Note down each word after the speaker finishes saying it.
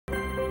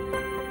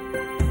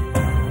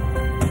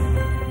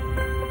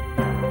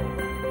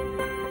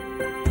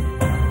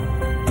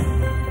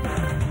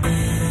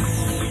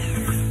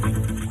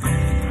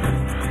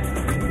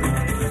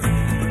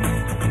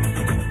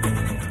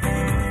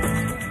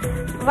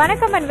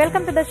வணக்கம் and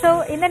welcome to the show.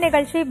 இந்த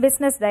நிகழ்ச்சி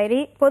Bussiness Diary.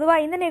 பொதுவா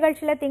இந்த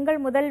நிகழ்ச்சியில திங்கள்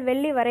முதல்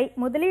வெள்ளி வரை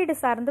முதலீடு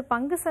சார்ந்து,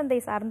 பங்கு சந்தை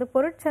சார்ந்து,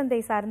 பொருட்சந்தை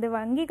சார்ந்து,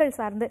 வங்கிகள்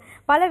சார்ந்து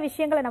பல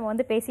விஷயங்களை நம்ம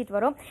வந்து பேசிட்டு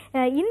வரோம்.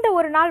 இந்த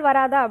ஒரு நாள்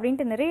வராதா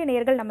அப்படின்ட்டு நிறைய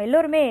நேயர்கள் நம்ம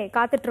எல்லோருமே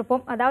காத்துட்டு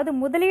இருப்போம். அதாவது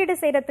முதலீடு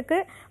செய்யறதுக்கு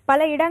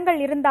பல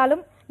இடங்கள்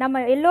இருந்தாலும்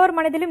நம்ம எல்லோர்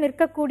மனதிலும்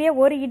நிற்கக்கூடிய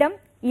ஒரு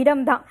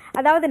இடம்தான்.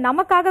 அதாவது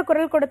நமக்காக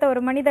குரல் கொடுத்த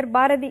ஒரு மனிதர்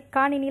பாரதி,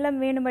 காணி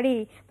நிலம் வேணும்படி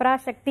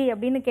பராசக்தி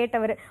அப்படின்னு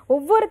கேட்டவர்.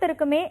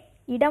 ஒவ்வொருத்தருக்குமே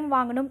இடம்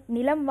வாங்கணும்,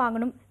 நிலம்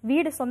வாங்கணும்,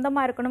 வீடு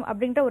சொந்தமா இருக்கணும்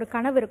அப்படின்ற ஒரு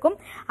கனவு இருக்கும்.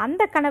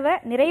 அந்த கனவை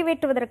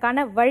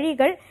நிறைவேற்றுவதற்கான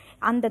வழிகள்,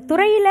 அந்த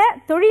துறையில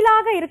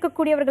தொழிலாக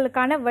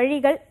இருக்கக்கூடியவர்களுக்கான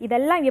வழிகள்,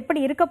 இதெல்லாம் எப்படி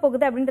இருக்க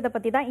போகுது அப்படின்றத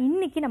பத்தி தான்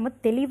இன்னைக்கு நம்ம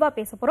தெளிவா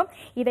பேச போறோம்.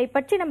 இதை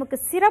பற்றி நமக்கு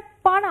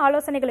சிறப்பான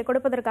ஆலோசனைகளை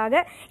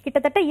கொடுப்பதற்காக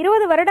கிட்டத்தட்ட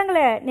 20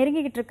 வருடங்களை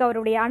நெருங்கிக்கிட்டு இருக்க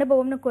அவருடைய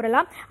அனுபவம்னு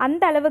கூறலாம்.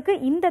 அந்த அளவுக்கு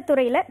இந்த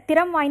துறையில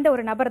திறம் வாய்ந்த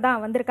ஒரு நபர்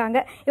தான் வந்திருக்காங்க.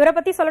 இவரை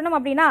பத்தி சொல்லணும்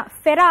அப்படின்னா,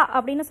 ஃபெரா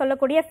அப்படின்னு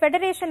சொல்லக்கூடிய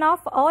federation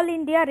of all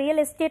India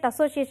real estate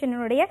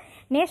அசோசியேஷனுடைய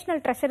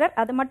national treasurer,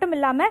 அது மட்டும்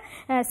இல்லாம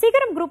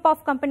சிகரம் குரூப்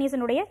ஆஃப்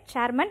கம்பெனிஸினுடைய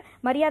சேர்மன்,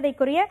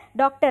 மரியாதைக்குரிய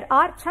டாக்டர்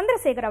ஆர்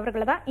சந்திரசேகர்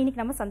அவர்களை தான்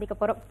இன்னைக்கு நம்ம சந்திக்க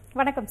போறோம்.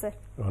 வணக்கம் சார்.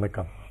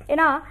 வணக்கம்.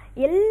 ஏன்னா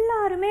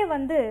எல்லாருமே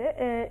வந்து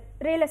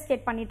ரியல்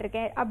எஸ்டேட் பண்ணிட்டு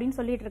இருக்கேன் அப்படின்னு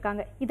சொல்லிட்டு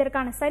இருக்காங்க.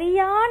 இதற்கான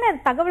சரியான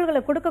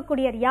தகவல்களை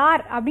கொடுக்கக்கூடிய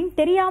யார் அப்படின்னு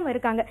தெரியாம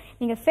இருக்காங்க.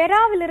 நீங்க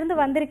ஃபெராவிலிருந்து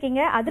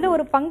வந்திருக்கீங்க, அதுல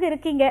ஒரு பங்கு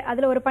இருக்கீங்க,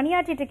 அதுல ஒரு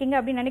பணியாற்றிட்டு இருக்கீங்க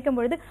அப்படின்னு நினைக்கும்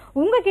பொழுது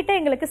உங்ககிட்ட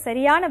எங்களுக்கு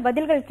சரியான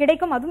பதில்கள்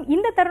கிடைக்கும், அதுவும்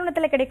இந்த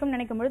தருணத்துல கிடைக்கும்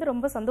நினைக்கும் பொழுது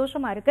ரொம்ப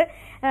சந்தோஷமா இருக்கு.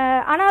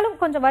 ஆனாலும்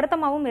கொஞ்சம்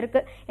வருத்தமாகவும்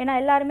இருக்கு. ஏன்னா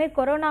எல்லாருமே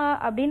கொரோனா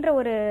அப்படின்ற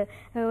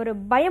ஒரு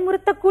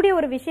பயமுறுத்தக்கூடிய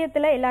ஒரு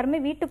விஷயத்துல எல்லாருமே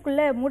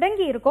வீட்டுக்குள்ள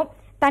முடங்கி இருக்கும்,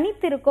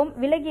 தனித்து இருக்கும்,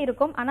 விலகி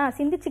இருக்கும். ஆனா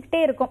சிந்திச்சுக்கிட்டே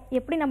இருக்கும்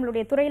எப்படி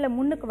நம்மளுடைய துறையில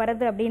முன்னுக்கு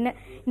வருது அப்படின்னு.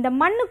 இந்த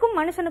மண்ணுக்கும்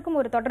மனுஷனுக்கும்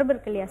ஒரு தொடர்பு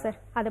இருக்கு இல்லையா சார்,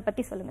 அதை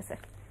பத்தி சொல்லுங்க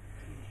சார்.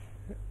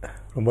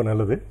 ரொம்ப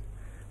நல்லது.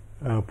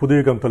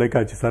 புதுயுகம்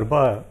தொலைக்காட்சி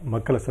சார்பா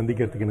மக்களை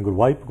சந்திக்கிறதுக்கு எனக்கு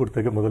ஒரு வாய்ப்பு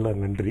கொடுத்ததுக்கு முதல்ல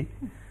நன்றி.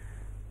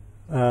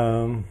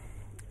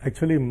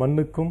 ஆக்சுவலி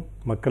மண்ணுக்கும்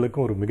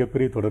மக்களுக்கும் ஒரு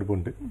மிகப்பெரிய தொடர்பு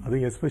உண்டு. அது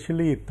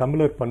எஸ்பெஷலி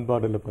தமிழர்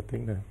பண்பாடில்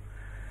பார்த்தீங்கன்னா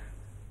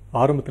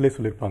ஆரம்பத்திலே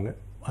சொல்லியிருப்பாங்க,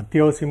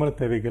 அத்தியாவசியமான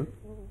தேவைகள்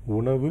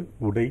உணவு,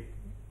 உடை,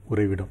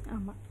 உறைவிடம்.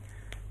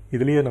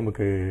 இதுலேயே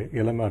நமக்கு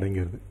எல்லாமே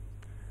அடங்கிடுது.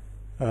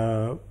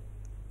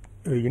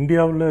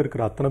 இந்தியாவில்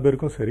இருக்கிற அத்தனை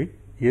பேருக்கும் சரி,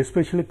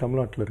 எஸ்பெஷலி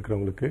தமிழ்நாட்டில்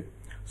இருக்கிறவங்களுக்கு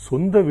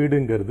சொந்த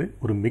வீடுங்கிறது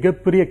ஒரு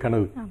மிகப்பெரிய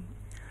கனவு.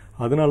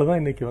 அதனால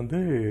தான் இன்னைக்கு வந்து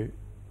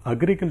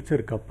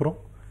அக்ரிகல்ச்சருக்கு அப்புறம்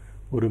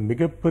ஒரு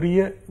மிகப்பெரிய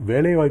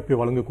வேலை வாய்ப்பை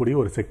வழங்கக்கூடிய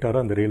ஒரு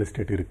செக்டாராக அந்த ரியல்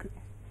எஸ்டேட் இருக்கு.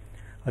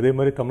 அதே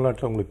மாதிரி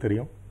தமிழ்நாட்டில் உங்களுக்கு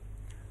தெரியும்,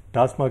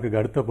 டாஸ்மாக்கு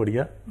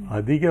அடுத்தபடியாக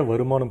அதிக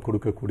வருமானம்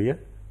கொடுக்கக்கூடிய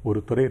ஒரு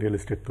துறை ரியல்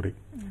எஸ்டேட் துறை.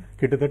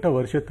 கிட்டத்தட்ட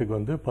வருஷத்துக்கு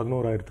வந்து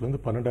 11,000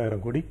 to 12,000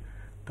 கோடி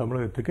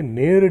தமிழகத்துக்கு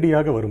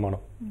நேரடியாக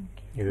வருமானம்.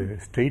 இது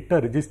ஸ்ட்ரெயிட்டா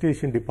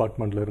ரெஜிஸ்ட்ரேஷன்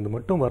டிபார்ட்மெண்ட்ல இருந்து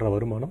மட்டும் வர்ற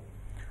வருமானம்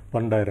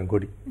 12,000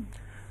 கோடி.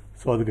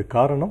 ஸோ அதுக்கு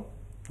காரணம்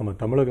நம்ம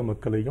தமிழக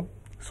மக்களையும்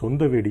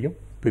சொந்த வீடையும்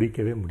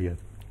பிரிக்கவே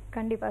முடியாது.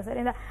 கண்டிப்பா சார்.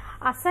 இந்த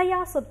அசையா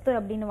சொத்து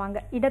அப்படின்னுவாங்க,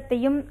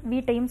 இடத்தையும்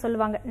வீட்டையும்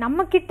சொல்லுவாங்க.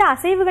 நம்ம கிட்ட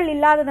அசைவுகள்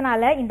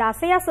இல்லாததுனால இந்த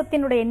அசையா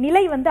சொத்தினுடைய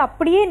நிலை வந்து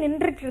அப்படியே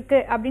நின்றுட்டு இருக்கு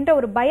அப்படின்ற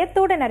ஒரு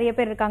பயத்தோட நிறைய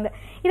பேர் இருக்காங்க.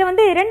 இதை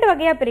வந்து 2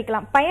 வகையா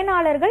பிரிக்கலாம்.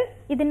 பயனாளர்கள்,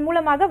 இதன்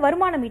மூலமாக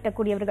வருமானம்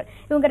ஈட்டக்கூடியவர்கள்.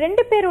 இவங்க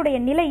 2 பேருடைய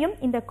நிலையும்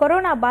இந்த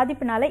கொரோனா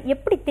பாதிப்பினால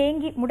எப்படி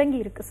தேங்கி முடங்கி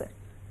இருக்கு சார்?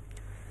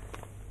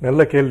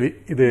 நல்ல கேள்வி.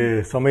 இது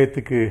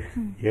சமயத்துக்கு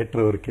ஏற்ற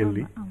ஒரு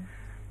கேள்வி.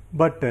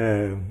 பட்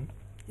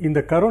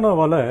இந்த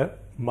கரோனாவால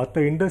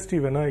மற்ற இண்டஸ்ட்ரி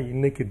வேணா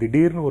இன்னைக்கு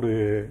திடீர்னு ஒரு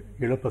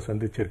இழப்பை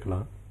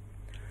சந்திச்சிருக்கலாம்.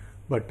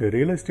 பட்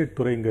ரியல் எஸ்டேட்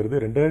துறைங்கிறது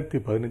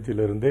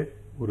 2015 இருந்தே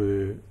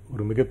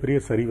ஒரு மிகப்பெரிய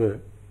சரிவை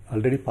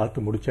ஆல்ரெடி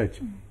பார்த்து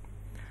முடிச்சாச்சு.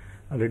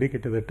 ஆல்ரெடி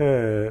கிட்டத்தட்ட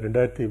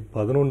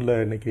 2011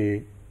 இன்னைக்கு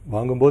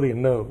வாங்கும்போது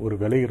என்ன ஒரு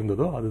விலை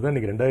இருந்ததோ அதுதான்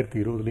இன்னைக்கு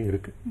 2020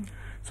 இருக்கு.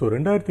 ஸோ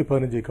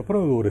 2015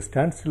 அப்புறம் ஒரு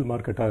ஸ்டாண்ட் ஸ்டில்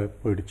மார்க்கெட்டாக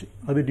போயிடுச்சு.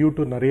 அது டியூ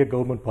டு நிறைய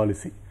கவர்மெண்ட்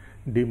பாலிசி,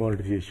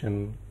 டிமானிட்டைசேஷன்,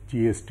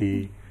 ஜிஎஸ்டி,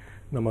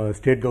 நம்ம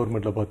ஸ்டேட்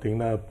கவர்மெண்ட்டில்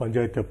பார்த்தீங்கன்னா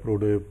பஞ்சாயத்து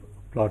அப்ரூவ்டு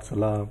பிளாட்ஸ்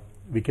எல்லாம்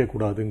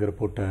விற்கக்கூடாதுங்கிற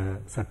போட்ட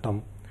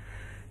சட்டம்,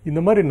 இந்த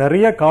மாதிரி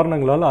நிறைய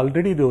காரணங்களால்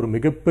ஆல்ரெடி இது ஒரு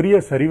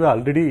மிகப்பெரிய சரிவை,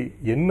 ஆல்ரெடி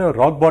என்ன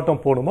ராக்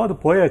பாட்டம் போகணுமோ அது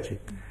போயாச்சு.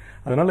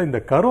 அதனால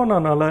இந்த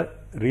கரோனானால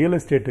ரியல்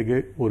எஸ்டேட்டுக்கு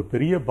ஒரு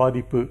பெரிய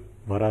பாதிப்பு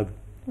வராது,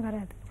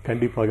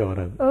 கண்டிப்பாக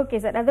வராது. Okay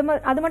sir.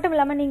 அது மட்டும்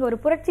இல்லாம நீங்க ஒரு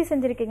புரட்சி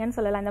செஞ்சிருக்கீங்கன்னு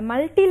சொல்லலாம். இந்த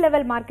மல்டி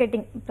லெவல்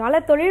மார்க்கெட்டிங், பல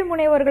தொழில்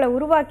முனைவோர்களை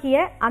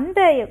உருவாக்கிய அந்த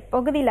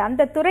பகுதியில,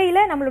 அந்த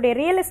துறையில நம்மளுடைய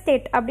ரியல்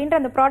எஸ்டேட் அப்படின்ற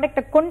அந்த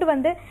ப்ராடக்டை கொண்டு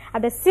வந்து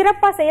அதை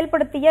சிறப்பா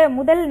செயல்படுத்திய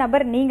முதல்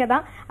நபர் நீங்க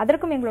தான்.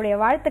 அதற்கும் எங்களுடைய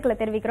வாழ்த்துக்களை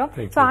தெரிவிக்கிறோம்.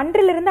 ஸோ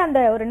அன்றிலிருந்து அந்த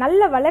ஒரு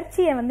நல்ல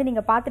வளர்ச்சியை வந்து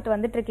நீங்க பார்த்துட்டு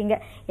வந்துட்டு இருக்கீங்க.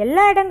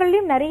 எல்லா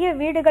இடங்கள்லயும் நிறைய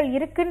வீடுகள்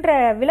இருக்குன்ற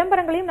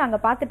விளம்பரங்களையும் நாங்க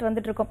பார்த்துட்டு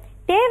வந்துட்டு இருக்கோம்.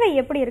 தேவை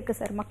எப்படி இருக்கு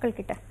சார் மக்கள்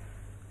கிட்ட?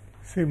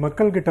 சரி,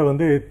 மக்கள் கிட்ட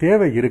வந்து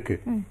தேவை இருக்கு.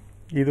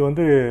 இது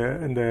வந்து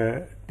இந்த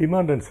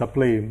demand and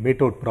supply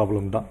meet out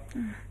problem தான்.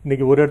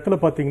 இன்னைக்கு ஒரு இடத்துல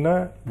பார்த்தீங்கன்னா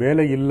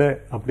வேலை இல்லை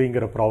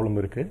அப்படிங்கிற ப்ராப்ளம்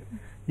இருக்கு.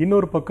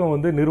 இன்னொரு பக்கம்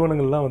வந்து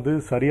நிறுவனங்கள்லாம் வந்து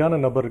சரியான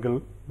நபர்கள்,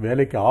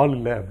 வேலைக்கு ஆள்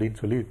இல்லை அப்படின்னு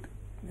சொல்லி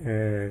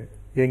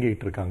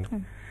இயங்கிட்டு இருக்காங்க.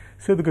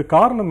 ஸோ இதுக்கு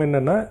காரணம்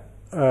என்னன்னா,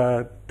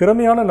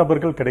 திறமையான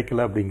நபர்கள்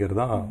கிடைக்கல அப்படிங்கிறது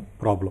தான்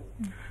ப்ராப்ளம்.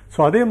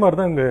 ஸோ அதே மாதிரி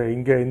தான்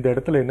இங்கே இந்த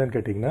இடத்துல என்னன்னு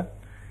கேட்டிங்கன்னா,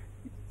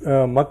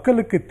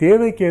 மக்களுக்கு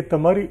தேவைக்கு ஏற்ற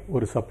மாதிரி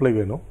ஒரு சப்ளை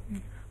வேணும்.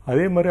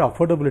 அதே மாதிரி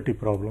அஃபோர்டபிலிட்டி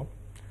ப்ராப்ளம்.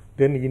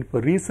 தென் இப்போ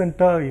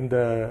ரீசெண்டாக இந்த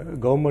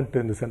கவர்மெண்ட்,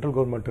 இந்த சென்ட்ரல்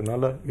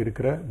கவர்மெண்ட்னால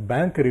இருக்கிற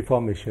பேங்க்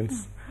ரிஃபார்மேஷன்ஸ்,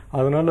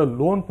 அதனால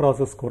லோன்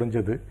ப்ராசஸ்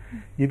குறைஞ்சது.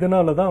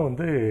 இதனால தான்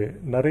வந்து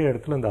நிறைய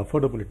இடத்துல இந்த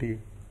அஃபோர்டபிலிட்டி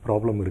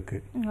ப்ராப்ளம் இருக்கு.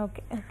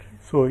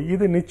 ஸோ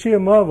இது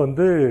நிச்சயமா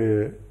வந்து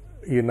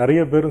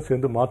நிறைய பேரும்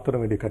சேர்ந்து மாற்ற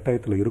வேண்டிய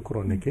கட்டாயத்தில்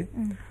இருக்கிறோம் இன்னைக்கு.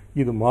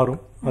 இது மாறும்.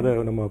 அதை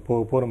நம்ம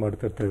போறோம்,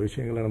 அடுத்தடுத்த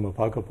விஷயங்களை நம்ம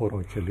பார்க்க போறோம்.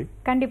 ஆக்சுவலி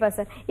கண்டிப்பா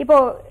சார். இப்போ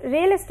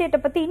ரியல் எஸ்டேட்டை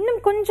பத்தி இன்னும்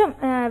கொஞ்சம்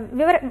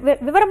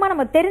விவரமா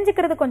நம்ம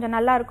தெரிஞ்சுக்கிறது கொஞ்சம்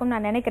நல்லா இருக்கும்னு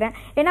நான் நினைக்கிறேன்.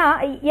 ஏன்னா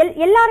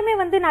எல்லாருமே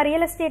வந்து நான்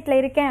ரியல் எஸ்டேட்ல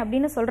இருக்கேன்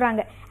அப்படின்னு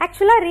சொல்றாங்க.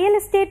 ஆக்சுவலா ரியல்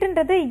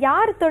எஸ்டேட்ன்றது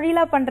யார்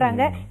தொழிலா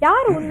பண்றாங்க,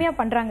 யார் உண்மையா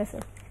பண்றாங்க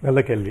சார்?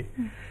 நல்ல கேள்வி.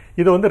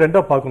 இதை வந்து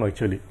ரெண்டா பார்க்கணும்.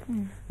 ஆக்சுவலி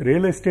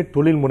ரியல் எஸ்டேட்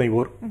தொழில்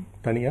முனைவோர்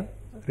தனியா,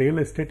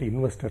 ரியல் எஸ்டேட்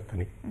இன்வெஸ்டர்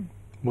தனி,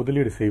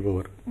 முதலீடு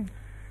செய்பவர்.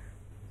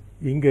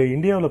 இங்க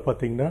இந்தியாவில்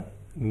பார்த்தீங்கன்னா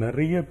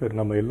நிறைய பேர்,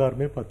 நம்ம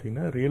எல்லாருமே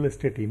பார்த்தீங்கன்னா ரியல்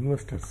எஸ்டேட்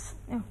இன்வெஸ்டர்ஸ்.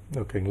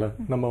 ஓகேங்களா?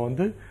 நம்ம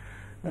வந்து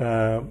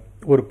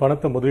ஒரு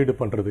பணத்தை முதலீடு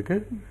பண்றதுக்கு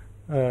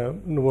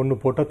ஒன்று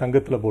போட்டால்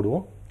தங்கத்தில்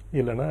போடுவோம்,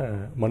 இல்லைன்னா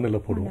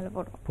மண்ணில் போடுவோம்,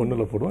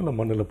 பொண்ணில் போடுவோம், இல்லை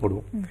மண்ணில்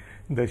போடுவோம்.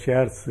 இந்த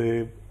ஷேர்ஸு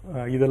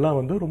இதெல்லாம்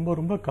வந்து ரொம்ப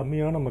ரொம்ப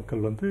கம்மியான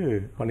மக்கள் வந்து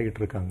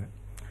பண்ணிக்கிட்டு இருக்காங்க.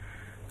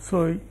 ஸோ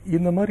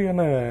இந்த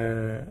மாதிரியான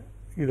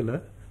இதில்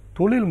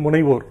தொழில்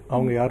முனைவோர்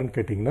அவங்க யாருன்னு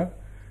கேட்டிங்கன்னா,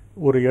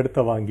 ஒரு இடத்த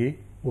வாங்கி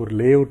ஒரு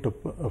லே அவுட்டை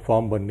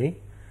ஃபார்ம் பண்ணி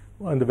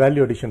அந்த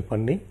வேல்யூ அடிஷன்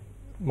பண்ணி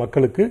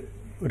மக்களுக்கு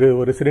ஒரு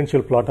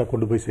ரெசிடென்ஷியல் பிளாட்டாக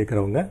கொண்டு போய்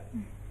சேர்க்குறவங்க.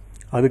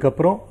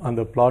 அதுக்கப்புறம்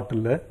அந்த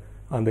பிளாட்டில்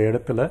அந்த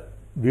இடத்துல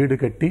வீடு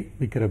கட்டி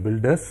விற்கிற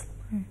பில்டர்ஸ்,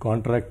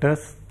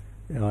 கான்ட்ராக்டர்ஸ்,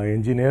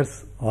 என்ஜினியர்ஸ்,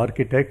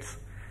 ஆர்கிடெக்ட்ஸ்,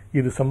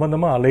 இது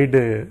சம்பந்தமாக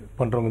அலைடு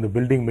பண்ணுறவங்க, இந்த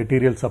பில்டிங்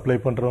மெட்டீரியல் சப்ளை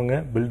பண்ணுறவங்க,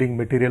 பில்டிங்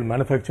மெட்டீரியல்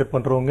மேனுஃபேக்சர்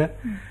பண்ணுறவங்க,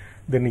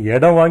 தென்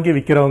இடம் வாங்கி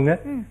விற்கிறவங்க,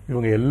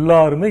 இவங்க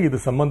எல்லாருமே இது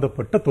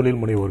சம்பந்தப்பட்ட தொழில்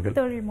முனைவோர்கள்.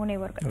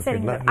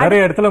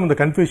 நிறைய இடத்துல இந்த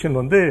கன்ஃபியூஷன்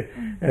வந்து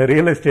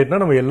ரியல் எஸ்டேட்னா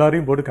நம்ம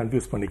எல்லாரையும் போட்டு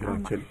கன்ஃபியூஸ்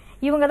பண்ணிக்கிறோம்.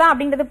 இவங்க தான்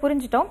அப்படின்றத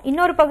புரிஞ்சிட்டோம்.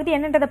 இன்னொரு பகுதி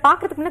என்னன்றதை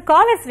பாக்குறதுக்கு முன்னாடி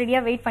காலர்ஸ்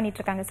ரெடியா வெயிட்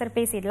பண்ணிட்டு இருக்காங்க சார்,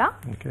 பேசிடலாம்.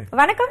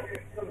 வணக்கம்.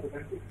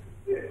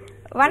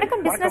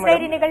 வணக்கம், பிசினஸ்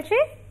டைரி நிகழ்ச்சி.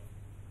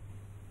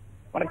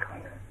 வணக்கம்.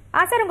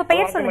 சார் உங்க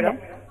பெயர் சொல்லுங்க.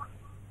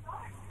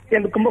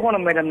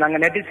 கும்பகோணம் மேடம். நாங்க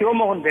நேற்று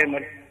சிவமோகன் பேர்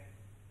மேடம்.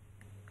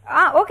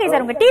 ஓகே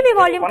சார், உங்க டிவி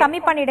வால்யூம் கம்மி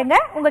பண்ணிடுங்க,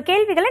 உங்க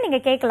கேள்விகளை நீங்க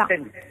கேட்கலாம்.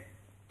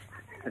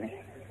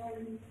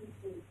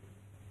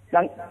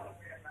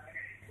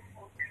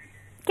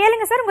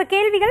 கேளுங்க சார் உங்க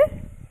கேள்விகள்.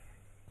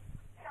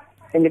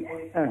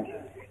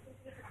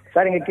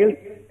 சார் எங்க கேள்வி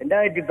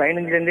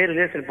 2015 இருந்தே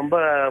ரிலேஷன் ரொம்ப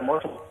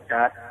மோசம்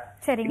சார்.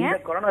 சரிங்க. இந்த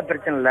கொரோனா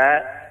பிரச்சனைல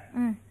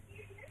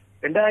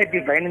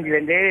 2015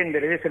 இருந்தே இந்த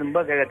ரிலேஷன்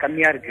ரொம்ப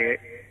கம்மியா இருக்கு.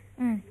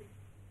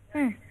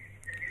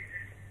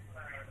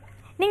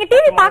 நீங்க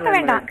டிவி பார்க்க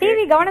வேண்டாம்,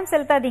 டிவி கவனம்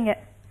செலுத்தாதீங்க.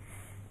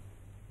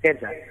 சரி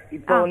சார்.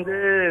 இப்போ வந்து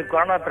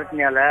கொரோனா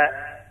பிரச்சனையால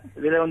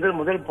இதுல வந்து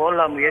முதல்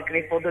போடலாம்,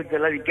 ஏற்கனவே போட்டு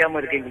வச்செல்லாம் விற்காம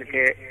இருக்கு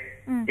எங்களுக்கு.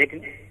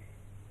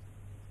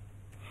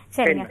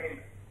 சரிங்க,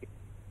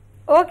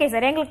 ஓகே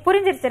சார், எங்களுக்கு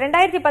புரிஞ்சிருச்சு.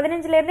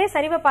 2015 இருந்தே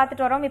சரிவை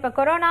பார்த்துட்டு வரோம். இப்ப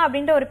கொரோனா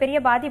அப்படின்ற ஒரு பெரிய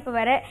பாதிப்பு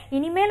வேற.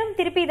 இனிமேலும்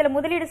திருப்பி இதுல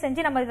முதலீடு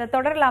செஞ்சு நம்ம இதை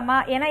தொடரலாமா?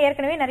 ஏன்னா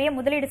ஏற்கனவே நிறைய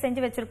முதலீடு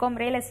செஞ்சு வச்சிருக்கோம்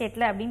ரியல்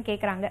எஸ்டேட்ல அப்படின்னு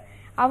கேக்குறாங்க.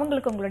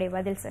 அவங்களுக்கு உங்களுடைய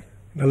பதில் சார்.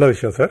 நல்ல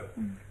விஷயம் சார்.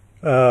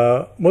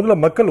 முதல்ல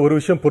மக்கள் ஒரு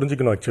விஷயம்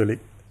புரிஞ்சுக்கணும். ஆக்சுவலி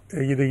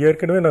இது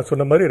ஏற்கனவே நான்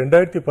சொன்ன மாதிரி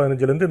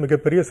 2015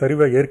 மிகப்பெரிய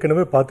சரிவை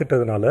ஏற்கனவே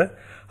பார்த்துட்டதுனால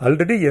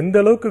ஆல்ரெடி எந்த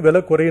அளவுக்கு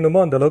விலை குறையணுமோ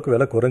அந்த அளவுக்கு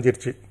விலை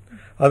குறைஞ்சிருச்சு.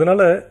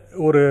 அதனால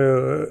ஒரு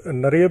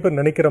நிறைய பேர்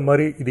நினைக்கிற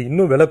மாதிரி இது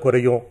இன்னும் விலை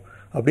குறையும்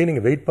அப்படின்னு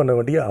நீங்கள் வெயிட் பண்ண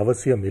வேண்டிய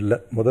அவசியம் இல்லை.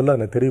 முதல்ல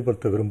நான்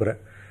தெளிவுபடுத்த விரும்புகிறேன்.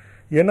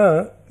 ஏன்னா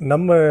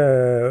நம்ம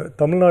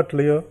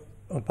தமிழ்நாட்டிலேயோ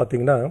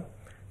பார்த்தீங்கன்னா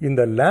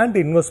இந்த லேண்ட்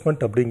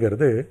இன்வெஸ்ட்மெண்ட்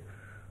அப்படிங்கிறது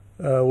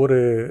ஒரு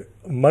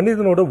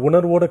மனிதனோட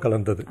உணர்வோடு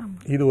கலந்தது.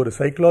 இது ஒரு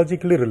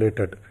சைக்கலாஜிக்கலி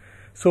ரிலேட்டட்.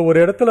 ஸோ ஒரு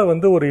இடத்துல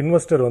வந்து ஒரு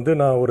இன்வெஸ்டர் வந்து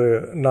நான் ஒரு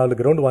 4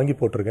 கிரவுண்ட் வாங்கி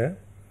போட்டிருக்கேன்,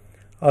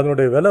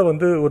 அதனுடைய விலை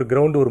வந்து ஒரு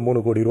கிரவுண்டு ஒரு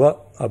 3 கோடி ரூபா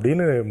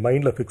அப்படின்னு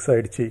மைண்டில் ஃபிக்ஸ்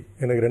ஆகிடுச்சு.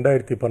 எனக்கு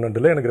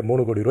 2012 எனக்கு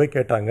 3 கோடி ரூபாய்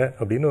கேட்டாங்க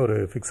அப்படின்னு ஒரு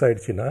ஃபிக்ஸ்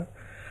ஆகிடுச்சின்னா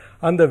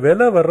அந்த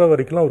விலை வர்ற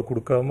வரைக்கும்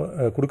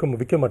அவர்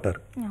விற்க மாட்டார்.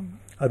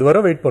 அது வர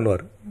வெயிட்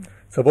பண்ணுவார்.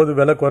 சப்போஸ்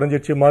விலை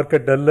குறைஞ்சிடுச்சு,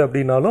 மார்க்கெட் டல்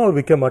அப்படின்னாலும் அவர்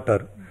விற்க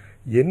மாட்டார்.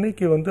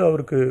 என்னைக்கு வந்து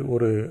அவருக்கு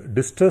ஒரு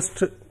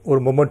டிஸ்ட்ரெஸ்ட் ஒரு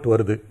மொமெண்ட்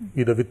வருது,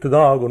 இதை விற்று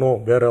தான் ஆகணும்,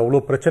 வேற அவ்வளோ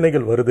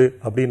பிரச்சனைகள் வருது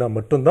அப்படின்னா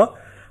மட்டும்தான்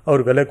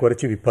அவர் விலை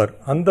குறைச்சி விற்பார்.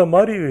 அந்த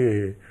மாதிரி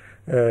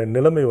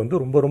நிலைமை வந்து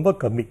ரொம்ப ரொம்ப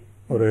கம்மி,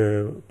 ஒரு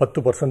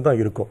 10% தான்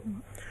இருக்கும்.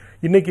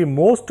 இன்னைக்கு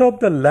most of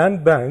the land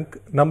bank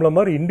நம்மள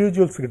மாதிரி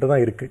இண்டிவிஜுவல்ஸ் கிட்ட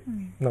தான் இருக்கு.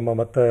 நம்ம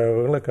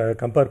மற்றவங்களை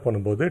கம்பேர்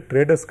பண்ணும்போது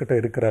ட்ரேடர்ஸ் கிட்ட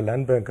இருக்கிற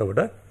லேண்ட் பேங்கை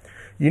விட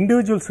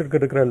இண்டிவிஜுவல்ஸ்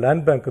கிட்ட இருக்கிற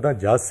லேண்ட் பேங்க்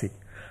தான் ஜாஸ்தி.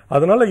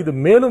 அதனால இது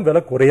மேலும்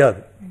விலை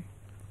குறையாது.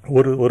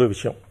 ஒரு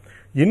விஷயம்.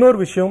 இன்னொரு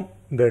விஷயம்,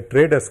 இந்த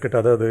ட்ரேடர்ஸ் கிட்ட,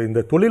 அதாவது இந்த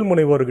தொழில்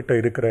முனைவோர்கிட்ட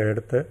இருக்கிற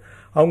இடத்த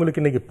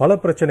அவங்களுக்கு இன்னைக்கு பல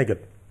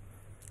பிரச்சனைகள்,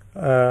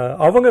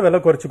 அவங்க விலை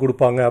குறைச்சி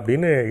கொடுப்பாங்க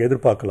அப்படின்னு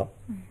எதிர்பார்க்கலாம்.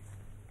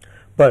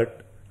 பட்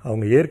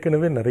அவங்க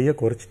ஏற்கனவே நிறைய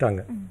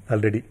குறைச்சிட்டாங்க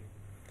ஆல்ரெடி.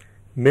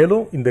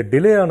 மேலும் இந்த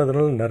டிலே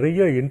ஆனதுனால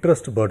நிறைய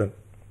இன்ட்ரெஸ்ட் பர்டன்,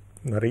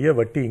 நிறைய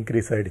வட்டி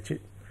இன்க்ரீஸ் ஆயிடுச்சு.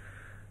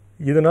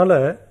 இதனால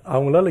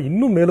அவங்களால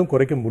இன்னும் மேலும்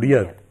குறைக்க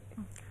முடியாது.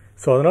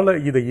 ஸோ அதனால்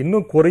இதை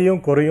இன்னும்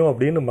குறையும்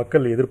அப்படின்னு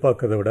மக்கள்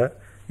எதிர்பார்க்கறதை விட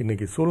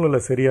இன்னைக்கு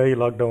சூழ்நிலை சரியாகி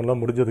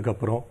லாக்டவுன்லாம்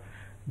முடிஞ்சதுக்கப்புறம்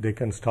they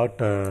can start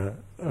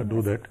do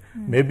that.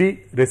 Maybe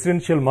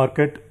residential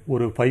market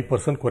ஒரு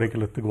 5%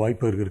 குறைக்கிறதுக்கு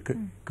வாய்ப்பு இருக்கு.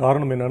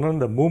 காரணம் என்னன்னா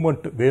இந்த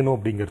மூவ்மெண்ட் வேணும்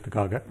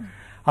அப்படிங்கிறதுக்காக.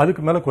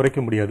 அதுக்கு மேல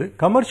குறைக்க முடியாது.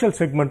 கமர்ஷியல்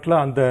செக்மெண்ட்ல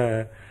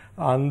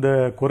அந்த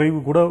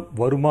குறைவு கூட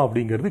வருமா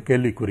அப்படிங்கிறது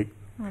கேள்விக்குறி.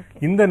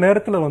 இந்த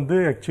நேரத்தில் வந்து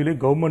ஆக்சுவலி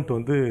கவர்மெண்ட்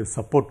வந்து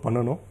சப்போர்ட்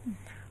பண்ணணும்.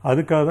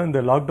 அதுக்காக தான் இந்த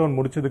லாக்டவுன்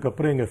முடிச்சதுக்கு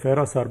அப்புறம் எங்க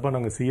ஃபேரா சார்பாக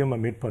நாங்கள் சிஎம்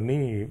மீட் பண்ணி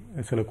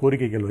சில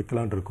கோரிக்கைகள்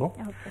வைக்கலான் இருக்கோம்.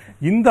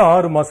 இந்த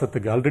 6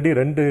 மாசத்துக்கு ஆல்ரெடி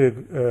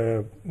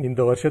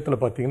இந்த வருஷத்துல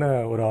பாத்தீங்கன்னா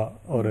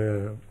ஒரு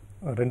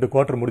 2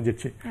 குவார்டர்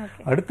முடிஞ்சிடுச்சு.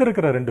 அடுத்த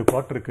இருக்கிற 2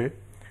 குவார்டருக்கு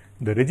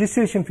இந்த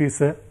ரெஜிஸ்ட்ரேஷன்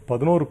ஃபீஸை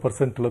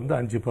 11%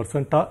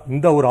 5%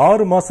 இந்த ஒரு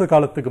 6 மாச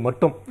காலத்துக்கு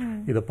மட்டும்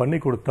இதை பண்ணி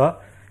கொடுத்தா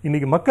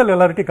இன்னைக்கு மக்கள்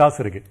எல்லார்ட்டையும் காசு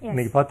இருக்கு.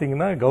 இன்னைக்கு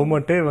பாத்தீங்கன்னா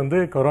கவர்மெண்டே வந்து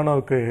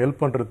கொரோனாவுக்கு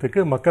ஹெல்ப்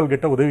பண்றதுக்கு மக்கள்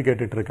கிட்ட உதவி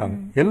கேட்டுட்டு இருக்காங்க.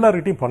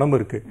 எல்லார்கிட்டையும் பணம்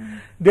இருக்கு.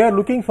 They are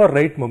looking for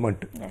right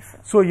moment.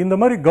 So இந்த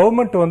மாதிரி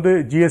கவர்மெண்ட் வந்து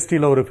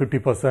ஜிஎஸ்டில ஒரு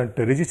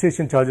 50%,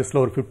 ரெஜிஸ்ட்ரேஷன்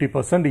சார்ஜஸ்ல ஒரு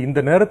 50%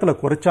 இந்த நேரத்துல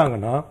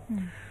குறைச்சாங்கன்னா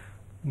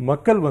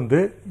மக்கள் வந்து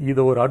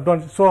இது ஒரு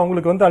அட்வான்ஸ். ஸோ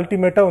அவங்களுக்கு வந்து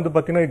அல்டிமேட்டா வந்து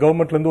பாத்தீங்கன்னா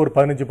கவர்மெண்ட்ல இருந்து ஒரு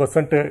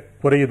 15%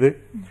 குறையுது,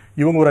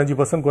 இவங்க ஒரு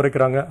 5%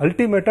 குறைக்கிறாங்க.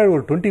 அல்டிமேட்டா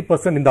ஒரு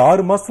 20% இந்த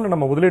 6 மாசத்துல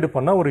நம்ம முதலீடு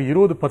பண்ணா ஒரு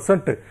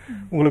 20%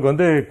 உங்களுக்கு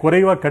வந்து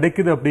குறைவா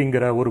கிடைக்குது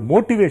அப்படிங்கிற ஒரு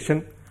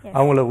மோட்டிவேஷன்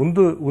அவங்கள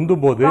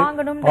உந்தும் போது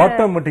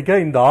ஆட்டோமேட்டிக்கா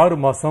இந்த 6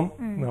 மாசம்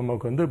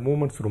நமக்கு வந்து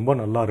மூவ்மெண்ட்ஸ் ரொம்ப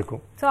நல்லா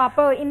இருக்கும். சோ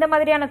அப்போ இந்த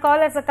மாதிரியான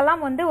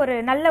காலர்ஸ்க்கெல்லாம் வந்து ஒரு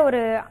நல்ல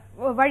ஒரு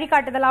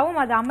வழிகாட்டுதலாவும்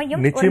அது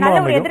அமையும்,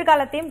 நல்ல ஒரு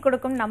எதிர்காலத்தையும்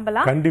கொடுக்கும்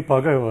நம்பலாம்.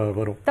 கண்டிப்பாக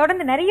வரும்.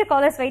 தொடர்ந்து நிறைய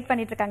காலர்ஸ் வெயிட்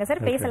பண்ணிட்டு இருக்காங்க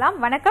சார், பேசலாம்.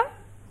 வணக்கம்.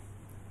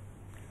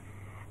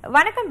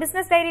 வணக்கம்,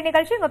 பிசினஸ் டைரி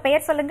நிகழ்ச்சி, உங்க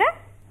பெயர் சொல்லுங்க.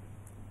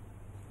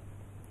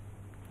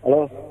 ஹலோ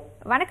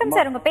வணக்கம்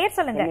சார், உங்க பெயர்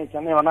சொல்லுங்க.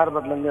 சென்னை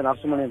வண்ணாரப்பேட்டில இருந்து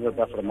நரசிம்மணி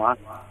பேசுறேமா.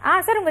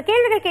 சார் உங்க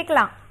கேள்விகள்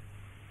கேட்கலாம்.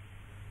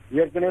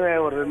 ஏற்கனவே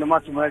ஒரு 2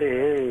 மாசம் முன்னாடி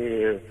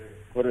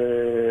ஒரு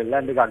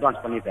லேண்டுக்கு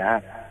அட்வான்ஸ் பண்ணிட்டேன்.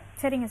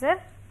 சரிங்க சார்.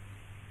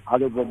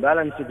 அது இப்போ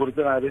பேலன்ஸ்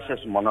கொடுத்து நான்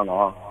ரிஜிஸ்ட்ரேஷன்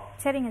பண்ணணும்.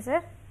 சரிங்க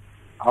சார்.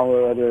 அவங்க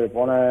அது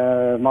போன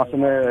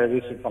மாசமே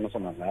ரிஜிஸ்டர் பண்ண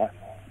சொன்னாங்க.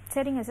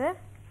 சரிங்க சார்.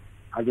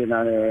 அது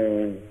நான்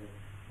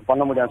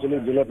பண்ண முடியாது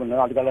சொல்லி டிலே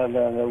பண்ணேன். அதுக்காக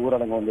இந்த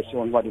ஊரடங்கு வந்துருச்சு,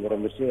 144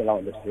 வந்துருச்சு, எல்லாம்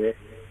வந்துருச்சு.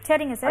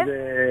 சரிங்க சார். அது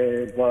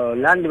இப்போ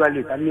லேண்ட்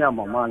வேல்யூ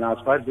கம்மியாமாம்மா. நான்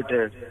ஸ்கொயர் ஃபீட்டு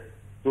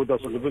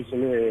 2000 ருபீஸ்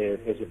சொல்லி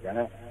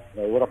பேசியிருக்கேன்.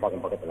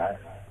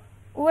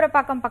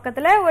 ஊரப்பாக்கம்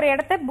பக்கத்துல ஒரு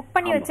இடத்தை புக்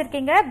பண்ணி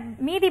வச்சிருக்கீங்க.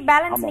 மீதி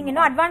பேலன்ஸ் நீங்க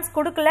இன்னும் அட்வான்ஸ்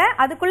கொடுக்கல.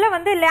 அதுக்குள்ள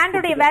வந்து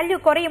லேண்டோட வேல்யூ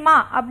குறையுமா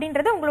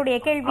அப்படின்றது உங்களுடைய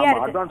கேள்வியா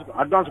இருக்கு.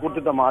 அட்வான்ஸ்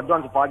கொடுத்துட்டோமா.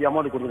 அட்வான்ஸ் பாதி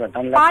அமௌண்ட்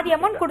கொடுத்துட்டேன். பாதி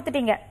அமௌண்ட்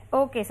கொடுத்துட்டீங்க.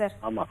 ஓகே சார்,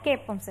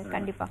 கேட்போம் சார்.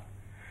 கண்டிப்பா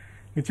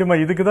நிச்சயமா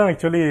இதுக்கு தான்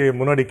ஆக்சுவலி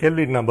முன்னாடி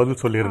கேள்வி நான்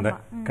பதில்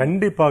சொல்லியிருந்தேன்.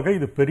 கண்டிப்பாக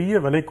இது பெரிய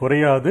விலை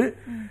குறையாது.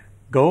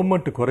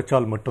 கவர்மெண்ட்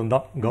குறைச்சால்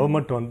மட்டும்தான்.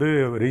 கவர்மெண்ட் வந்து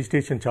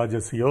ரெஜிஸ்ட்ரேஷன்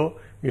சார்ஜஸையோ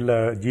இல்ல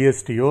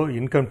ஜிஎஸ்டியோ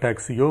இன்கம்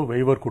டாக்ஸையோ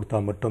வெய்வர் கொடுத்தா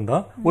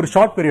மட்டும்தான் ஒரு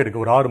ஷார்ட்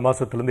பீரியடுக்கு ஒரு 6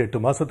 மாசத்திலிருந்து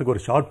 8 மாசத்துக்கு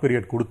ஒரு ஷார்ட்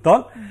பீரியட்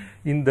கொடுத்தால்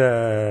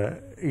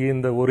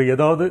இந்த ஒரு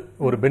ஏதாவது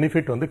ஒரு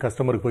பெனிஃபிட் வந்து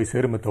கஸ்டமருக்கு போய்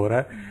சேருமே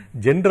தவிர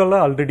ஜென்ரலா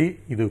ஆல்ரெடி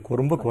இது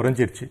ரொம்ப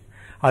குறைஞ்சிருச்சு.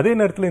 அதே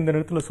நேரத்தில் இந்த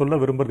நேரத்தில் சொல்ல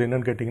விரும்புறது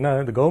என்னன்னு கேட்டீங்கன்னா,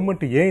 இந்த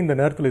கவர்மெண்ட் ஏன் இந்த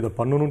நேரத்தில் இதை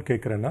பண்ணணும்னு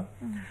கேட்கறேன்னா,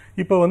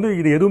 இப்ப வந்து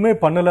இது எதுவுமே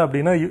பண்ணல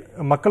அப்படின்னா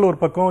மக்கள் ஒரு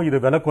பக்கம் இது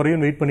விலை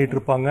குறையும் வெயிட் பண்ணிட்டு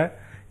இருப்பாங்க.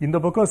 இந்த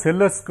பக்கம்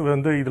செல்லர்ஸ்க்கு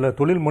வந்து இதுல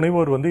தொழில்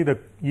முனைவோர் வந்து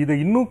இதை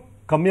இன்னும்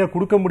கம்மியா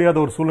கொடுக்க முடியாத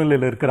ஒரு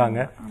சூழ்நிலையில இருக்கிறாங்க.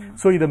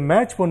 சோ இதை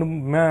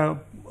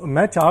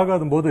மேட்ச்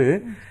ஆகாத போது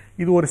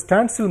இது ஒரு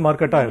ஸ்டாண்ட்ஸ்டில்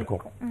மார்க்கெட்டா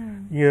இருக்கும்,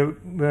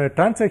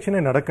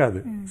 டிரான்சாக்சனே நடக்காது.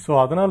 சோ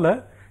அதனால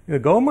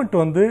கவர்மெண்ட்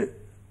வந்து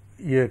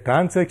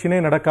டிரான்சாக்சனே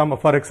நடக்காம,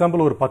 ஃபார்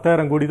எக்ஸாம்பிள் ஒரு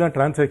 10,000 கோடி தான்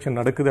டிரான்சாக்சன்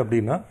நடக்குது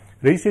அப்படின்னா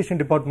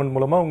ரெஜிஸ்ட்ரேஷன் டிபார்ட்மெண்ட்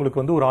மூலமா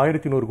உங்களுக்கு வந்து ஒரு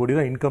 1100 கோடி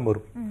தான் இன்கம்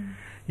வரும்.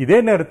 இதே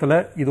நேரத்தில்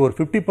இது ஒரு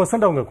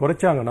 50% அவங்க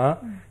குறைச்சாங்கன்னா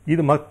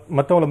இது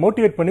மற்றவங்களை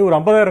மோட்டிவேட் பண்ணி ஒரு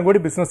 50,000 கோடி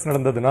பிசினஸ்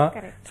நடந்ததுன்னா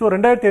சோ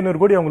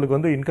 2,500 கோடி அவங்களுக்கு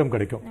வந்து இன்கம்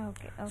கிடைக்கும்.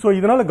 சோ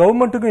இதனால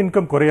கவர்மெண்ட்டுக்கும்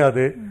இன்கம்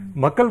குறையாது,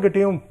 மக்கள்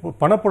கிட்டையும்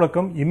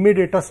பணப்புழக்கம்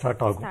இம்மிடியேட்டா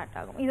ஸ்டார்ட் ஆகும்.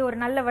 இது ஒரு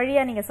நல்ல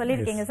வழியா நீங்க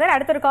சொல்லிருக்கீங்க சார்.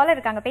 அடுத்த ஒரு காலர்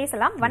இருக்காங்க,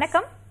 பேசலாம்.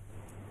 வணக்கம்.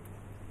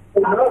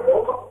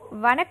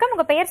 வணக்கம்,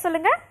 உங்க பெயர்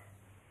சொல்லுங்க.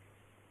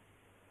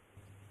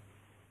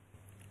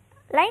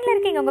 லைன்ல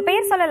இருக்கீங்க, உங்க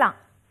பெயர் சொல்லலாம்.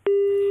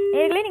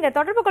 நேயர்களே, நீங்க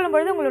தொடர்பு கொள்ளும்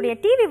பொழுது உங்களுடைய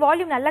டிவி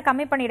வால்யூம் நல்லா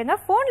கம்மி பண்ணிடுங்க,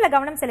 போன்ல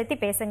கவனம் செலுத்தி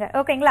பேசுங்க.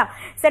 ஓகேங்களா?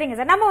 சரிங்க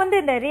சார். நம்ம வந்து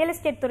இந்த ரியல்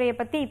எஸ்டேட் துறையை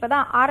பத்தி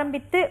இப்பதான்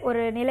ஆரம்பித்து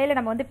ஒரு நிலையில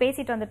நம்ம வந்து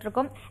பேசிட்டு வந்துட்டு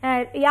இருக்கோம்.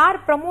 யார்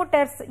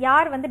ப்ரமோட்டர்ஸ்,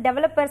 யார் வந்து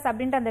டெவலப்பர்ஸ்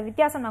அப்படின்ற அந்த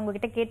வித்தியாசம் நான்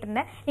உங்ககிட்ட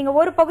கேட்டிருந்தேன். நீங்க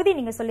ஒரு பகுதி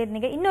நீங்க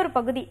சொல்லியிருந்தீங்க, இன்னொரு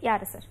பகுதி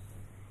யாரு சார்?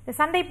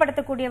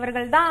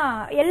 சந்தைப்படுத்தக்கூடியவர்கள் தான்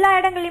எல்லா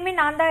இடங்களிலுமே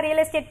நான் தான்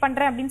ரியல் எஸ்டேட்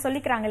பண்றேன் அப்படின்னு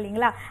சொல்லிக்கிறாங்க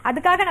இல்லைங்களா?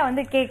 அதுக்காக நான்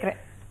வந்து கேட்கிறேன்.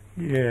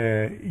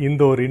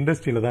 இந்த ஒரு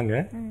இண்டஸ்ட்ரியில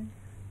தாங்க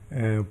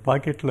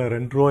பாக்கெட்ல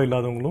 2 ரூபா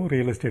இல்லாதவங்களும்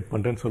ரியல் எஸ்டேட்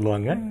பண்றேன்னு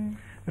சொல்லுவாங்க.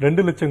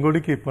 2 லட்சம்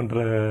கோடிக்கு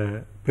பண்ற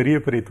பெரிய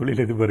பெரிய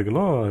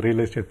தொழிலதிபர்களும்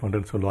ரியல் எஸ்டேட்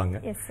பண்றேன்னு சொல்லுவாங்க.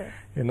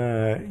 ஏன்னா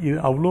இது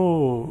அவ்வளோ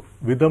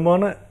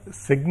விதமான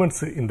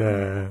செக்மெண்ட்ஸ் இந்த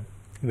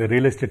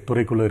ரியல் எஸ்டேட்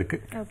துறைக்குள்ள இருக்கு.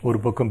 ஒரு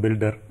பக்கம்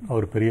பில்டர்,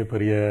 அவர் பெரிய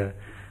பெரிய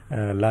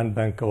லேண்ட்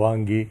பேங்க்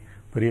வாங்கி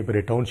பெரிய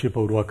பெரிய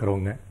டவுன்ஷிப்பை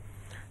உருவாக்குறவங்க.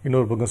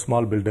 இன்னொரு பக்கம்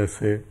ஸ்மால்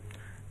பில்டர்ஸு,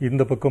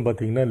 இந்த பக்கம்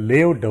பார்த்தீங்கன்னா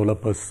லேஅவுட்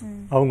டெவலப்பர்ஸ்,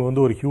 அவங்க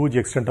வந்து ஒரு ஹியூஜ்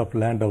எக்ஸ்டென்ட் ஆஃப்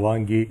லேண்டை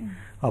வாங்கி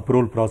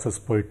அப்ரூவல் ப்ராசஸ்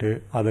போயிட்டு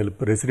அதில்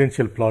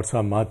ரெசிடென்ஷியல்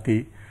பிளாட்ஸாக மாற்றி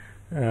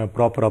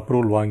ப்ராப்பர்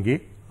அப்ரூவல் வாங்கி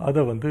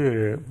அதை வந்து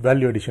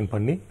வேல்யூ அடிஷன்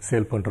பண்ணி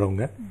சேல்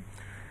பண்ணுறவங்க.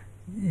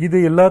 இது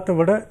எல்லாத்த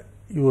விட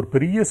ஒரு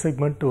பெரிய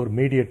செக்மெண்ட் ஒரு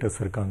மீடியேட்டர்ஸ்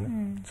இருக்காங்க.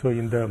 ஸோ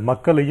இந்த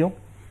மக்களையும்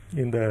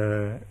இந்த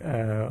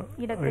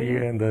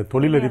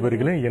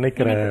தொழிலதிபர்களையும்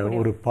இணைக்கிற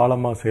ஒரு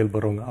பாலமாக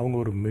செயல்படுறவங்க, அவங்க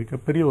ஒரு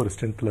மிகப்பெரிய ஒரு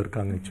ஸ்ட்ரென்த்தில்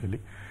இருக்காங்க ஆக்சுவலி.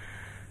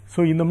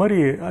 ஸோ இந்த மாதிரி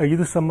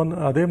இது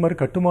சம்பந்தம். அதே மாதிரி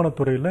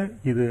கட்டுமானத்துறையில்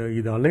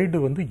இது அலைடு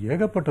வந்து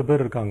ஏகப்பட்ட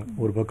பேர் இருக்காங்க.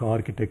 ஒரு பக்கம்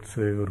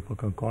ஆர்கிடெக்ட்ஸு, ஒரு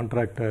பக்கம்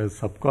கான்ட்ராக்டர்ஸ்,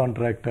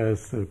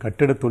 சப்கான்ட்ராக்டர்ஸ்,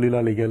 கட்டிட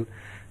தொழிலாளிகள்,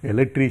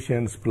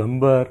 எலக்ட்ரீஷியன்ஸ்,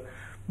 பிளம்பர்,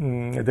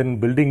 தென்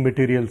building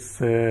materials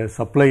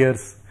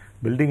suppliers,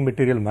 building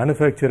material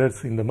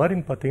manufacturers, இந்த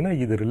மாதிரின்னு பார்த்தீங்கன்னா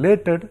இது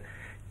ரிலேட்டட்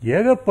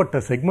ஏகப்பட்ட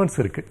செக்மெண்ட்ஸ்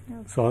இருக்கு.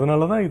 ஸோ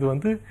அதனால தான் இது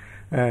வந்து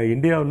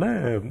இந்தியாவில்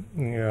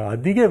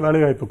அதிக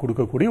வேலைவாய்ப்பு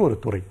கொடுக்கக்கூடிய ஒரு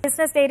துறை.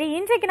 பிசினஸ் டைரி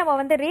இன்றைக்கு நம்ம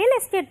வந்து ரியல்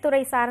எஸ்டேட்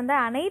துறை சார்ந்த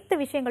அனைத்து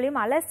விஷயங்களையும்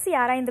அலசி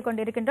ஆராய்ந்து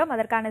கொண்டிருக்கின்றோம்.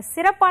 அதற்கான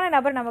சிறப்பான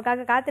நபர்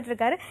நமக்காக காத்துட்டு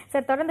இருக்காரு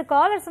சார். தொடர்ந்து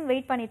காலர்ஸும்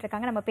வெயிட் பண்ணிட்டு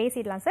இருக்காங்க, நம்ம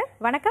பேசிடலாம் சார்.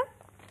 வணக்கம்.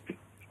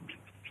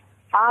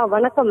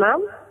 வணக்கம்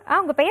மேம்.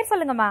 உங்க பெயர்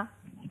சொல்லுங்கம்மா.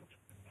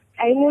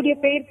 என்னுடைய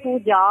பெயர்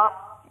பூஜா.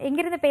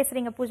 எங்கிருந்து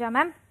பேசுறீங்க பூஜா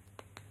மேம்?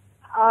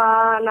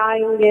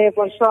 நான் இங்க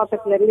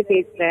பொருஷாபத்துல இருந்து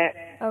பேசுறேன்.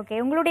 ஓகே,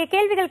 உங்களுடைய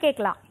கேள்விகள்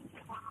கேட்கலாம்.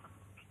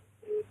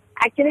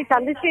 ஆக்சுவலி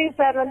சந்திரசேகர்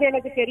சார் வந்து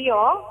எனக்கு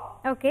தெரியும்.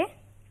 ஓகே,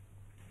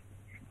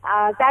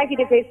 சார்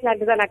கிட்ட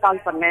பேசலான்ட்டு தான் நான் கால்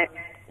பண்ணேன்.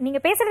 நீங்க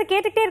பேசுறது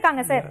கேட்டுட்டே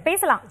இருக்காங்க சார்,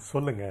 பேசலாம்.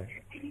 சொல்லுங்க.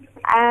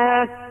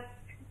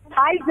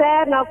 ஹாய்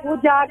சார், நான்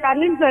பூஜா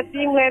கண்ணன் சார்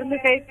டீம்ல இருந்து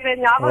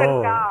பேசுறேன். ஞாபகம்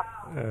இருக்கா?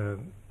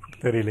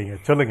 தெரியலீங்க,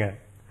 சொல்லுங்க.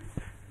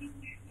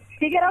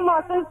 சிகரம்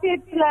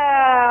அசோசியேட்ஸ்ல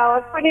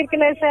ஒர்க்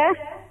பண்ணிருக்கேன் சார்.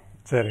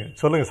 சரி,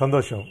 சொல்லுங்க.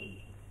 சந்தோஷம்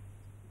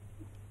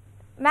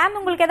மேம்.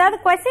 உங்களுக்கு ஏதாவது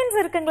क्वेश्चंस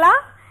இருக்குங்களா?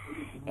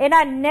 ஏன்னா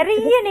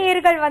நிறைய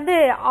நேயர்கள் வந்து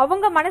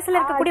அவங்க மனசுல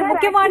இருக்கக்கூடிய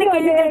முக்கியமான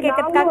கேள்விகள்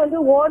கேட்கறதுக்காக வந்து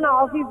ஓன்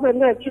ஆபீஸ்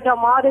வந்து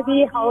வச்சிட்டோம், மாருதி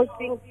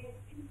ஹவுசிங்.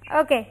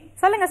 ஓகே,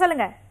 சொல்லுங்க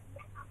சொல்லுங்க.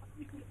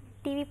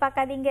 டிவி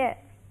பார்க்காதீங்க.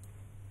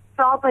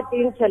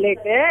 ப்ராப்பர்ட்டின்னு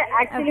சொல்லிட்டு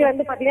ஆக்சுவலி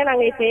வந்து பாத்தீங்கன்னா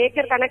நாங்க இப்ப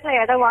ஏக்கர் கணக்குல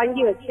இடம்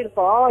வாங்கி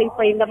வச்சிருக்கோம்.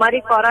 இப்ப இந்த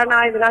மாதிரி கொரோனா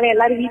இதனால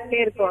எல்லாரும்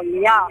வீட்லயே இருக்கோம்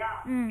இல்லையா?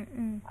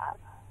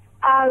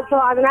 சோ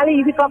அதனால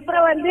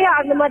இதுக்கப்புறம் வந்து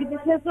அந்த மாதிரி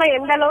பிசினஸ் எல்லாம்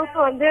எந்த அளவுக்கு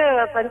வந்து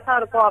பெருசா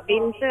இருக்கும்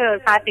அப்படின்ட்டு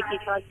சார்ட்ட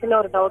சின்ன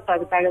ஒரு டவுட்,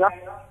 அதுக்காகதான்.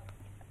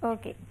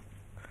 ஓகே,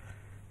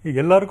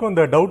 எல்லாருக்கும்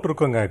இந்த டவுட்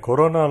இருக்குங்க.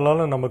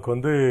 கொரோனால நமக்கு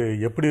வந்து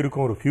எப்படி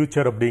இருக்கும் ஒரு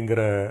ஃபியூச்சர்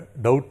அப்படிங்கிற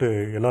டவுட்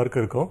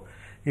எல்லாருக்கும் இருக்கும்.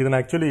 இதை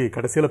நான் ஆக்சுவலி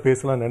கடைசியில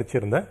பேசலாம்னு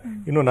நினைச்சிருந்தேன்.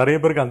 இன்னும் நிறைய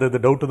பேருக்கு அந்த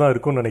டவுட் தான்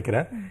இருக்கும்னு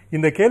நினைக்கிறேன்.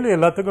 இந்த கேள்வி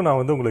எல்லாத்துக்கும் நான்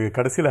வந்து உங்களுக்கு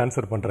கடைசியில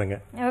ஆன்சர் பண்றேங்க.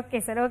 Okay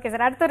sir, okay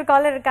sir. அடுத்த ஒரு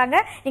காலர் இருக்காங்க,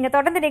 நீங்க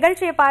தொடர்ந்து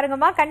நிகழ்ச்சியை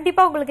பாருங்கம்மா.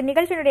 கண்டிப்பா உங்களுக்கு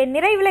நிகழ்ச்சியினுடைய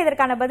நிறைவுல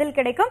இதற்கான பதில்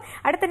கிடைக்கும்.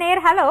 அடுத்த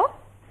நேயர். ஹலோ.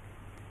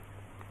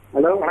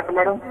 ஹலோ, வணக்கம்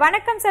மேடம்.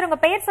 வணக்கம் சார், உங்க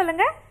பெயர்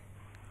சொல்லுங்க.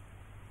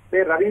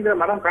 பேர் ரவீந்திர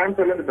மேடம்,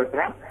 கோயம்புத்தூர்ல இருந்து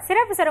பேசுறேன்.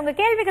 சிறப்பு சார், உங்க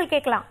கேள்விகள்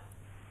கேட்கலாம்.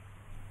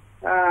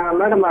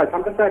 மேடம்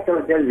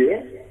சம்பத்தாச்சோட கேள்வி.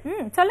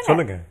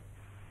 சொல்லுங்க.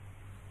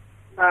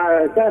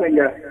 சார்,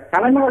 இங்க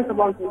தலைநகர்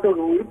சபான்னு சொல்லிட்டு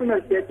ஒரு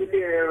உறுப்பினர் சேர்த்துட்டு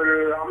ஒரு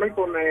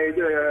அமைப்பு ஒண்ணு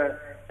இது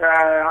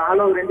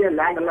ஆல் ஓவர் இந்தியா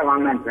லேண்ட் எல்லாம்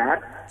வாங்கினாங்க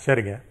சார்.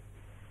 சரிங்க.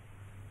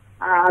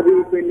 அது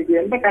இப்ப இன்னைக்கு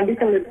எந்த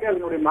கண்டிஷன்ல இருக்கு,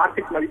 அதனுடைய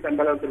மார்க்கெட் மதிப்பு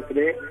எந்த அளவுக்கு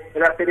இருக்குது,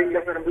 ஏதாவது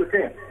தெரியுங்களா சார்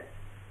உங்களுக்கு?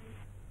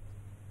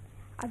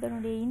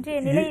 அதனுடைய இன்றைய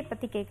நிலையை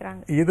பத்தி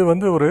கேக்குறாங்க. இது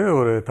வந்து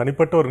ஒரு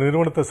தனிப்பட்ட ஒரு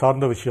நிறுவனத்தை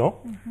சார்ந்த விஷயம்.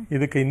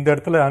 இதுக்கு இந்த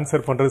இடத்துல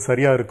ஆன்சர் பண்றது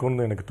சரியா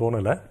இருக்கும்னு எனக்கு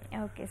தோணல.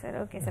 Okay sir,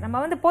 okay sir.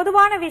 நம்ம வந்து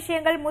பொதுவான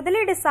விஷயங்கள்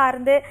முதலீடு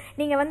சார்ந்து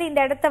நீங்க வந்து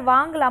இந்த இடத்தை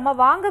வாங்கலாமா,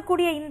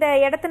 வாங்கக்கூடிய இந்த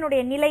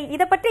இடத்தினுடைய நிலை,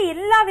 இத பற்றி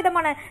எல்லா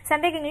விதமான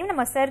சந்தேகங்களையும்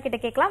நம்ம சார் கிட்ட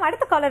கேட்கலாம்.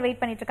 அடுத்த காலர்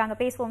வெயிட் பண்ணிட்டு இருக்காங்க,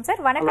 பேசுவோம்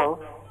சார். வணக்கம்.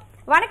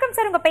 வணக்கம்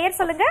சார், உங்க பெயர்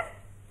சொல்லுங்க.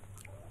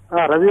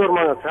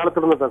 ரவிவர்மா,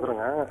 சேலத்துல இருந்து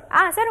பேசுறேங்க.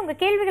 சார், உங்க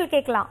கேள்விகள்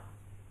கேட்கலாம்.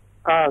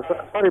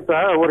 சார், இப்ப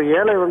ஒரு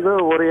ஏழை வந்து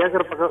ஒரு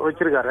ஏக்கர் பக்கம்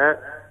வச்சிருக்காரு.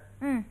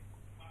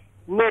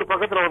 இன்னொரு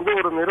பக்கத்துல வந்து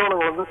ஒரு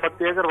நிறுவனம் வந்து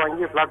 10 ஏக்கர்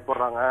வாங்கி பிளாட்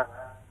போடுறாங்க.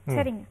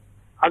 சரிங்க.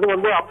 அது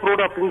வந்து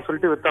அப்ரூவ்ட் அப்படின்னு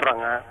சொல்லிட்டு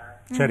வித்துறாங்க.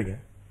 சரிங்க.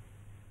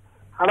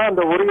 ஆனா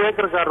அந்த ஒரு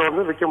ஏக்கருக்காரர்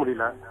வந்து விற்க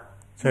முடியல.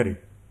 சரி.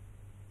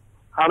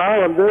 ஆனா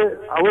வந்து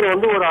அவர்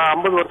வந்து ஒரு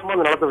 50 வருஷமா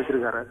அந்த நிலத்தை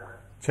வச்சிருக்காரு.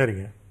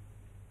 சரிங்க.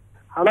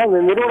 ஆனா இந்த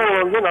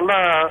நிறுவனம் வந்து நல்லா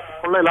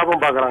கொள்ளை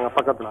லாபம் பாக்குறாங்க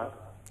பக்கத்துல.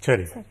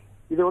 சரி.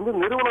 இது வந்து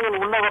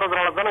நிறுவனங்கள் உள்ள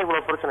வர்றதுனால தானே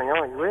இவ்வளவு பிரச்சனைங்க.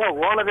 இவன்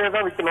ஓனரே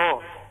தான் விற்கணும்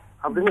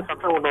அப்படின்னு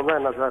சட்டம் கொண்டு வந்தா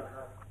என்ன சார்?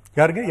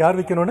 யாருக்கு யார்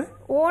விற்கணும்னு?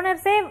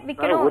 ஓனர்ஸே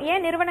விற்கணும்,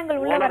 ஏன்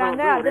நிறுவனங்கள் உள்ள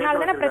வராங்க, அதனால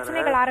தானே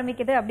பிரச்சனைகள்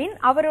ஆரம்பிக்குது அப்படின்னு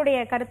அவருடைய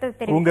கருத்து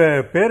தெரியும். உங்க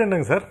பேர்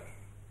என்னங்க சார்?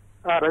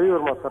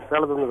 ரவிவர்மா சார்,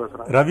 சேலத்துல இருந்து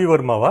பேசுறேன்.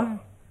 ரவிவர்மாவா?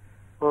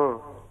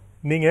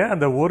 நீங்க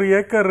அந்த 1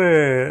 ஏக்கர்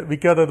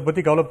விற்காததை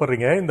பத்தி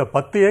கவலைப்படுறீங்க. இந்த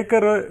 10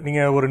 ஏக்கர்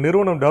நீங்க ஒரு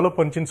நிறுவனம் டெவலப்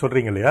பண்ணிச்சுன்னு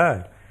சொல்றீங்க இல்லையா?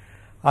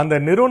 அந்த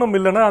நிறுவனம்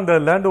இல்லைன்னா அந்த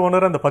லேண்ட்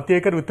ஓனர் அந்த 10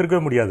 ஏக்கர்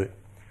வித்திருக்கவே முடியாது.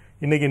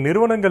 இன்னைக்கு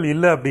நிறுவனங்கள்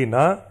இல்லை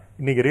அப்படின்னா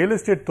இன்னைக்கு ரியல்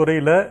எஸ்டேட்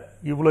துறையில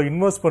இவ்வளவு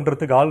இன்வெஸ்ட்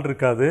பண்றதுக்கு ஆள்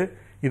இருக்காது.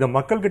 இதை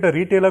மக்கள் கிட்ட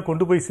ரீட்டைலா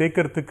கொண்டு போய்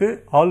சேர்க்கறதுக்கு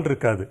ஆள்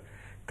இருக்காது.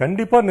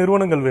 கண்டிப்பா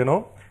நிறுவனங்கள்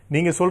வேணும்.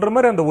 நீங்க சொல்ற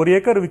மாதிரி அந்த 1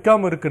 ஏக்கர்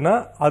விற்காம இருக்குன்னா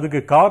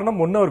அதுக்கு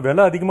காரணம் ஒன்னு, அவர்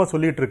விலை அதிகமா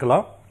சொல்லிட்டு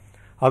இருக்கலாம்,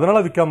 அதனால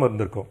விற்காம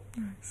இருந்திருக்கும்.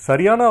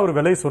 சரியான அவர்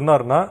விலை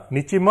சொன்னார்னா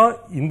நிச்சயமா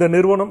இந்த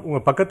நிறுவனம் உங்க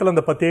பக்கத்துல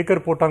அந்த 10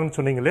 ஏக்கர் போட்டாங்கன்னு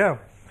சொன்னீங்க இல்லையா,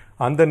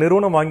 அந்த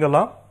நிறுவனம்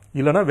வாங்கலாம்.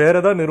 இல்லைன்னா வேற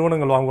ஏதாவது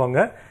நிறுவனங்கள்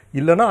வாங்குவாங்க.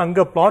 இல்லைன்னா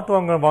அங்க பிளாட்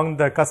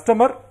வாங்க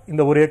கஸ்டமர்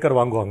இந்த 1 ஏக்கர்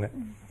வாங்குவாங்க.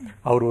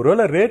 அவர்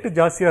ஒருவேளை ரேட்டு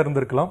ஜாஸ்தியா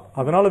இருந்திருக்கலாம்,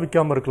 அதனால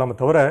விற்காம இருக்கலாமே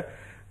தவிர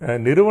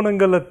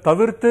நிறுவனங்களை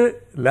தவிர்த்து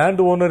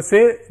லேண்ட்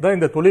ஓனர்ஸே தான்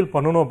இந்த தொழில்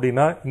பண்ணணும்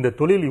அப்படின்னா இந்த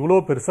தொழில்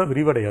இவ்வளவு பெருசா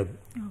விரிவடையாது.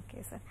 ஓகே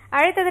சார்,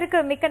 அழைத்ததற்கு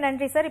மிக்க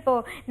நன்றி சார். இப்போ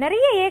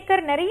நிறைய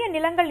ஏக்கர் நிறைய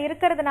நிலங்கள்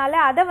இருக்கிறதுனால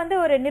அதை வந்து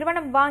ஒரு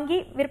நிறுவனம் வாங்கி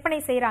விற்பனை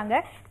செய்யறாங்க.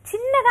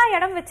 சின்னதா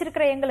இடம்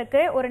வச்சிருக்கிற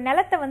எங்களுக்கு ஒரு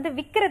நிலத்தை வந்து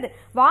விற்கிறது,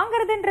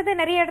 வாங்குறதுன்றது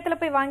நிறைய இடத்துல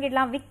போய்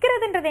வாங்கிடலாம்,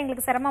 விற்கிறதுன்றது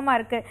எங்களுக்கு சிரமமா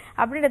இருக்கு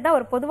அப்படின்றது தான்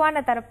ஒரு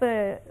பொதுவான தரப்பு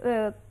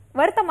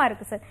வருத்தமா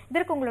இருக்கு சார்.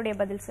 இதற்கு உங்களுடைய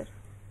பதில் சார்?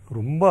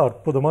 ரொம்ப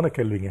அற்புதமான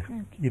கேள்விங்க.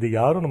 இது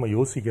யாரும் நம்ம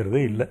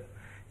யோசிக்கிறதே இல்லை.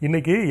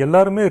 இன்னைக்கு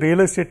எல்லாருமே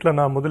ரியல் எஸ்டேட்ல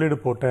நான் முதலீடு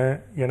போட்டேன்,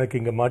 எனக்கு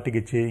இங்க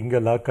மாட்டிக்கிச்சு, இங்க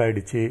லாக்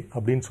ஆயிடுச்சு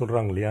அப்படின்னு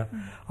சொல்றாங்க இல்லையா.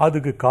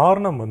 அதுக்கு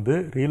காரணம் வந்து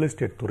ரியல்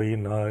எஸ்டேட்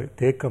துறையின்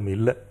தேக்கம்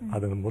இல்லை.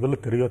 அதை முதல்ல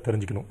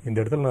தெரிஞ்சுக்கணும். இந்த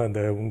இடத்துல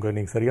நான்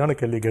நீங்க சரியான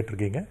கேள்வி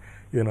கேட்டிருக்கீங்க,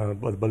 இதை நான்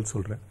பதில்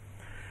சொல்றேன்.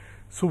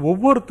 ஸோ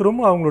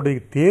ஒவ்வொருத்தரும் அவங்களுடைய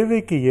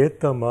தேவைக்கு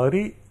ஏற்ற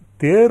மாதிரி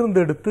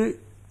தேர்ந்தெடுத்து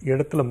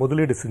இடத்துல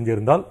முதலீடு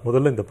செஞ்சிருந்தால்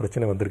முதல்ல இந்த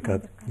பிரச்சனை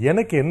வந்திருக்காது.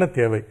 எனக்கு என்ன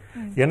தேவை,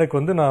 எனக்கு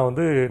வந்து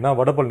நான்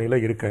வடபழனியில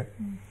இருக்கேன்,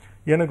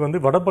 எனக்கு வந்து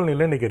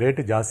வடபழனியில இன்னைக்கு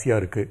ரேட்டு ஜாஸ்தியா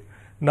இருக்கு,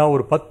 நான்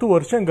ஒரு 10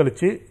 வருஷம்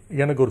கழிச்சு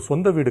எனக்கு ஒரு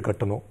சொந்த வீடு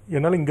கட்டணும்,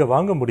 என்னால் இங்க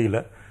வாங்க முடியல,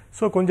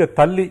 ஸோ கொஞ்சம்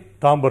தள்ளி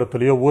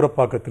தாம்பரத்துலயோ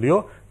ஊரப்பாக்கத்திலயோ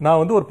நான்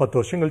வந்து ஒரு 10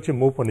 வருஷம் கழிச்சு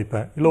மூவ்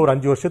பண்ணிப்பேன், இல்லை ஒரு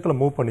 5 வருஷத்துல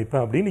மூவ்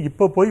பண்ணிப்பேன் அப்படின்னு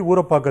இப்போ போய்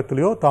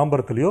ஊரப்பாக்கத்திலயோ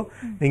தாம்பரத்திலயோ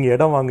நீங்க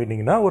இடம்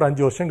வாங்கினீங்கன்னா ஒரு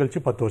 5 வருஷம்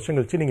கழிச்சு 10 வருஷம்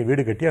கழிச்சு நீங்க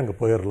வீடு கட்டி அங்க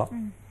போயிடலாம்.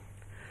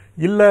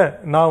 இல்ல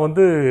நான்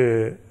வந்து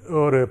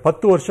ஒரு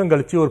 10 வருஷம்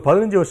கழிச்சு ஒரு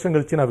 15 வருஷம்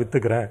கழிச்சு நான்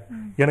வித்துக்கிறேன்,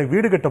 எனக்கு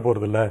வீடு கட்ட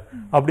போறது இல்ல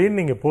அப்படின்னு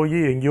நீங்க போய்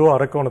எங்கேயோ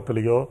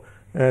அரக்கோணத்திலயோ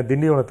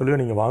திண்டிவனத்திலயோ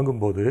நீங்க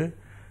வாங்கும்போது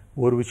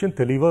ஒரு விஷயம்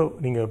தெளிவா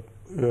நீங்க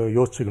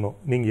யோசிச்சுக்கணும்.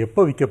 நீங்க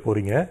எப்ப விற்க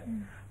போறீங்க,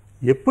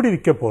 எப்படி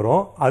விற்க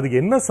போறோம், அதுக்கு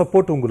என்ன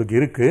சப்போர்ட் உங்களுக்கு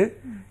இருக்கு,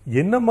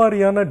 என்ன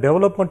மாதிரியான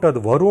டெவலப்மெண்ட்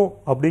அது வரும்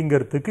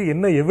அப்படிங்கிறதுக்கு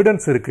என்ன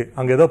எவிடன்ஸ் இருக்கு,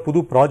 அங்க ஏதாவது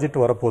புது ப்ராஜெக்ட்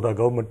வரப்போதா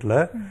கவர்மெண்ட்ல,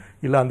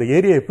 இல்ல அந்த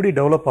ஏரியா எப்படி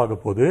டெவலப் ஆக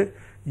போகுது,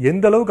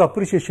 எந்த அளவுக்கு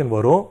அப்ரிசியேஷன்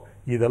வரும்,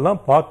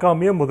 இதெல்லாம்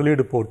பார்க்காமயே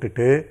முதலீடு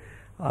போட்டுட்டு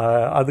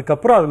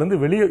அதுக்கப்புறம் அதுல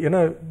இருந்து வெளியே, ஏன்னா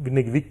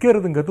இன்னைக்கு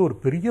விற்கிறதுங்கிறது ஒரு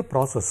பெரிய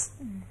ப்ராசஸ்.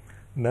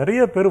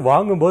 நிறைய பேர்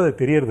வாங்கும்போது அது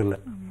தெரியறது இல்லை.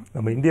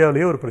 நம்ம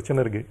இந்தியாவிலேயே ஒரு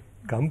பிரச்சனை இருக்கு,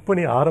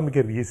 கம்பெனி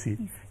ஆரம்பிக்கிறது ஈஸி,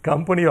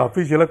 கம்பெனி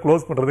அபிஷியலா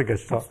க்ளோஸ் பண்றது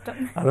கஷ்டம்.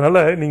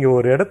 அதனால நீங்க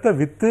ஒரு இடத்த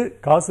வித்து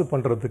காசு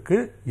பண்றதுக்கு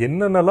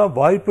என்னென்னலாம்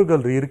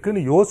வாய்ப்புகள்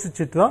இருக்குன்னு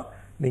யோசிச்சுட்டு தான்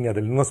நீங்க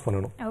அதில் இன்வெஸ்ட்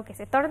பண்ணணும். ஓகே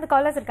சார், தொடர்ந்து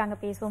காலர்ஸ் இருக்காங்க,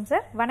 பேசுவோம்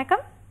சார்.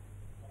 வணக்கம்.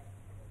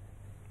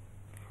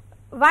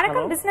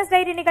 வணக்கம், பிசினஸ்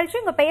டைரி நிகழ்ச்சி,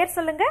 உங்க பெயர்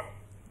சொல்லுங்க.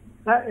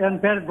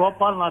 என் பேர்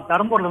கோபால், நான்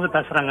பெரம்பூர்ல இருந்து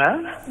பேசுறேங்க.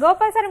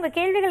 கோபால் சார், உங்க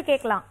கேள்விகள்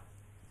கேட்கலாம்.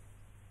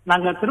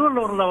 நாங்க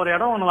திருவள்ளூர்ல ஒரு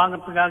இடம் ஒண்ணு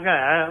வாங்குறதுக்காக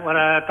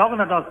ஒரு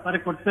டோக்கன் அட்வான்ஸ் மாதிரி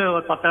கொடுத்து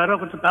ஒரு 10,000 ரூபாய்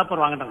கொடுத்து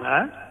பேப்பர் வாங்கிட்டோங்க.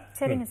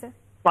 சரிங்க சார்.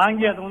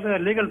 வாங்கி அது வந்து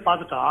லீகல்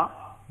பார்த்துட்டோம்,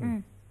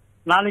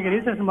 நாளைக்கு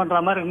ரிஜிஸ்ட்ரேஷன்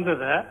பண்ற மாதிரி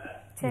இருந்தது.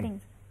 சரிங்க.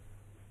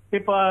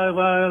 இப்ப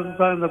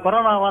இந்த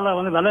கொரோனாவால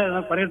வந்து விலை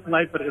எதாவது குறையறதுக்கு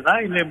வாய்ப்பு இருக்குதா,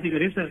 இல்ல எப்படி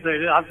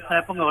ரிஜிஸ்ட்ரேஷன் ஆஃபீஸ்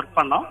எப்பங்க ஒர்க்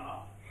பண்ணோம்?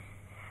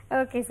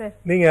 Okay sir.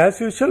 நீங்க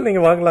ஆஸ் யூஷுவல்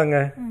நீங்க வாங்கலாங்க.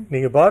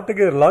 நீங்க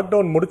பாட்டுக்கு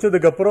லாக்டவுன்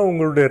முடிச்சதுக்கு அப்புறம்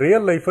உங்களுடைய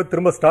ரியல் லைஃபை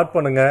திரும்ப ஸ்டார்ட்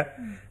பண்ணுங்க,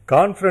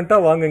 கான்பிடண்டா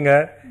வாங்குங்க.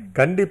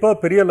 கண்டிப்பா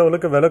பெரிய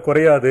லெவலுக்கு விலை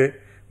குறையாது.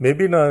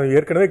 மேபி நான்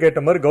ஏற்கனவே கேட்ட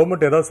மாதிரி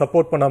கவர்மெண்ட் ஏதாவது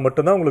சப்போர்ட் பண்ணா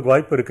மட்டும்தான் உங்களுக்கு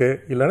வாய்ப்பு இருக்கு.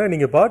 இல்லைன்னா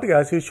நீங்க பாட்டுக்கு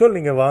ஆஸ் யூஷுவல்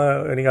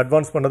நீங்க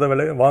அட்வான்ஸ் பண்ணதை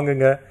விலை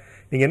வாங்குங்க.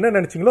 நீங்க என்ன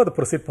நினைச்சீங்களோ அதை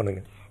ப்ரொசீட்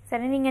பண்ணுங்க.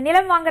 சரி, நீங்க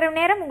நிலம் வாங்குற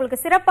நேரம்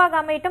உங்களுக்கு சிறப்பாக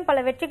அமையட்டும்,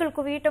 பல வெற்றிகள்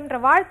குவியட்டும்ன்ற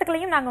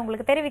வாழ்த்துக்களையும் நாங்க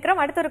உங்களுக்கு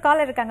தெரிவிக்கிறோம். அடுத்த ஒரு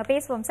காலர் இருக்காங்க,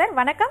 பேசுவோம் சார்.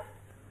 வணக்கம்.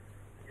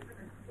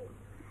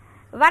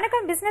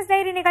 வணக்கம், பிசினஸ்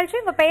டைரி நிகழ்ச்சி,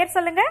 உங்க பெயர்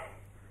சொல்லுங்க.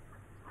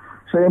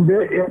 என்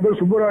பேர்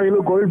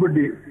சுப்பராயலு,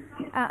 கோவில்பட்டி.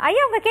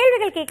 ஐயா, உங்க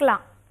கேள்விகள்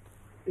கேட்கலாம்.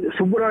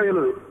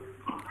 சுப்பராயலு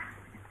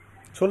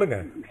சொல்லுங்க.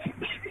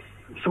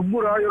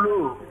 சுப்பராயலு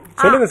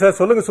சொல்லுங்க சார்,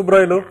 சொல்லுங்க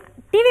சுப்பராயலு.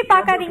 டிவி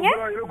பார்க்காதீங்க.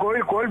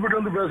 கோவில்பட்டி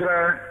வந்து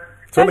பேசுறேன்.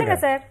 சொல்லுங்க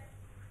சார்.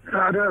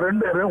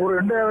 ஒரு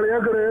 2000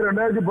 ஏக்கர்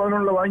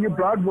 2011 வாங்கி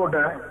பிளாட்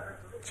போட்டேன்.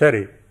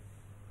 சரி.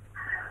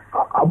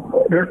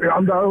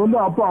 அந்த வந்து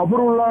அப்ப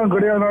அப்ரூவல்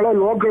கிடையாதுனால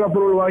லோக்கல்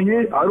அப்ரூவல் வாங்கி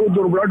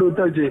 61 பிளாட்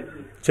வித்தாச்சு.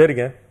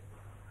 சரிங்க.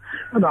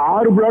 அந்த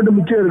 6 பிளாட்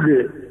மிச்சம்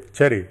இருக்கு.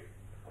 சரி.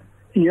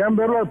 என்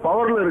பேர்ல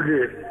பவர்ல இருக்கு.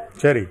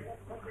 சரி.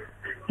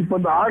 இப்ப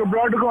இந்த 6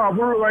 பிளாட்டுக்கும்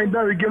அப்ரூவல் வாங்கி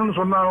தான் விற்கணும்னு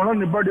சொன்னாங்கன்னா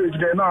நிப்பாட்டி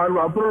வச்சுட்டேன். ஏன்னா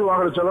அப்ரூவல்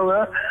வாங்குற செலவை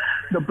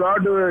இந்த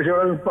பிளாட்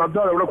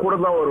பார்த்தா அதை விட கூட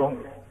தான் வரும்.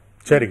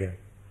 சரிங்க.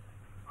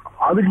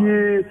 அதுக்கு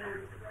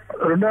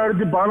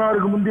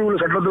 2016க்கு முந்தைய உள்ள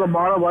சட்டத்துல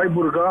மாற வாய்ப்பு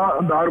இருக்கா,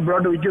 அந்த 6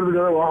 பிளாட்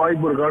விற்கிறதுக்காக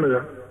வாய்ப்பு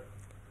இருக்கான்னு?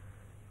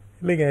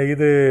 இல்லைங்க,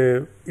 இது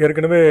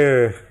ஏற்கனவே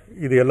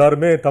இது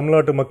எல்லாருமே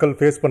தமிழ்நாட்டு மக்கள்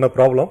ஃபேஸ் பண்ண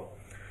ப்ராப்ளம்.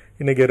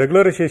 இன்னைக்கு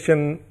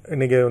ரெகுலரைசேஷன்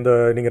நீங்க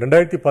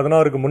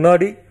 2016க்கு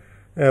முன்னாடி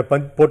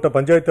போட்ட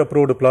பஞ்சாயத்து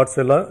அப்ரூவ்டு பிளாட்ஸ்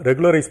எல்லாம்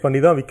ரெகுலரைஸ் பண்ணி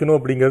தான் விற்கணும்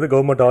அப்படிங்கிறது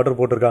கவர்மெண்ட் ஆர்டர்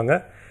போட்டிருக்காங்க.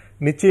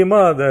 நிச்சயமா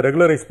அதை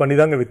ரெகுலரைஸ் பண்ணி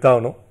தாங்க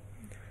வித்தாகணும்.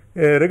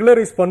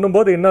 ரெகுலரைஸ்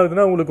பண்ணும்போது என்ன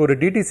ஆகுதுன்னா, உங்களுக்கு ஒரு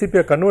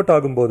டிடிசிபியை கன்வெர்ட்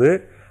ஆகும்போது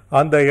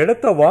அந்த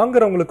இடத்த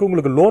வாங்குறவங்களுக்கு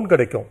உங்களுக்கு லோன்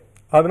கிடைக்கும்.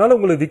 அதனால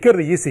உங்களுக்கு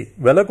விற்கிறது ஈஸி.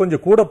 விலை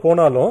கொஞ்சம் கூட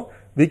போனாலும்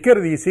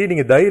விற்கிறது ஈஸி.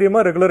 நீங்க தைரியமா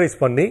ரெகுலரைஸ்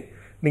பண்ணி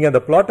நீங்க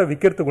அந்த பிளாட்டை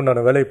விற்கிறதுக்கு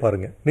உண்டான வேலையை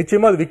பாருங்க.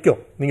 நிச்சயமா அது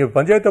விற்கும். நீங்க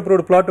பஞ்சாயத்து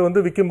அப்ரூவ்டு பிளாட்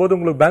வந்து விற்கும் போது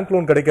உங்களுக்கு பேங்க்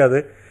லோன்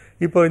கிடைக்காது.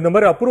 இப்போ இந்த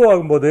மாதிரி அப்ரூவ்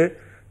ஆகும்போது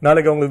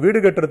நாளைக்கு அவங்க வீடு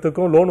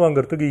கட்டுறதுக்கும் லோன்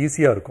வாங்குறதுக்கு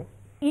ஈஸியா இருக்கும்.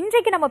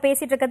 இன்றைக்கு நம்ம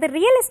பேசிட்டு இருக்கிறது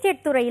ரியல்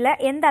எஸ்டேட் துறையில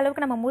எந்த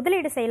அளவுக்கு நம்ம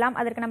முதலீடு செய்யலாம்,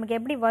 அதற்கு நமக்கு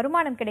எப்படி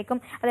வருமானம் கிடைக்கும்,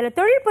 அதுல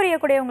தொழில்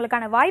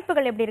புரியக்கூடியவங்களுக்கான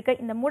வாய்ப்புகள் எப்படி இருக்கு,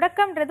 இந்த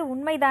முடக்கம்ன்றது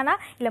உண்மைதானா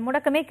இல்ல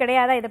முடக்கமே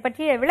கிடையாதா, இதை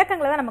பற்றிய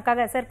விளக்கங்களை தான்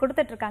நமக்காக சார்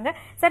கொடுத்துட்டு இருக்காங்க.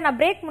 சார், நான்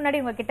பிரேக்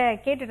முன்னாடி உங்ககிட்ட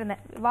கேட்டுட்டு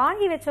இருந்தேன்,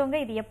 வாங்கி வச்சவங்க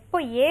இது எப்போ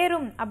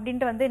ஏறும்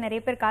அப்படின்ட்டு வந்து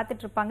நிறைய பேர்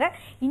காத்துட்டு இருப்பாங்க.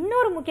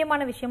 இன்னொரு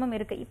முக்கியமான விஷயமும்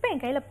இருக்கு. இப்போ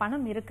என் கையில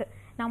பணம் இருக்கு,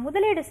 நான்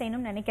முதலீடு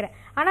செய்யணும்னு நினைக்கிறேன்.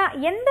 ஆனா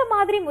எந்த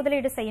மாதிரி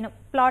முதலீடு செய்யணும்,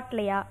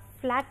 பிளாட்லயா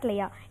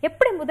பிளாட்லயா,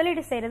 எப்படி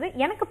முதலீடு செய்யறது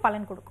எனக்கு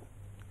பலன் கொடுக்கும்,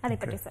 அதை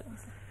பற்றி சொல்லுங்க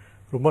சார்.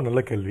 ரொம்ப நல்ல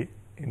கேள்வி.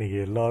 இன்னைக்கு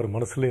எல்லாரும்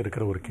மனசுலயும்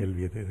இருக்கிற ஒரு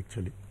கேள்வி அது.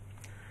 ஆக்சுவலி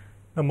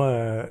நம்ம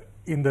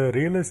இந்த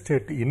ரியல்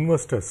எஸ்டேட்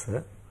இன்வெஸ்டர்ஸை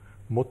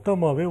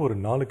மொத்தமாகவே ஒரு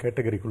 4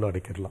 கேட்டகரிக்குள்ள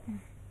அடைக்கிடலாம்.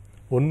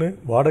 ஒன்று,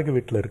 வாடகை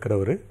வீட்டில்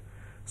இருக்கிறவர்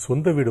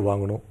சொந்த வீடு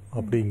வாங்கணும்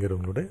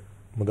அப்படிங்கிறவங்களோட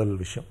முதல்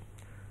விஷயம்.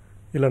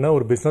 இல்லைன்னா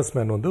ஒரு பிஸ்னஸ்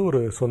மேன் வந்து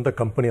ஒரு சொந்த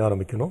கம்பெனி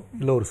ஆரம்பிக்கணும்,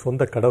 இல்லை ஒரு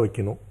சொந்த கடை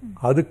வைக்கணும்,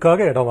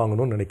 அதுக்காக இடம்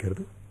வாங்கணும்னு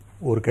நினைக்கிறது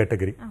ஒரு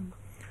கேட்டகரி.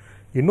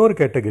 இன்னொரு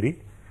கேட்டகரி,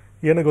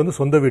 எனக்கு வந்து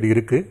சொந்த வீடு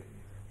இருக்கு,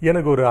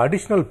 எனக்கு ஒரு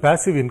அடிஷ்னல்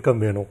பேசிவ்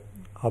இன்கம் வேணும்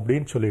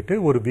அப்படின்னு சொல்லிட்டு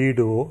ஒரு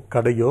வீடோ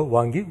கடையோ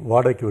வாங்கி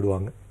வாடகைக்கு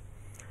விடுவாங்க.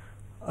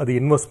 அது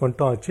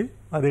இன்வெஸ்ட்மெண்ட்டும் ஆச்சு,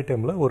 அதே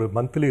டைமில் ஒரு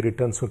மந்த்லி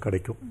ரிட்டர்ன்ஸும்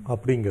கிடைக்கும்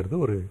அப்படிங்கிறது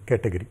ஒரு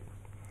கேட்டகரி.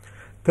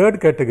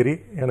 தேர்ட் கேட்டகரி,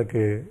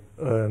 எனக்கு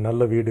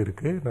நல்ல வீடு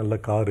இருக்குது, நல்ல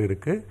கார்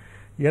இருக்குது,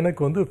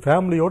 எனக்கு வந்து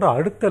ஃபேமிலியோட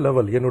அடுத்த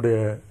லெவல்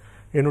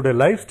என்னுடைய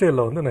லைஃப்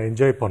ஸ்டைலில் வந்து நான்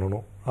என்ஜாய்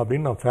பண்ணணும்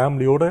அப்படின்னு நான்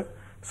ஃபேமிலியோட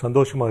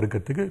சந்தோஷமாக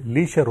இருக்கிறதுக்கு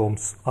leisure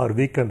Holmes R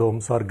weekend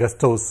Holmes R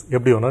guest house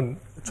எப்படி வேணால்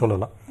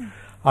சொல்லலாம்,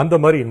 அந்த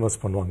மாதிரி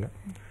இன்வெஸ்ட் பண்ணுவாங்க.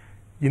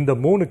 இந்த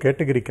 3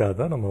 கேட்டகரிக்காக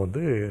தான் நம்ம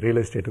வந்து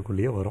ரியல்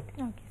எஸ்டேட்டுக்குள்ளேயே வரோம்.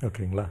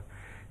 ஓகேங்களா?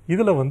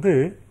 இதில் வந்து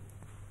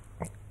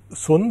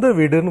சொந்த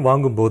வீடுன்னு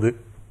வாங்கும்போது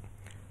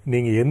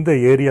நீங்கள் எந்த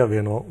ஏரியா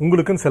வேணும்,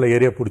 உங்களுக்குன்னு சில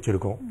ஏரியா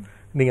பிடிச்சிருக்கும்,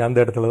 நீங்கள் அந்த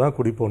இடத்துல தான்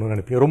குடி போகணும்னு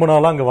நினைப்பீங்க. ரொம்ப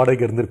நாளாக அங்கே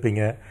வாடகை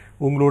இருந்திருப்பீங்க,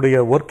 உங்களுடைய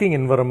ஒர்க்கிங்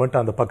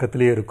என்வரன்மெண்ட் அந்த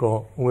பக்கத்துலேயே இருக்கும்,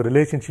 உங்கள்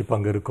ரிலேஷன்ஷிப்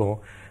அங்கே இருக்கும்.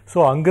 ஸோ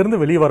அங்கேருந்து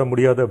வெளியே வர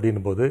முடியாது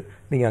அப்படின்னும் போது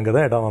நீங்கள் அங்கே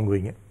தான் இடம்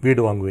வாங்குவீங்க,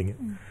 வீடு வாங்குவீங்க.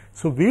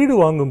 ஸோ வீடு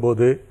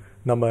வாங்கும்போது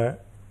நம்ம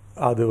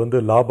அது வந்து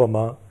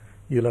லாபமா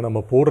இல்லை நம்ம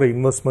போடுற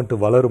இன்வெஸ்ட்மெண்ட்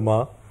வளருமா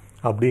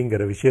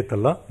அப்படிங்கிற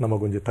விஷயத்தெல்லாம் நம்ம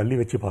கொஞ்சம் தள்ளி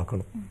வச்சு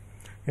பார்க்கணும்.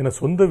 ஏன்னா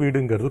சொந்த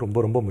வீடுங்கிறது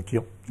ரொம்ப ரொம்ப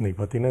முக்கியம். இன்னைக்கு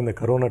பார்த்தீங்கன்னா இந்த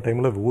கரோனா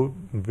டைமில்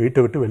வீட்டை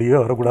விட்டு வெளியே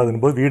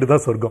வரக்கூடாதுன்னு போது வீடு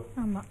தான் சொர்க்கம்.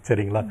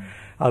 சரிங்களா?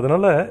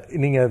 அதனால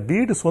நீங்கள்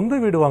வீடு சொந்த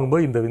வீடு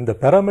வாங்கும்போது இந்த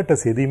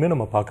பேராமீட்டர்ஸ் எதையுமே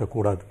நம்ம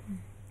பார்க்கக்கூடாது.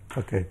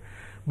 ஓகே.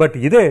 பட்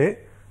இதே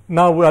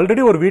நான்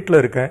ஆல்ரெடி ஒரு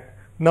வீட்டில் இருக்கேன்,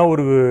 நான்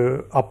ஒரு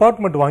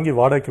அப்பார்ட்மெண்ட் வாங்கி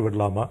வாடகைக்கு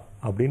விடலாமா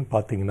அப்படின்னு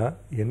பார்த்தீங்கன்னா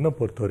என்னை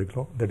பொறுத்த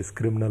வரைக்கும் தட் இஸ்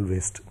கிரிமினல்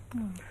வேஸ்ட்.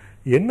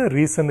 என்ன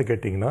ரீசன்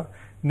கேட்டிங்கன்னா,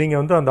 நீங்கள்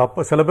வந்து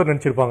அந்த சில பேர்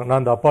நினச்சிருப்பாங்க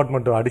நான் அந்த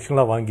அப்பார்ட்மெண்ட்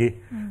அடிஷ்னலாக வாங்கி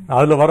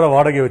அதில் வர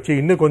வாடகை வச்சு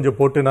இன்னும் கொஞ்சம்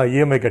போட்டு நான்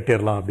இஎம்ஐ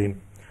கட்டிடலாம் அப்படின்னு.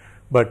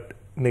 பட்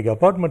இன்னைக்கு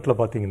அப்பார்ட்மெண்ட்டில்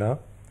பார்த்தீங்கன்னா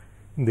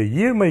இந்த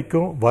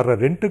இஎம்ஐக்கும் வர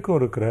ரெண்ட்டுக்கும்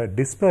இருக்கிற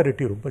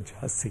டிஸ்பேரிட்டி ரொம்ப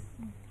ஜாஸ்தி.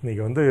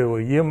 இன்னைக்கு வந்து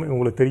இஎம்ஐ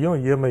உங்களுக்கு தெரியும்,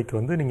 இஎம்ஐக்கு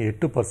வந்து நீங்கள்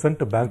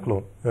 8% பேங்க்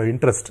லோன்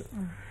இன்ட்ரெஸ்ட்.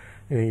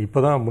 இப்போ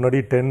தான் முன்னாடி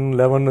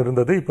 10-11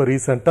 இருந்தது, இப்போ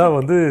ரீசெண்டாக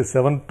வந்து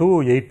 7 to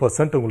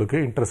 8% உங்களுக்கு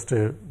இன்ட்ரெஸ்ட்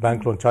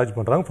பேங்க் லோன் சார்ஜ்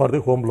பண்ணுறாங்க for the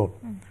home loan.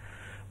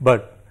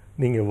 But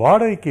நீங்கள்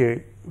வாடகைக்கு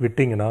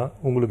விட்டீங்கன்னா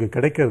உங்களுக்கு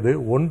கிடைக்கிறது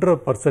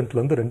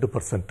 1.5%லேருந்து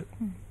 2%.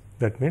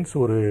 தட் மீன்ஸ்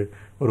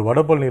ஒரு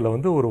வடபழனியில்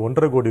வந்து ஒரு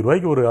 1.5 கோடி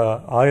ரூபாய்க்கு ஒரு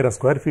 1000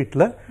 ஸ்கொயர்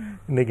ஃபீட்டில்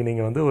இன்னைக்கு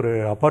நீங்கள் வந்து ஒரு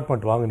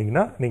அப்பார்ட்மெண்ட்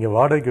வாங்கினீங்கன்னா நீங்கள்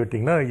வாடகைக்கு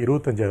விட்டீங்கன்னா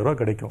 25,000 ரூபா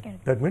கிடைக்கும்.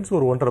 தட் மீன்ஸ்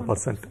ஒரு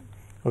 1.5%.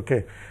 ஓகே.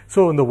 ஸோ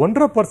இந்த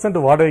 1.5%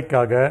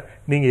 வாடகைக்காக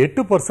நீங்கள்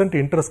 8%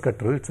 இன்ட்ரெஸ்ட்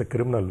கட்டுறது இட்ஸ் எ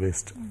கிரிமினல்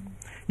வேஸ்ட்.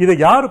 இதை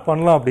யார்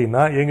பண்ணலாம்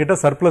அப்படின்னா, என்கிட்ட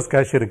சர்ப்ளஸ்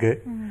கேஷ் இருக்கு,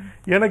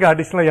 எனக்கு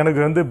அடிஷனலாக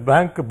எனக்கு வந்து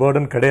பேங்க்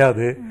பர்டன்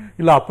கிடையாது,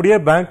 இல்லை அப்படியே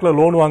பேங்க்ல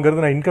லோன்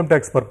வாங்குறது நான் இன்கம்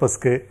டேக்ஸ்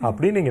பர்பஸ்க்கு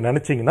அப்படின்னு நீங்கள்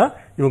நினைச்சீங்கன்னா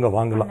இவங்க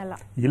வாங்கலாம்.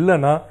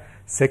 இல்லைன்னா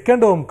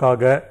செகண்ட்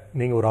ஹோம்காக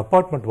நீங்கள் ஒரு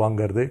அப்பார்ட்மெண்ட்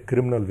வாங்குறது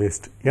கிரிமினல்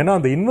வேஸ்ட். ஏன்னா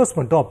அந்த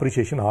இன்வெஸ்ட்மெண்ட்டும்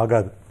அப்ரிசியேஷன்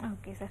ஆகாது.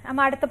 ஓகே சார்,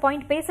 நம்ம அடுத்த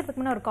பாயிண்ட் பேசுறதுக்கு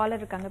முன்னாடி ஒரு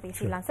காலர் இருக்காங்க,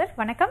 பேசிடலாம் சார்.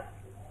 வணக்கம்.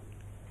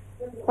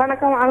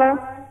 வணக்கம். ஹலோ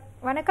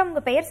வணக்கம்,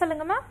 உங்க பெயர்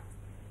சொல்லுங்கம்மா.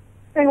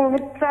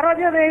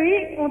 சரோஜா தேவி,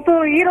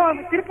 முத்தூர், ஈரோடு,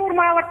 திருப்பூர்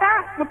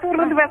மாவட்டம்,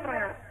 முத்தூர்ல இருந்து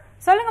பேசுறேன்.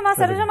 சொல்லுங்கம்மா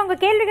சரோஜா, உங்க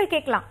கேள்விகள்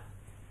கேட்கலாம்.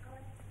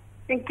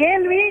 என்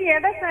கேள்வி,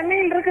 இடம்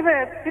சென்னையில் இருக்குது,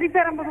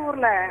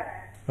 திருப்பெரும்புதூர்ல.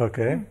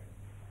 ஓகே,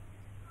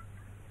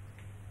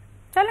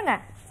 சொல்லுங்க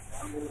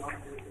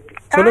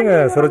சொல்லுங்க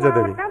சரோஜா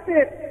தேவி.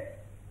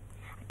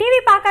 டிவி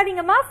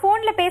பார்க்காதீங்கம்மா,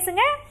 போன்ல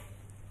பேசுங்க,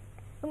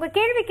 உங்க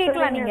கேள்வி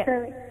கேட்கலாம். நீங்க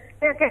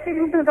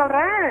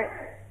சொல்றேன்,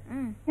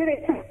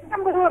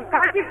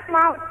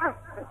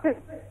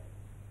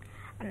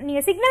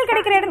 நீங்க சிக்னல்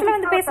கிடைக்கிற இடத்துல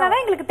வந்து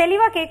பேசினாதான் எங்களுக்கு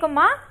தெளிவா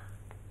கேக்கும்மா.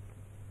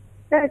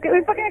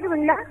 இப்ப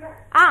கேக்குதுங்களா?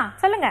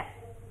 சொல்லுங்க.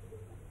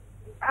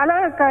 ஹலோ,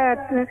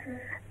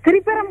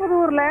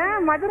 திருப்பெரும்புதூர்ல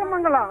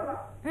மதுரமங்கலம்.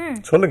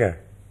 சொல்லுங்க.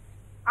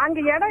 அங்க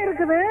இடம்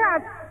இருக்குது,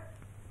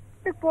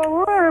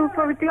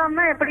 இப்ப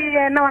விக்கலாம்னா எப்படி,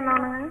 என்ன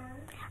பண்ணணும்?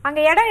 அங்க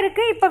இடம்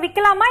இருக்கு, இப்ப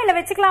விக்கலாமா இல்ல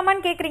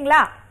வச்சுக்கலாமான்னு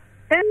கேக்குறீங்களா?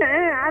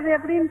 அது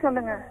எப்படின்னு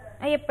சொல்லுங்க.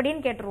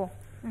 எப்படின்னு கேட்டுருவோம்.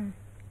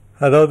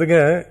 அதாவதுங்க,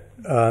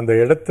 அந்த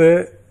இடத்த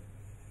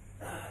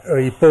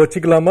இப்போ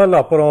வச்சுக்கலாமா இல்ல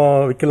அப்புறம்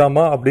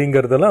விற்கலாமா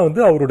அப்படிங்கறதெல்லாம்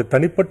வந்து அவருடைய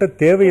தனிப்பட்ட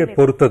தேவையை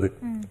பொறுத்தது.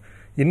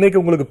 இன்னைக்கு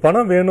உங்களுக்கு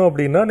பணம் வேணும்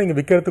அப்படின்னா நீங்க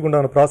விற்கிறதுக்கு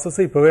உண்டான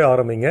ப்ராசஸ் இப்பவே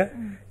ஆரம்பிங்க.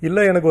 இல்ல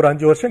எனக்கு ஒரு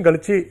 5 வருஷம்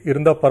கழிச்சு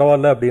இருந்தா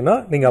பரவாயில்ல அப்படின்னா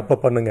நீங்க அப்ப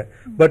பண்ணுங்க.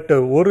 பட்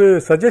ஒரு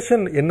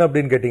சஜஷன் என்ன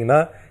அப்படின்னு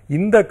கேட்டீங்கன்னா,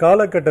 இந்த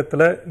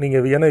காலகட்டத்தில் நீங்க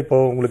ஏன்னா இப்போ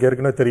உங்களுக்கு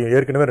ஏற்கனவே தெரியும்,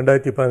 ஏற்கனவே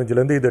 2015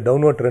 இருந்து இது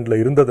டவுன்வர்ட் ட்ரெண்ட்ல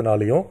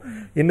இருந்ததுனாலையும்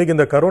இன்னைக்கு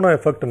இந்த கரோனா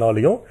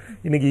எஃபெக்ட்னாலையும்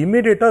இன்னைக்கு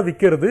இம்மீடியட்டா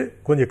விற்கிறது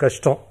கொஞ்சம்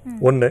கஷ்டம்.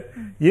 ஒண்ணு.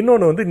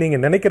 இன்னொன்னு வந்து நீங்க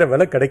நினைக்கிற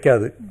விலை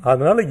கிடைக்காது.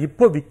 அதனால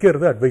இப்போ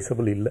விற்கிறது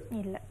அட்வைசபிள் இல்ல.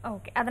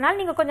 ஓகே, அதனால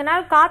நீங்க கொஞ்ச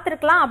நாள்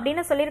காத்திருக்கலாம்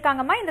அப்படின்னு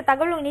சொல்லிருக்காங்கம்மா. இந்த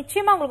தகவல்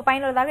நிச்சயமா உங்களுக்கு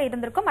பயனுள்ளதாக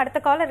இருந்திருக்கும்.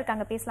 அடுத்த காலர்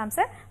இருக்காங்க, பேசலாம்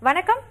சார்.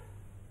 வணக்கம்.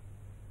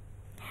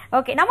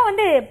 ஓகே, நம்ம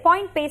வந்து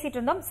பாயிண்ட் பேசிட்டு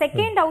இருந்தோம்.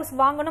 செகண்ட் ஹவுஸ்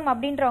வாங்கணும்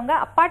அப்படின்றவங்க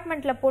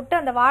அபார்ட்மெண்ட்ல போட்டு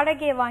அந்த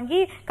வாடகையை வாங்கி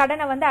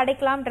கடனை வந்து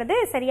அடைக்கலாம்ன்றது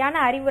சரியான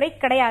அறிவுரை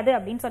கிடையாது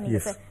அப்படின்னு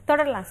சொன்னீங்க சார்.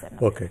 தொடரலாம் சார்.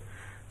 ஓகே,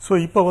 ஸோ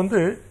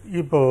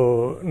இப்போ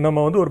நம்ம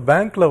வந்து ஒரு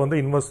பேங்க்ல வந்து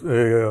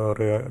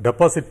ஒரு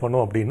டெபாசிட்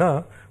பண்ணோம் அப்படின்னா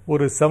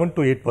ஒரு 7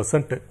 to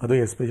 8%, அது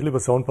எஸ்பெஷலி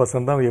இப்போ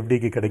 7% தான்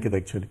எஃப்டிக்கு கிடைக்குது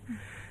ஆக்சுவலி.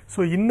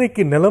 ஸோ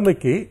இன்னைக்கு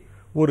நிலைமைக்கு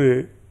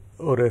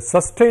ஒரு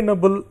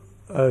சஸ்டைனபிள்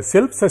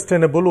செல்ஃப்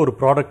சஸ்டைனபிள் ஒரு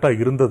ப்ராடக்டா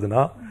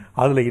இருந்ததுன்னா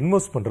அதுல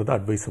இன்வெஸ்ட் பண்றது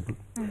அட்வைசபிள்.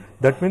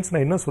 தட் மீன்ஸ்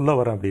நான் என்ன சொல்ல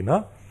வரேன் அப்படின்னா,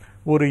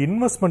 ஒரு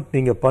இன்வெஸ்ட்மெண்ட்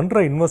நீங்க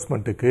பண்ற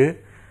இன்வெஸ்ட்மெண்ட்டுக்கு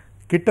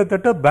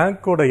கிட்டத்தட்ட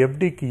பேங்கோட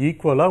எஃப்டிக்கு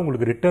ஈக்குவலா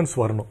உங்களுக்கு ரிட்டர்ன்ஸ்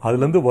வரணும்.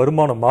 அதுல இருந்து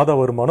வருமானம், மாத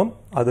வருமானம்,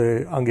 அது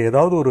அங்க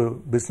ஏதாவது ஒரு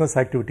பிசினஸ்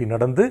ஆக்டிவிட்டி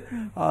நடந்து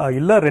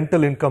இல்ல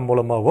ரெண்டல் இன்கம்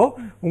மூலமாவோ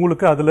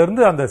உங்களுக்கு அதுல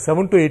இருந்து அந்த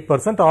 7 to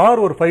 8%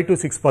 ஆர் ஒரு 5 to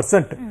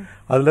 6%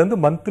 அதுல இருந்து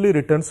மந்த்லி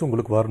ரிட்டர்ன்ஸ்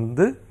உங்களுக்கு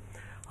வந்து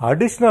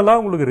அடிஷ்னலா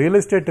உங்களுக்கு ரியல்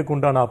எஸ்டேட்டுக்கு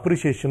உண்டான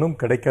அப்ரிசியேஷனும்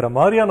கிடைக்கிற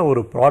மாதிரியான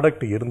ஒரு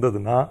ப்ராடக்ட்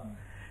இருந்ததுன்னா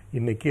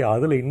இன்னைக்கு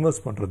அதுல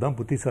இன்வெஸ்ட் பண்றது தான்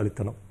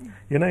புத்திசாலித்தனம்.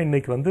 ஏன்னா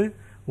இன்னைக்கு வந்து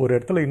ஒரு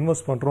இடத்துல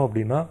இன்வெஸ்ட் பண்றோம்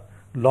அப்படின்னா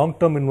லாங்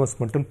டேர்ம்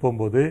இன்வெஸ்ட்மெண்ட்னு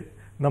போகும்போது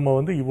நம்ம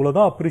வந்து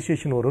இவ்வளவுதான்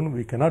அப்ரிசியேஷன் வரும்னு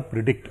we cannot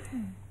predict.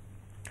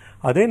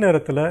 அதே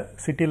நேரத்தில்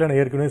சிட்டியில் நான்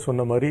ஏற்கனவே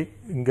சொன்ன மாதிரி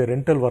இங்க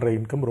ரெண்டல் வர்ற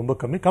இன்கம் ரொம்ப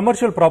கம்மி.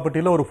 கமர்ஷியல்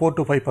ப்ராப்பர்ட்டியில் ஒரு 4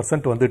 to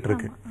 5% வந்துட்டு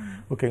இருக்கு.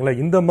 ஓகேங்களா?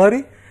 இந்த மாதிரி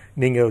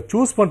நீங்க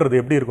சூஸ்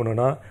பண்றது எப்படி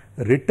இருக்கணும்னா,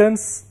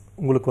 ரிட்டர்ன்ஸ்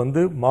உங்களுக்கு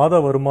வந்து மாத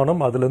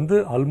வருமானம் அதுல இருந்து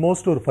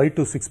ஆல்மோஸ்ட் ஒரு 5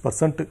 to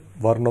 6%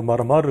 வரணும்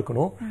மாதிரி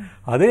இருக்கணும்.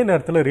 அதே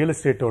நேரத்தில் ரியல்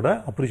எஸ்டேட்டோட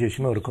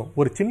அப்ரிசியேஷனும் இருக்கும்.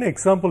 ஒரு சின்ன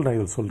எக்ஸாம்பிள் நான்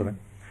இதில் சொல்றேன்.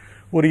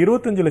 ஒரு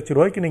 25 லட்சம்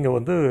ரூபாய்க்கு நீங்க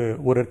வந்து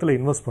ஒரு இடத்துல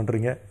இன்வெஸ்ட்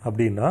பண்றீங்க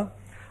அப்படின்னா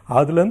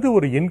அதுல இருந்து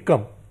ஒரு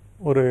இன்கம்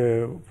ஒரு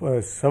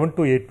 7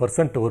 to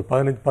 8%, ஒரு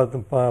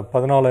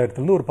 14,000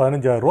 இருந்து ஒரு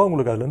 15,000 ரூபாய்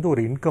உங்களுக்கு அதுல இருந்து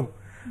ஒரு இன்கம்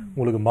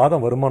உங்களுக்கு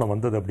மாதம் வருமானம்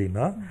வந்தது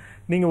அப்படின்னா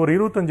நீங்க ஒரு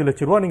 25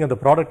 லட்சம் ரூபாய் நீங்க அந்த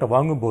ப்ராடக்ட்டை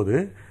வாங்கும்போது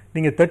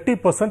நீங்க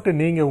 30%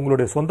 நீங்க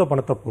உங்களுடைய சொந்த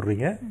பணத்தை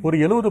போடுறீங்க, ஒரு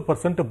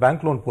 70%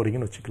 பேங்க் லோன்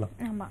போறீங்கன்னு வச்சுக்கலாம்.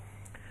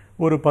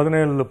 ஒரு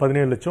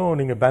 17 லட்சம்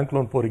நீங்க பேங்க்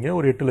லோன் போறீங்க,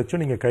 ஒரு 8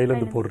 லட்சம் நீங்க கையில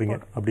இருந்து போடுறீங்க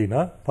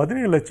அப்படின்னா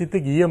 17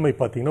 லட்சத்துக்கு இஎம்ஐ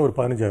பாத்தீங்கன்னா ஒரு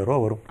 15,000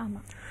 ரூபாய் வரும்.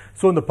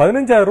 சோ இந்த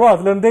 15,000 ரூபாய்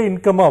அதுல இருந்தே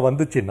இன்கமா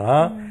வந்துச்சுன்னா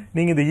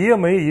நீங்க இந்த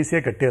இஎம்ஐ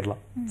ஈஸியா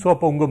கட்டிடலாம். சோ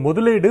அப்ப உங்க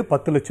முதலீடு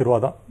 10 லட்சம்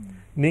ரூபாய் தான்,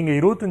 நீங்க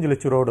 25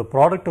 லட்சம் ரூபாயோட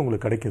ப்ராடக்ட்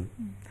உங்களுக்கு கிடைக்குது.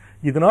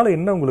 இதனால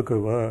என்ன உங்களுக்கு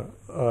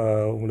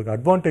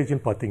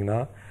அட்வான்டேஜ்னு பாத்தீங்கன்னா,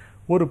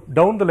 ஒரு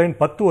டவுன் த லைன்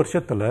 10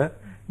 வருஷத்துல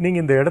நீங்க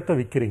இந்த இடத்தை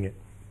விக்கிறீங்க,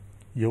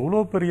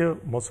 எவ்வளவு பெரிய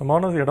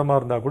மோசமான இடமா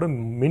இருந்தா கூட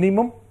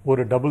மினிமம்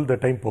ஒரு டபுள் த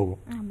டைம்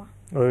போகும்.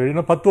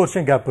 இன்னும் 10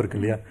 வருஷம் கேப் இருக்கு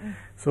இல்லையா?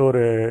 ஸோ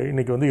ஒரு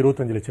இன்னைக்கு வந்து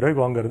 25 லட்சம்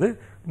ரூபாய்க்கு வாங்குறது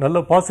நல்ல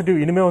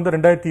பாசிட்டிவ். இனிமே வந்து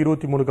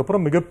 2023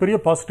 அப்புறம் மிகப்பெரிய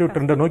பாசிட்டிவ்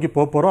ட்ரெண்டை நோக்கி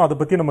போறோம். அதை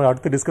பத்தி நம்ம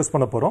அடுத்து டிஸ்கஸ்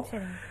பண்ண போறோம்.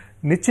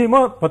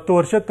 நிச்சயமா 10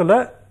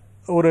 வருஷத்துல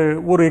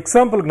ஒரு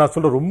எக்ஸாம்பிளுக்கு நான்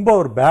சொல்றேன், ரொம்ப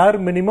ஒரு பேர்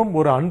மினிமம்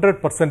ஒரு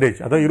 100%,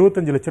 அதாவது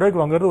 25 லட்சம்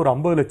ரூபாய்க்கு வாங்குறது ஒரு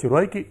 50 லட்சம்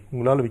ரூபாய்க்கு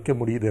உங்களால விற்க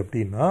முடியுது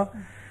அப்படின்னா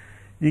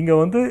இங்க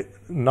வந்து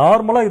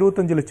நார்மலா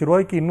 25 லட்சம்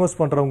ரூபாய்க்கு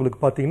இன்வெஸ்ட்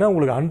பண்றவங்களுக்கு பாத்தீங்கன்னா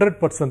உங்களுக்கு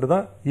 100%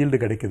 தான்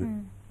ஈல்டு கிடைக்குது.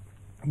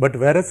 பட்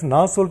வேற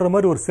நான் சொல்ற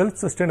மாதிரி ஒரு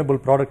செல்ஃப் சஸ்டைனபிள்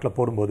ப்ராடக்ட்ல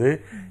போடும்போது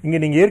இங்க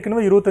நீங்க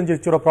ஏற்கனவே 25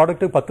 லட்சம் ரூபாய்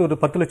ப்ராடக்ட்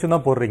 10 லட்சம்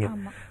தான் போடுறீங்க.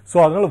 சோ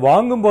அதனால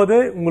வாங்கும் போதே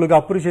உங்களுக்கு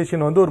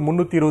அப்ரிசியேஷன் வந்து ஒரு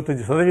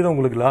 325%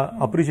 உங்களுக்கு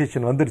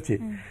அப்ரிசியேஷன் வந்துருச்சு.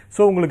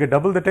 சோ உங்களுக்கு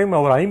டபுள் த டைம்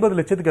ஒரு 50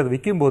 லட்சத்துக்கு அது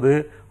விற்கும் போது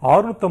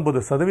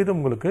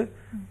 650%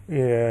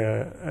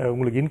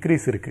 உங்களுக்கு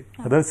இன்க்ரீஸ் இருக்கு.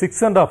 அதாவது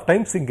 6.5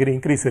 டைம்ஸ்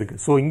இன்க்ரீஸ் இருக்கு.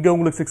 சோ இங்க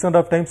உங்களுக்கு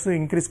 6.5 டைம்ஸ்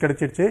இன்க்ரீஸ்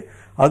கிடைச்சிருச்சு.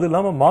 அது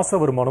இல்லாம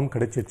மாச வருமானம்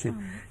கிடைச்சிருச்சு.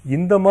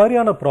 இந்த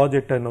மாதிரியான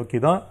ப்ராஜெக்டை நோக்கி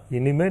தான்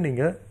இனிமே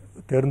நீங்க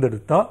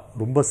தேர்ந்தெடுத்தா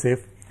ரொம்ப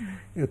சேஃப்.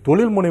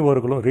 தொழில்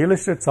முனைவோர்களும் ரியல்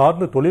எஸ்டேட்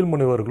சார்ந்த தொழில்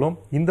முனைவோர்களும்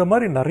இந்த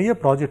மாதிரி நிறைய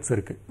ப்ராஜெக்ட்ஸ்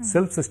இருக்கு,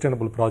 செல்ஃப்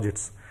சஸ்டைனபிள்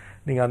ப்ராஜெக்ட்ஸ்.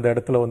 நீங்க அந்த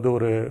இடத்துல வந்து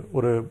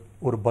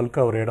ஒரு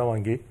பல்கா ஒரு இடம்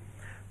வாங்கி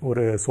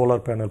ஒரு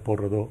சோலார் பேனல்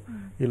போடுறதோ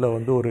இல்ல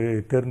வந்து ஒரு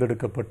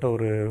தேர்ந்தெடுக்கப்பட்ட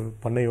ஒரு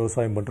பண்ணை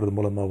விவசாயம் பண்றது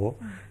மூலமாவோ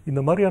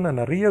இந்த மாதிரியான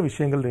நிறைய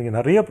விஷயங்கள் நீங்க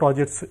நிறைய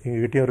ப்ராஜெக்ட்ஸ்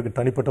எங்ககிட்டயும் இருக்கு.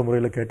 தனிப்பட்ட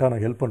முறையில் கேட்டா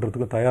நாங்கள் ஹெல்ப்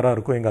பண்றதுக்கு தயாரா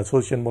இருக்கும். எங்க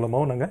அசோசியேஷன்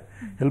மூலமாவும் நாங்க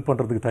ஹெல்ப்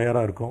பண்றதுக்கு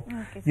தயாரா இருக்கோம்.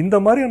 இந்த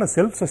மாதிரியான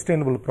செல்ஃப்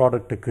சஸ்டைனபிள்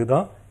ப்ராடக்ட்டுக்கு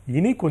தான்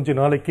இனி கொஞ்ச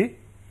நாளைக்கு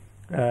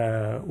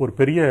ஒரு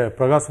பெரிய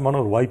பிரகாசமான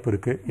ஒரு வாய்ப்பு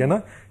இருக்கு. ஏன்னா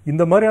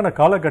இந்த மாதிரியான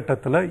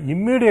காலகட்டத்தில்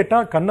இம்மீடியட்டா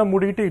கண்ணை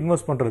மூடிட்டு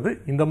இன்வெஸ்ட் பண்றது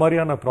இந்த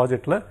மாதிரியான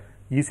ப்ராஜெக்ட்ல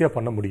ஈஸியா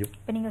பண்ண முடியும்.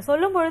 இப்போ நீங்க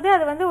சொல்லும் பொழுது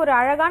அது வந்து ஒரு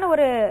அழகான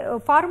ஒரு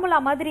ஃபார்முலா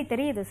மாதிரி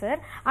தெரியுது சார்.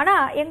 ஆனா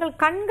எங்கள்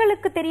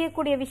கண்களுக்கு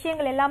தெரியக்கூடிய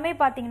விஷயங்கள் எல்லாமே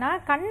பாத்தீங்கன்னா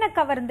கண்ணை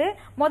கவர்ந்து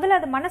முதல்ல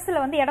அது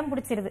மனசுல வந்து இடம்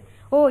பிடிச்சிருது.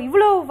 ஓ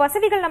இவ்வளவு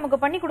வசதிகள் நமக்கு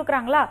பண்ணி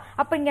கொடுக்குறாங்களா,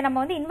 அப்ப இங்க நம்ம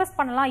வந்து இன்வெஸ்ட்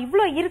பண்ணலாம்,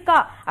 இவ்வளவு இருக்கா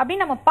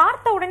அப்படின்னு நம்ம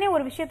பார்த்த உடனே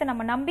ஒரு விஷயத்தை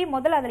நம்ம நம்பி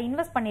முதல்ல அதுல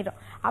இன்வெஸ்ட் பண்ணிடும்.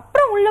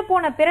 அப்புறம் உள்ள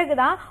போன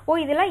பிறகுதான் ஓ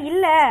இதெல்லாம்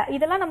இல்ல,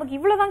 இதெல்லாம் நமக்கு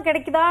இவ்வளவுதான்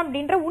கிடைக்குதா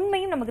அப்படின்ற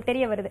உண்மையும் நமக்கு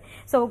தெரிய வருது.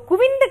 சோ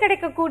குவிந்து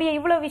கிடைக்கக்கூடிய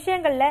இவ்வளவு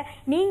விஷயங்கள்ல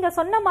நீங்க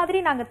சொன்ன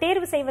மாதிரி நாங்க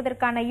தேர்வு செய்வதற்கான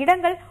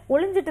இடங்கள்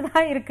ஒளிஞ்சிட்டு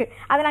தான் இருக்கு.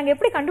 அதை நாங்க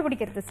எப்படி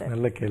கண்டுபிடிக்கிறது சார்?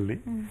 நல்ல கேள்வி.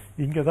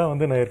 இங்கதான்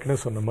வந்து நான் ஏற்கனவே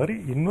சொன்ன மாதிரி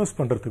இன்வெஸ்ட்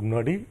பண்றதுக்கு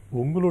முன்னாடி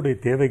உங்களுடைய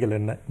தேவைகள்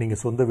என்ன, நீங்க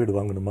சொந்த வீடு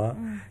வாங்கணுமா,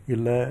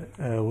 இல்ல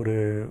ஒரு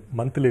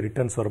மந்த்லி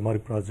ரிட்டர்ன்ஸ் வர மாதிரி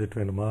ப்ராஜெக்ட்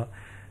வேணுமா,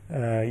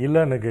 இல்ல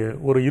எனக்கு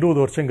ஒரு 20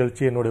 வருஷம்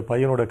கழிச்சு என்னோட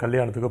பையனோட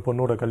கல்யாணத்துக்கோ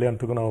பொண்ணோட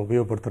கல்யாணத்துக்கோ நான்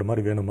உபயோகப்படுத்துற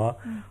மாதிரி வேணுமா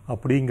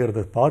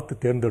அப்படிங்கறத பார்த்து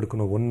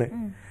தேர்ந்தெடுக்கணும் ஒண்ணு.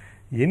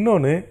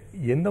 இன்னொன்னு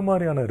எந்த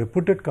மாதிரியான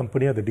ரெப்யூட்டட்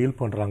கம்பெனி அதை டீல்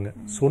பண்றாங்க,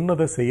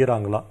 சொன்னதை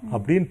செய்யறாங்களா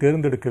அப்படின்னு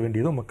தேர்ந்தெடுக்க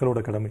வேண்டியதும்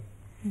மக்களோட கடமை.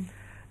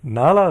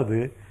 நாலாவது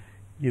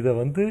இதை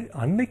வந்து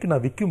அன்னைக்கு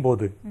நான் விற்கும்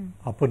போது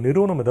அப்ப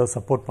நிறுவனம் ஏதாவது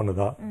சப்போர்ட்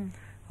பண்ணுதா,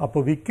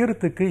 அப்ப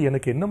விற்கிறதுக்கு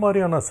எனக்கு என்ன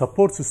மாதிரியான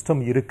சப்போர்ட்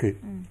சிஸ்டம் இருக்கு,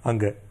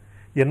 அங்க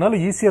என்னால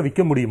ஈஸியா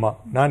விற்க முடியுமா.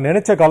 நான்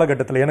நினைச்ச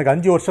காலகட்டத்தில் எனக்கு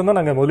 5 வருஷம் தான்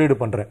நாங்க முதலீடு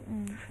பண்றேன்.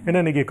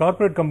 ஏன்னா இன்னைக்கு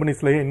கார்பரேட்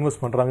கம்பெனிஸ்லயே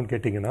இன்வெஸ்ட் பண்றாங்கன்னு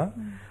கேட்டீங்கன்னா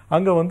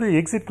அங்க வந்து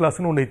எக்ஸிட்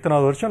கிளாஸ்னு ஒன்று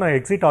இத்தனாவது வருஷம் நான்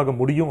எக்ஸிட் ஆக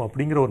முடியும்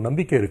அப்படிங்கிற ஒரு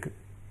நம்பிக்கை இருக்கு.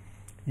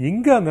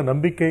 இங்க அந்த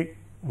நம்பிக்கை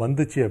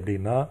வந்துச்சு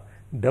அப்படின்னா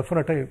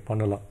டெஃபினட்டா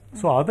பண்ணலாம்.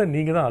 ஸோ அதை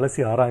நீங்க தான்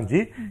அலசி ஆராய்ஞ்சி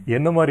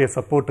என்ன மாதிரி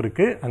சப்போர்ட்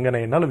இருக்கு, அங்க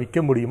நான் என்னால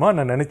விற்க முடியுமா,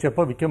 நான்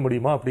நினைச்சப்ப விற்க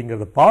முடியுமா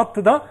அப்படிங்கறத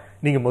பார்த்து தான்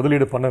நீங்க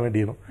முதலீடு பண்ண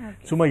வேண்டியதும்.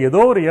 சும்மா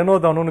ஏதோ ஒரு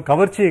ஏனோதானோன்னு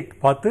கவர்ச்சியை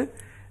பார்த்து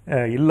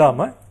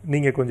இல்லாம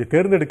நீங்க கொஞ்சம்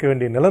தேர்ந்தெடுக்க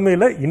வேண்டிய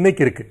நிலைமையில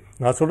இன்னைக்கு இருக்கு.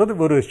 நான்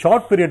சொல்றது ஒரு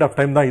ஷார்ட் பீரியட் ஆஃப்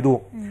டைம் தான்.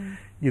 இதுவும்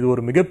இது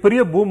ஒரு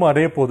மிகப்பெரிய பூம்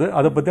அடைய போது.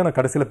 அதை பத்தி நான்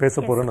கடைசியில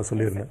பேச போறேன்னு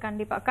சொல்லியிருந்தேன்.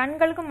 கண்டிப்பா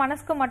கண்களுக்கும்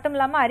மனசுக்கும் மட்டும்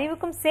இல்லாம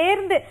அறிவுக்கும்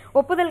சேர்ந்து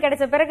ஒப்புதல்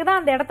கிடைச்ச பிறகுதான்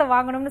அந்த இடத்தை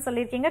வாங்கணும்னு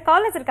சொல்லியிருக்கீங்க.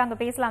 காலர்ஸ் இருக்காங்க,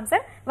 பேசலாம்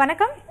சார்.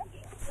 வணக்கம்.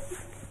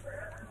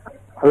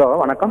 ஹலோ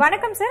வணக்கம்.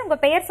 வணக்கம் சார், உங்க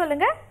பெயர்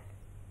சொல்லுங்க.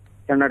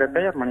 என்னோட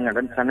பெயர்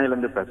மணிகண்டன், சென்னையில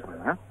இருந்து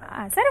பேசுறேங்க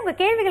சார். உங்க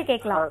கேள்விகள்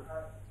கேட்கலாம்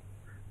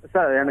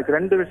சார். எனக்கு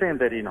 2 விஷயம்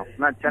தெரியணும்.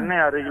 நான் சென்னை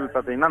அருகில்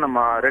பாத்தீங்கன்னா நம்ம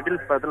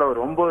ரெட்டில்ஸ் பக்கத்துல ஒரு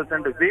 9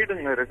 சென்ட்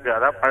வீடுங்க இருக்கு.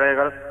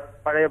 அதாவது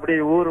பழையபடி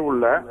ஊர்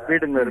உள்ள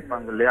வீடுங்க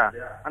இருப்பாங்க இல்லையா,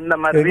 அந்த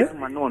மாதிரி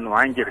வீட்டு மண்ணு ஒண்ணு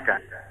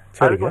வாங்கியிருக்கேன்.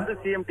 அதுக்கு வந்து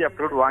சிஎம்டி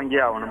அப்ரூவ் வாங்கி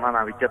ஆகணுமா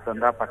நான் விற்கிறது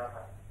வந்தா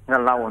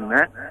இதெல்லாம் ஒண்ணு.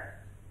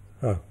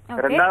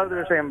 2வது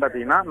விஷயம்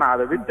பாத்தீங்கன்னா நான்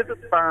அதை வித்துட்டு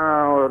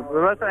ஒரு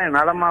விவசாய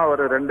நிலமா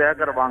ஒரு 2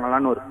 ஏக்கர்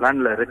வாங்கலாம்னு ஒரு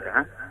பிளான்ல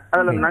இருக்கேன்.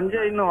 அதுல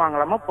நஞ்சைன்னு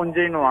வாங்கலாமா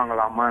புஞ்சைன்னு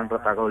வாங்கலாமான்ற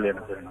தகவல்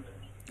எனக்கு வேணும்.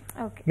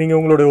 நீங்க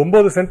உங்களுடைய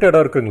 9 சென்ட்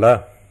இடம் இருக்குங்களா?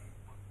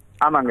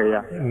 ஆமாங்க ஐயா.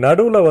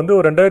 நடுவுல வந்து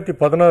ஒரு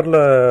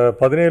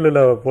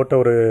 2016-17 போட்ட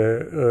ஒரு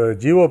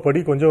ஜீவோ படி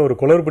கொஞ்சம் ஒரு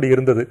குளறுபடி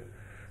இருந்தது.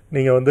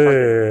 நீங்க வந்து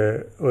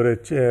ஒரு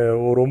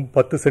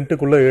 10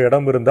 சென்ட்டுக்குள்ள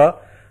இடம் இருந்தா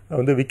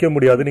வந்து விற்க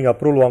முடியாது, நீங்க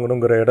அப்ரூவல்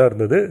வாங்கணுங்கிற இடம்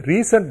இருந்தது.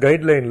 ரீசன்ட்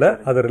கைட்லைன்ல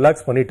அதை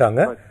ரிலாக்ஸ்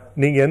பண்ணிட்டாங்க.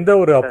 நீங்க எந்த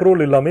ஒரு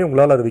அப்ரூவல் இல்லாம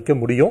உங்களால அதை விற்க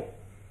முடியும்.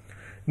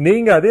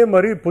 நீங்க அதே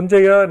மாதிரி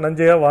புஞ்சையா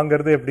நஞ்சையா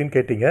வாங்குறது எப்படின்னு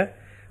கேட்டீங்க.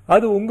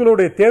 அது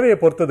உங்களுடைய தேவையை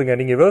பொறுத்ததுங்க.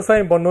 நீங்க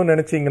விவசாயம் பண்ணணும்னு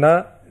நினைச்சீங்கன்னா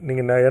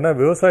நீங்க, ஏன்னா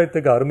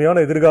விவசாயத்துக்கு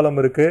அருமையான எதிர்காலம்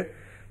இருக்கு,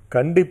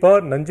 கண்டிப்பா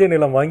நஞ்சை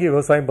நிலம் வாங்கி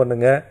விவசாயம்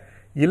பண்ணுங்க.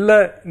 இல்ல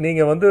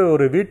நீங்க வந்து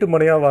ஒரு வீட்டு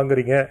மனையா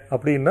வாங்குறீங்க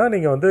அப்படின்னா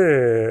நீங்க வந்து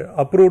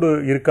அப்ரூவ்டு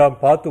இருக்கா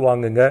பார்த்து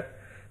வாங்குங்க.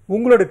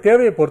 உங்களுடைய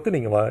தேவையை பொறுத்து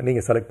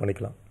நீங்க செலக்ட்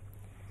பண்ணிக்கலாம்.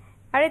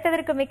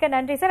 அழைத்ததற்கு மிக்க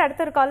நன்றி சார்.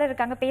 அடுத்த ஒரு காலர்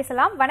இருக்காங்க,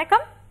 பேசலாம்.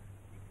 வணக்கம்.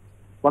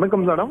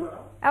 வணக்கம் மேடம்.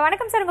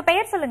 வணக்கம் சார், உங்க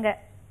பெயர் சொல்லுங்க.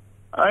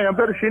 என்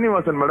பேர்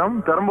ஸ்ரீனிவாசன் மேடம்,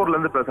 பெரம்பூர்ல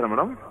இருந்து பேசுறேன்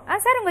மேடம்.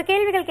 சார் உங்க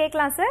கேள்விகள்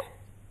கேட்கலாம் சார்.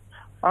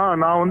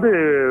 நான் வந்து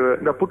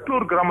இந்த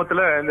புட்லூர்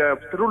கிராமத்துல, இந்த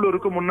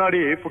திருவள்ளூருக்கு முன்னாடி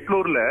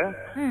புட்லூர்ல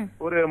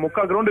ஒரு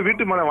 3/4 கிரவுண்ட்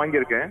வீட்டு மனை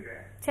வாங்கியிருக்கேன்.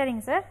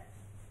 சரிங்க சார்.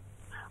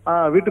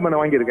 வீட்டு மனை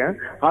வாங்கியிருக்கேன்.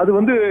 அது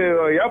வந்து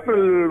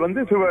ஏப்ரல் வந்து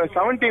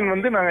 17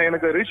 வந்து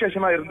எனக்கு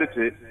ரிஜிஸ்ட்ரேஷனா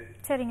இருந்துச்சு.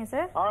 சரிங்க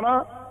சார்.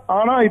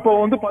 ஆனா இப்போ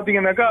வந்து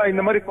பாத்தீங்கன்னாக்கா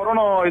இந்த மாதிரி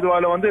கொரோனா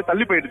இதுவால வந்து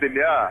தள்ளி போயிடுது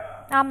இல்லையா?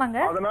 ஆமாங்க.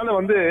 அதனால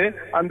வந்து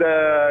அந்த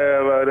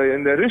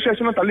இந்த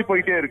ரிஜிஸ்ட்ரேஷனும் தள்ளி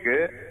போயிட்டே இருக்கு.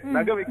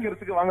 நகை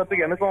வைக்கிறதுக்கு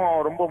வாங்கறதுக்கு எனக்கும்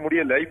ரொம்ப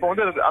முடியல. இப்போ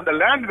வந்து அந்த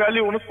லேண்ட்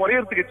வேல்யூ ஒன்று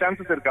குறையறதுக்கு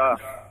சான்சஸ் இருக்கா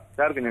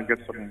சார்? கொஞ்சம்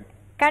கேட்டு சொல்லுங்க.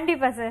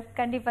 கண்டிப்பா சார்,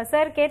 கண்டிப்பா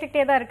சார்.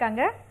 கேட்டுக்கிட்டே தான்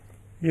இருக்காங்க.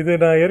 இது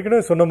நான்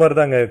ஏற்கனவே சொன்ன மாதிரி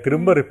தாங்க,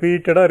 திரும்ப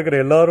ரிப்பீட்டடா இருக்கிற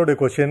எல்லாரோட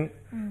கொஸ்டின்.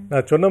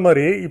 நான் சொன்ன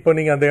மாதிரி இப்போ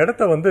நீங்க அந்த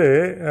இடத்த வந்து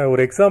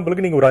ஒரு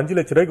எக்ஸாம்பிளுக்கு நீங்க ஒரு 5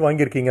 லட்சம் ரூபாய்க்கு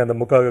வாங்கியிருக்கீங்க அந்த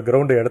 3/4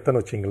 கிரவுண்ட்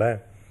இடத்தன்னு வச்சுங்களேன்.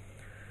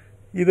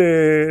 இது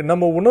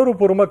நம்ம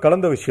உணர்வுபூர்வமா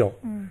கலந்த விஷயம்.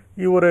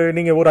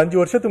 நீங்க ஒரு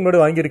 5 வருஷத்துக்கு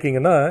முன்னாடி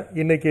வாங்கியிருக்கீங்கன்னா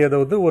இன்னைக்கு அதை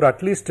வந்து ஒரு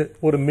அட்லீஸ்ட்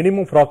ஒரு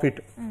மினிமம் ப்ராஃபிட்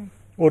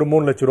ஒரு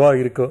 3 லட்சம்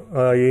ரூபாய் இருக்கும்,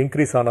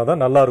 இன்க்ரீஸ்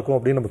ஆனாதான் நல்லா இருக்கும்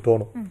அப்படின்னு நம்ம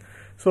தோணும்.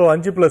 ஸோ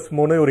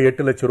 5+3 ஒரு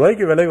 8 லட்சம்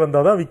ரூபாய்க்கு விலை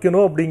வந்தாதான்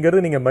விற்கணும்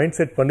அப்படிங்கறது நீங்க மைண்ட்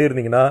செட்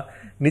பண்ணிருந்தீங்கன்னா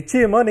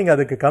நிச்சயமா நீங்க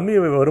அதுக்கு கம்மி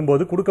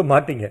வரும்போது கொடுக்க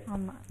மாட்டீங்க.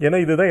 ஏன்னா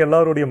இதுதான்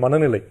எல்லாருடைய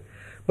மனநிலை.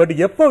 பட்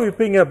எப்போ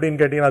விற்பீங்க அப்படின்னு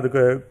கேட்டீங்கன்னா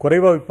அதுக்கு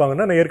குறைவா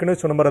விற்பாங்கன்னா நான் ஏற்கனவே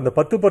சொன்ன மாதிரி அந்த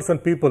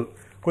 10% பீப்புள்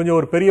கொஞ்சம்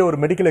ஒரு பெரிய ஒரு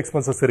மெடிக்கல்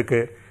எக்ஸ்பென்சஸ் இருக்கு,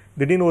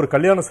 திடீர்னு ஒரு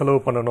கல்யாண செலவு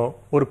பண்ணணும்,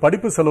 ஒரு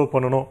படிப்பு செலவு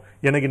பண்ணணும்,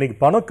 எனக்கு இன்னைக்கு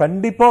பணம்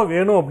கண்டிப்பா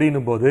வேணும்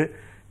அப்படின்னும் போது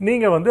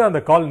நீங்கள் வந்து அந்த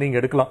கால் நீங்கள்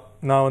எடுக்கலாம்.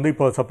 நான் வந்து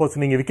இப்போ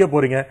சப்போஸ் நீங்கள் விற்க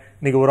போகிறீங்க,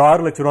 நீங்கள் ஒரு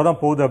 6 லட்ச ரூபா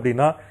தான் போகுது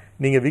அப்படின்னா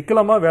நீங்கள்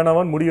விற்கலாமா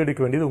வேணாமான்னு முடிவு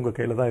எடுக்க வேண்டியது உங்கள்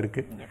கையில் தான்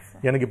இருக்குது.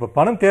 எனக்கு இப்போ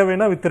பணம்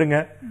தேவைன்னா விற்றுருங்க,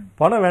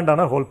 பணம்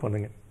வேண்டாம்னா ஹோல்ட்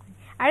பண்ணுங்க.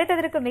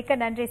 அழைத்ததற்கு மிக்க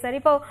நன்றி சார்.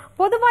 இப்போ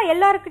பொதுவா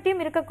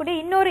எல்லாருக்கிட்டையும் இருக்கக்கூடிய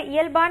இன்னொரு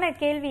இயல்பான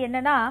கேள்வி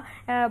என்னன்னா,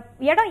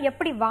 இடம்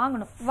எப்படி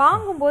வாங்கணும்,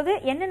 வாங்கும்போது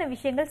என்னென்ன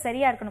விஷயங்கள்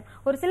சரியா இருக்கணும்.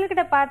 ஒரு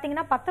சிலர்கிட்ட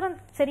பாத்தீங்கன்னா பத்திரம்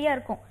சரியா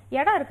இருக்கும்,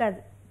 இடம் இருக்காது,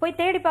 போய்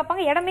தேடி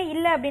பார்ப்பாங்க, இடமே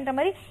இல்லை அப்படின்ற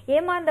மாதிரி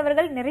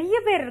ஏமாந்தவர்கள் நிறைய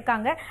பேர்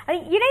இருக்காங்க. அது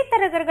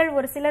இடைத்தரகர்கள்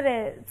ஒரு சிலர்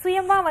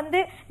சுயமா வந்து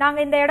நாங்க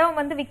இந்த இடம்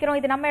வந்து விற்கிறோம்,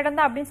 இது நம்ம இடம்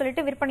தான் அப்படின்னு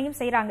சொல்லிட்டு விற்பனையும்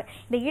செய்யறாங்க.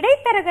 இந்த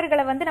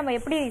இடைத்தரகர்களை வந்து நம்ம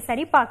எப்படி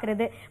சரி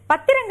பார்க்கறது,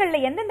 பத்திரங்கள்ல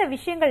எந்தெந்த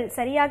விஷயங்கள்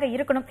சரியாக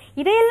இருக்கணும்,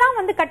 இதையெல்லாம்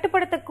வந்து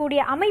கட்டுப்படுத்தக்கூடிய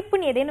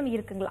அமைப்புன்னு ஏதேனும்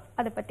இருக்குங்களா?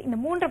 அதை பத்தி இந்த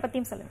 3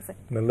 பத்தியும் சொல்லுங்க சார்.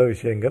 நல்ல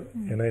விஷயங்கள்.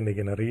 ஏன்னா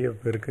இன்னைக்கு நிறைய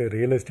பேருக்கு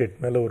ரியல்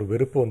எஸ்டேட் மேல ஒரு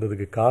வெறுப்பு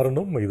வந்ததுக்கு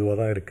காரணம் இதுவாக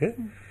தான் இருக்கு.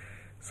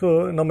 ஸோ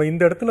நம்ம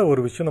இந்த இடத்துல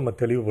ஒரு விஷயம் நம்ம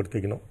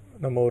தெளிவுபடுத்திக்கணும்.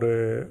 நம்ம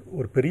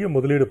ஒரு பெரிய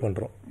முதலீடு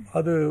பண்ணுறோம்,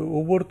 அது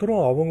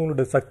ஒவ்வொருத்தரும்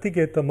அவங்களோட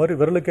சக்திக்கு ஏற்ற மாதிரி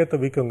விரலுக்கேற்ற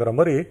வீக்குங்கிற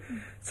மாதிரி.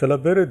 சில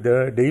பேர்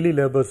டெய்லி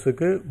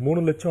லேபர்ஸுக்கு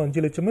 3 லட்சம்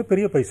 5 லட்சமே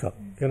பெரிய பைசா.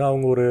 ஏன்னா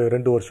அவங்க ஒரு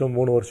 2 வருஷம்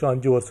 3 வருஷம்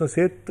 5 வருஷம்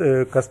சேர்த்து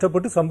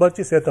கஷ்டப்பட்டு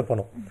சம்பாதிச்சு சேர்த்த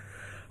பணம்.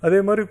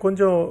 அதே மாதிரி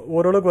கொஞ்சம்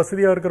ஓரளவுக்கு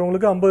வசதியாக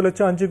இருக்கிறவங்களுக்கு 50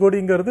 லட்சம் 5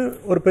 கோடிங்கிறது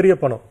ஒரு பெரிய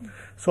பணம்.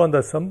 ஸோ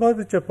அந்த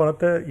சம்பாதிச்ச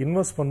பணத்தை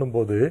இன்வெஸ்ட்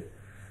பண்ணும்போது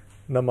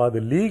நம்ம அது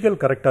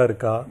லீகல் கரெக்டாக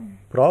இருக்கா,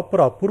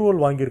 ப்ராப்பர் அப்ரூவல்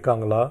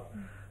வாங்கியிருக்காங்களா,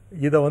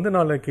 இதை வந்து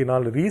நாளைக்கு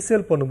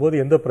ரீசேல் பண்ணும்போது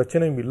எந்த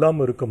பிரச்சனையும்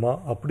இல்லாமல் இருக்குமா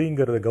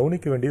அப்படிங்கிறத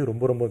கவனிக்க வேண்டியது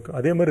ரொம்ப ரொம்ப.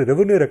 அதே மாதிரி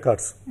ரெவென்யூ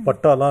ரெக்கார்ட்ஸ்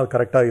பட்டாலாம்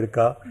கரெக்டாக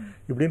இருக்கா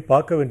இப்படின்னு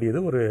பார்க்க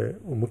வேண்டியது ஒரு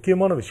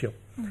முக்கியமான விஷயம்.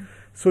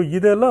 ஸோ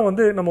இதெல்லாம்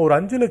வந்து நம்ம ஒரு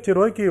 5 லட்சம்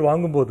ரூபாய்க்கு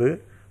வாங்கும்போது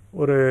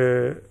ஒரு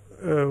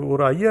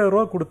 5000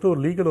 ரூபா கொடுத்து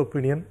ஒரு லீகல்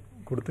ஒப்பீனியன்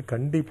கொடுத்து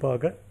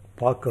கண்டிப்பாக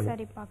பார்க்கணும்.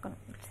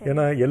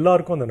 ஏன்னா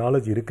எல்லாருக்கும் அந்த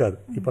நாலேஜ் இருக்காது.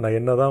 இப்போ நான்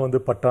என்னதான் வந்து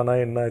பட்டானா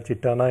என்ன,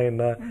 சிட்டானா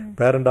என்ன,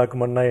 பேரண்ட்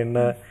டாக்குமெண்ட்னா என்ன,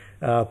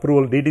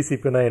 அப்ரூவல்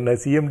டிடிசிபினா என்ன,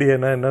 சிஎம்டி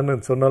என்னன்னு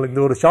சொன்னாலும்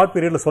இந்த ஒரு ஷார்ட்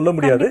பீரியட்ல சொல்ல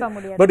முடியாது.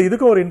 பட்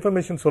இதுக்கும் ஒரு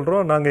இன்ஃபர்மேஷன்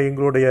சொல்றோம். நாங்க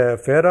எங்களுடைய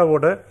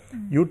ஃபேராவோட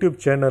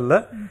யூடியூப் சேனல்ல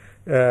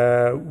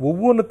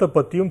ஒவ்வொன்றத்தை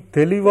பத்தியும்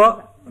தெளிவா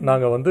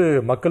நாங்க வந்து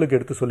மக்களுக்கு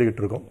எடுத்து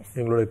சொல்லிக்கிட்டு இருக்கோம்.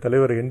 எங்களுடைய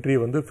தலைவர் என்ட்ரி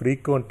வந்து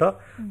ஃப்ரீக்வெண்டா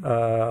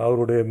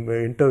அவருடைய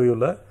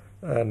இன்டர்வியூல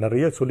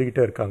நிறைய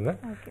சொல்லிக்கிட்டே இருக்காங்க.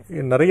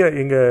 நிறைய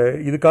எங்க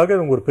இதுக்காக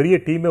ஒரு பெரிய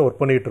டீமே ஒர்க்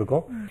பண்ணிட்டு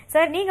இருக்கோம்.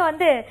 சார், நீங்க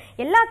வந்து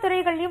எல்லா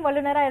துறைகளிலும்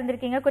வல்லுநரா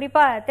இருந்திருக்கீங்க,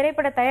 குறிப்பா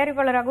திரைப்பட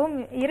தயாரிப்பாளராகவும்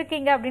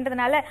இருக்கீங்க.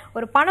 அப்படின்றதுனால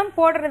ஒரு பணம்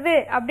போடுறது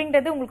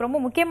அப்படின்றது உங்களுக்கு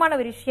ரொம்ப முக்கியமான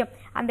ஒரு விஷயம்.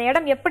 அந்த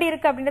இடம் எப்படி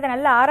இருக்கு அப்படின்றத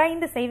நல்லா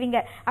ஆராய்ந்து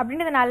செய்வீங்க.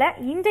 அப்படின்றதுனால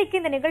இன்றைக்கு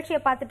இந்த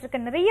நிகழ்ச்சியை பார்த்துட்டு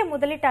இருக்க நிறைய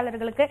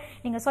முதலீட்டாளர்களுக்கு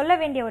நீங்க சொல்ல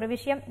வேண்டிய ஒரு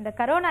விஷயம், இந்த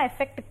கரோனா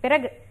எஃபெக்ட்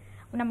பிறகு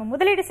நம்ம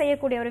முதலீடு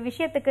செய்யக்கூடிய ஒரு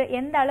விஷயத்துக்கு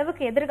எந்த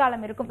அளவுக்கு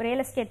எதிர்காலம் இருக்கும்,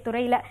 ரியல் எஸ்டேட்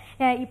துறையில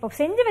இப்போ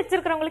செஞ்சு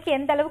வச்சிருக்கிறவங்களுக்கு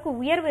எந்த அளவுக்கு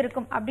உயர்வு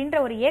இருக்கும் அப்படின்ற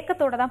ஒரு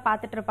ஏக்கத்தோட தான்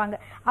பார்த்துட்டு இருப்பாங்க.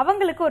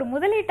 அவங்களுக்கு ஒரு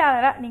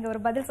முதலீட்டாளரா நீங்க ஒரு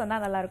பதில் சொன்னா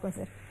நல்லா இருக்கும்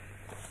சார்.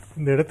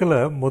 இந்த இடத்துல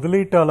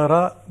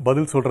முதலீட்டாளரா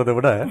பதில் சொல்றதை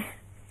விட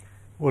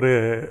ஒரு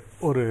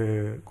ஒரு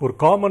ஒரு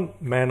காமன்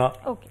மேனா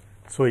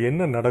ஸோ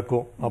என்ன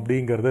நடக்கும்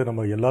அப்படிங்கறத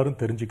நம்ம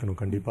எல்லாரும்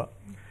தெரிஞ்சுக்கணும் கண்டிப்பா.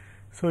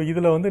 ஸோ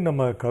இதில் வந்து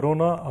நம்ம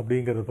கரோனா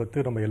அப்படிங்கிறத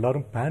பற்றி நம்ம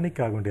எல்லாரும் பேனிக்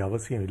ஆக வேண்டிய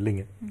அவசியம்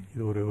இல்லைங்க.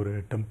 இது ஒரு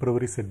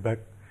டெம்பரவரி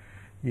செட்பேக்.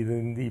 இது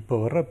இப்போ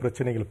வர்ற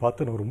பிரச்சனைகளை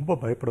பார்த்து நம்ம ரொம்ப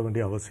பயப்பட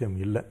வேண்டிய அவசியம்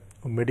இல்லை.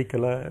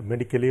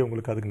 மெடிக்கலி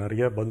உங்களுக்கு அதுக்கு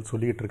நிறைய பதில்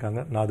சொல்லிக்கிட்டு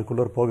இருக்காங்க. நான்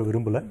அதுக்குள்ளே போக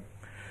விரும்பலை.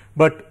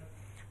 பட்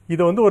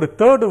இதை வந்து ஒரு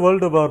 3rd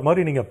வேர்ல்டு வார்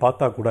மாதிரி நீங்கள்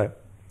பார்த்தா கூட,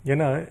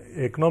 ஏன்னா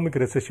எக்கனாமிக்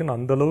ரெசெஷன்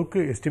அந்த அளவுக்கு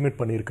எஸ்டிமேட்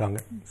பண்ணியிருக்காங்க.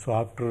 So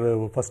after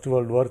first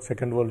world war,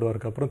 second world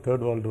வாருக்கு அப்புறம்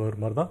 3rd வேர்ல்டு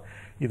வார் மாதிரி தான்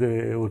இது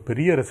ஒரு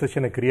பெரிய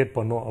ரெசெஷனை கிரியேட்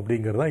பண்ணும்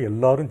அப்படிங்கிறது தான்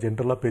எல்லாரும்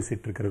ஜென்ரலாக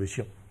பேசிகிட்டு இருக்கிற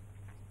விஷயம்.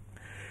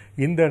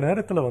 இந்த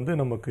நேரத்தில் வந்து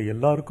நமக்கு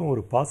எல்லாருக்கும்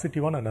ஒரு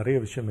பாசிட்டிவான நிறைய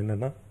விஷயம்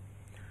என்னென்னா,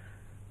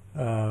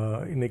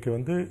 இன்னைக்கு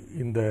வந்து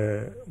இந்த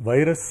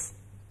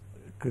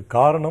வைரஸ்க்கு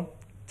காரணம்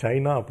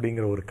சைனா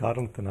அப்படிங்கிற ஒரு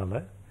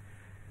காரணத்தினால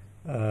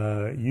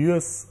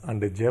US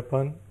and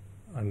Japan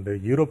and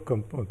Europe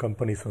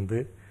companies வந்து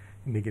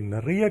இன்றைக்கி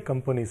நிறைய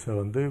கம்பெனிஸை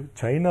வந்து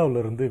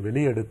சைனாவிலேருந்து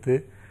வெளியெடுத்து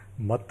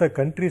மற்ற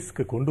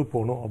கண்ட்ரீஸ்க்கு கொண்டு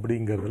போகணும்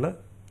அப்படிங்கிறதுல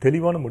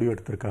தெளிவான முடிவு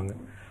எடுத்திருக்காங்க.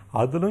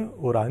 அதிலும்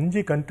ஒரு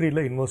 5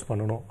 கண்ட்ரியில் இன்வெஸ்ட்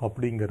பண்ணணும்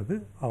அப்படிங்கிறது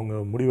அவங்க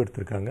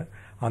முடிவெடுத்திருக்காங்க.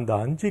 அந்த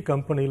 5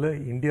 கம்பெனியில்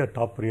இந்தியா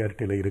டாப்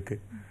ப்ரியாரிட்டியில்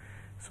இருக்குது.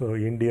 So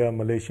India,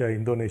 Malaysia,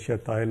 Indonesia,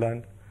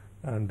 Thailand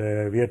and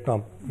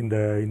Vietnam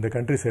இந்த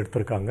கண்ட்ரிஸ்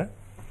எடுத்திருக்காங்க.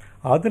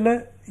 அதில்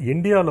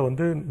இந்தியாவில்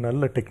வந்து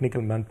நல்ல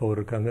டெக்னிக்கல் மேன் பவர்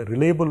இருக்காங்க,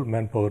 ரிலேபிள்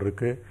மேன் பவர்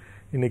இருக்குது.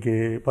 இன்றைக்கி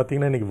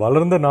பார்த்திங்கன்னா இன்றைக்கி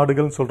வளர்ந்த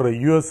நாடுகள்னு சொல்கிற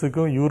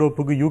யூஎஸுக்கும்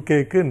யூரோப்புக்கும்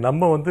யூகேக்கு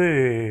நம்ம வந்து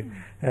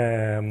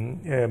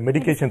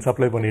மெடிக்கேஷன்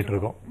சப்ளை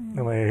பண்ணிகிட்ருக்கோம்,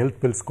 நம்ம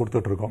ஹெல்த் பில்ஸ்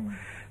கொடுத்துட்ருக்கோம்.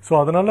 ஸோ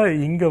அதனால்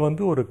இங்கே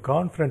வந்து ஒரு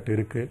கான்ஃபிடென்ட்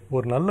இருக்குது,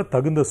 ஒரு நல்ல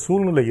தகுந்த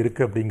சூழ்நிலை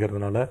இருக்குது.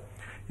 அப்படிங்கிறதுனால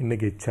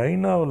இன்றைக்கி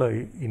சைனாவில்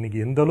இன்றைக்கி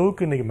எந்த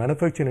அளவுக்கு இன்றைக்கி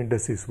மேனுஃபேக்சரிங்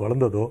இண்டஸ்ட்ரீஸ்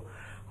வளர்ந்ததோ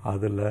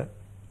அதில்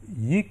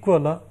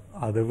ஈக்குவலாக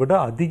அதை விட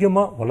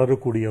அதிகமாக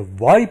வளரக்கூடிய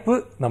வாய்ப்பு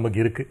நமக்கு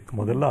இருக்குது.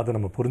 முதல்ல அதை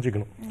நம்ம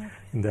புரிஞ்சுக்கணும்.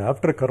 இந்த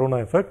ஆஃப்டர் கரோனா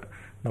எஃபெக்ட்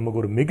நமக்கு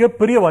ஒரு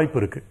மிகப்பெரிய வாய்ப்பு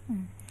இருக்குது.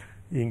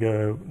 இங்கே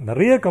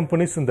நிறைய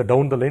கம்பெனிஸ் இந்த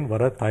டவுன் த லைன்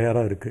வர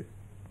தயாராக இருக்குது.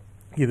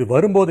 இது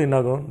வரும்போது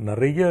என்னாகும்,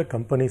 நிறைய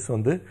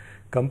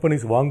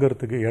கம்பெனிஸ்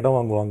வாங்கிறதுக்கு இடம்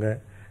வாங்குவாங்க,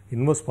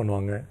 இன்வெஸ்ட்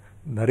பண்ணுவாங்க,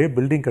 நிறைய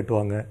பில்டிங்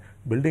கட்டுவாங்க,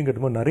 பில்டிங்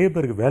கட்டும்போது நிறைய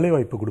பேருக்கு வேலை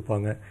வாய்ப்பு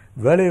கொடுப்பாங்க.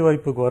 வேலை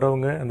வாய்ப்புக்கு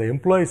வரவங்க அந்த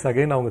எம்ப்ளாயிஸ்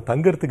அகைன் அவங்க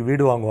தங்கறதுக்கு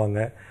வீடு வாங்குவாங்க.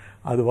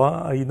 அது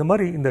இந்த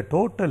மாதிரி இந்த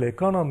டோட்டல்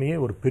எக்கானமியே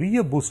ஒரு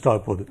பெரிய பூஸ்ட் ஆக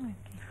போகுது.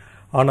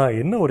 ஆனால்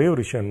என்ன ஒரே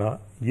ஒரு விஷயம்னா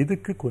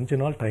இதுக்கு கொஞ்ச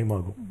நாள் டைம்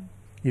ஆகும்.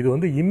 இது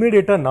வந்து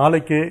இம்மிடியேட்டாக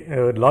நாளைக்கே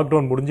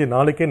லாக்டவுன் முடிஞ்சு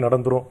நாளைக்கே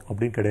நடந்துரும்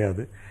அப்படின்னு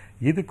கிடையாது.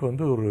 இதுக்கு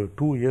வந்து ஒரு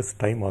 2 years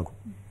டைம் ஆகும்.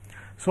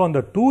 ஸோ அந்த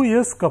 2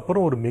 yearsக்கு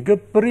அப்புறம் ஒரு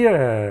மிகப்பெரிய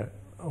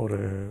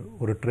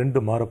ஒரு ட்ரெண்டு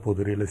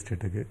மாறப்போகுது ரியல்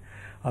எஸ்டேட்டுக்கு.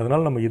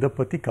 அதனால் நம்ம இதை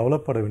பற்றி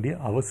கவலைப்பட வேண்டிய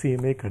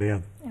அவசியமே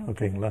கிடையாது.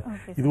 ஓகேங்களா?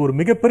 இது ஒரு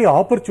மிகப்பெரிய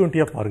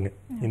ஆப்பர்ச்சுனிட்டியாக பாருங்கள்.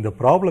 இந்த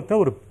ப்ராப்ளத்தை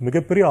ஒரு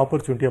மிகப்பெரிய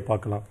ஆப்பர்ச்சுனிட்டியாக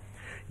பார்க்கலாம்.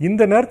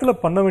 இந்த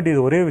நேரத்தில் பண்ண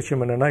வேண்டியது ஒரே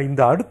விஷயம் என்னென்னா,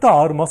 இந்த அடுத்த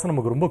 6 மாதம்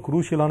நமக்கு ரொம்ப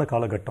குரூஷியலான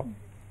காலகட்டம்.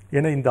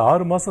 ஏன்னா இந்த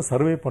 6 மாதம்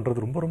சர்வே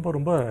பண்ணுறது ரொம்ப ரொம்ப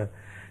ரொம்ப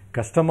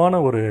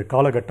கஷ்டமான ஒரு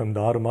காலகட்டம்.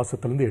 இந்த 6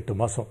 மாதத்துலேருந்து 8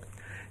 மாதம்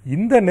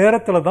இந்த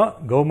நேரத்தில் தான்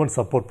கவர்மெண்ட்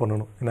சப்போர்ட்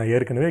பண்ணணும். நான்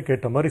ஏற்கனவே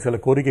கேட்ட மாதிரி சில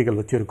கோரிக்கைகள்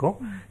வச்சுருக்கோம்.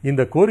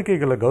 இந்த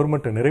கோரிக்கைகளை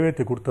கவர்மெண்ட்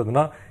நிறைவேற்றி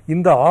கொடுத்ததுன்னா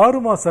இந்த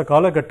 6 மாத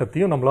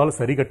காலகட்டத்தையும் நம்மளால்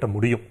சரி கட்ட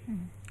முடியும்.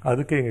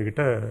 அதுக்கு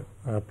எங்ககிட்ட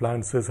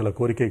பிளான்ஸு சில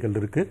கோரிக்கைகள்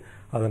இருக்குது.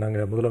 அதை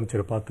நாங்கள்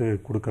முதலமைச்சரை பார்த்து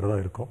கொடுக்கறதா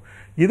இருக்கோம்.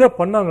 இதை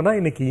பண்ணாங்கன்னா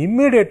இன்னைக்கு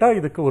இம்மீடியட்டாக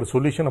இதுக்கு ஒரு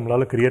சொல்யூஷன்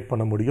நம்மளால் கிரியேட்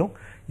பண்ண முடியும்.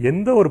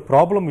 எந்த ஒரு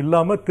ப்ராப்ளம்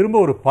இல்லாமல் திரும்ப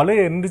ஒரு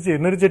பழைய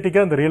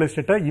எனர்ஜெட்டிக்காக இந்த ரியல்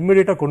எஸ்டேட்டை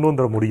இம்மீடியட்டாக கொண்டு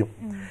வந்துட முடியும்.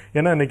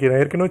 ஏன்னா இன்னைக்கு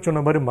நான் ஏற்கனவே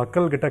சொன்ன மாதிரி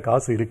மக்கள்கிட்ட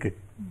காசு இருக்குது.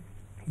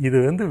 இது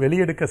வந்து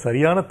வெளியெடுக்க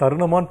சரியான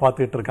தருணமான்னு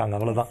பார்த்துட்டு இருக்காங்க.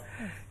 அவ்வளோதான்.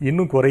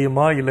 இன்னும்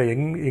குறையுமா இல்லை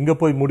எங்கே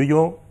போய்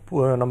முடியும்,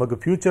 நமக்கு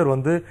ஃபியூச்சர்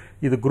வந்து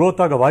இது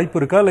growth ஆக வாய்ப்பு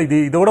இருக்கா இல்லை இது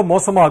இதோட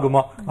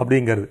மோசமாகுமா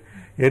அப்படிங்கிறது.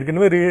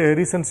 ஏற்கனவே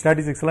ரீசன்ட்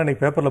ஸ்டாட்டிஸ்டிக்ஸ்லாம்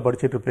இன்னைக்கு பேப்பரில்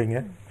படிச்சுட்டு இருப்பீங்க.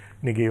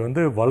 இன்னைக்கு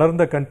வந்து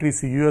வளர்ந்த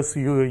கண்ட்ரிஸ் US,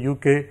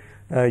 UK,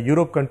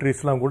 யூரோப்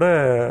கண்ட்ரிஸ்லாம் கூட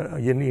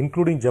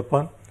இன்க்ளூடிங்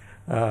ஜப்பான்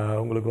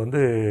உங்களுக்கு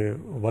வந்து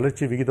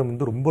வளர்ச்சி விகிதம்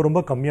வந்து ரொம்ப ரொம்ப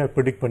கம்மியாக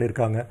ப்ரெடிக்ட்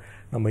பண்ணியிருக்காங்க.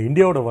 நம்ம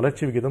இந்தியாவோட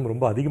வளர்ச்சி விகிதம்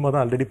ரொம்ப அதிகமாக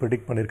தான் ஆல்ரெடி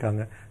ப்ரெடிக்ட்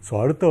பண்ணியிருக்காங்க. ஸோ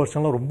அடுத்த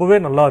வருஷம்லாம் ரொம்பவே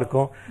நல்லா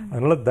இருக்கும்.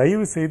 அதனால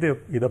தயவு செய்து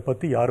இதை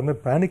பற்றி யாருமே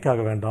பேனிக்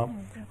ஆக வேண்டாம்.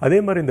 அதே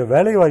மாதிரி இந்த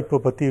வேலை வாய்ப்பை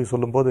பற்றி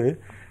சொல்லும்போது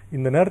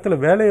இந்த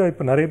நேரத்தில் வேலை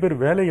வாய்ப்பு நிறைய பேர்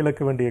வேலை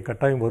இழக்க வேண்டிய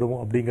கட்டாயம் வரும்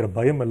அப்படிங்கிற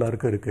பயம்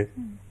எல்லாருக்கும் இருக்குது.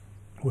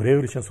 ஒரே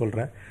ஒரு விஷயம்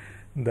சொல்கிறேன்.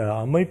 இந்த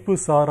அமைப்பு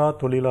சாரா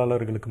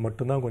தொழிலாளர்களுக்கு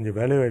மட்டும்தான் கொஞ்சம்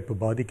வேலைவாய்ப்பு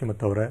பாதிக்குமே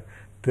தவிர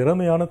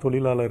திறமையான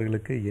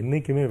தொழிலாளர்களுக்கு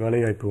என்றைக்குமே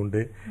வேலைவாய்ப்பு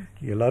உண்டு.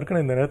 எல்லாருக்கும்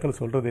நான் இந்த நேரத்தில்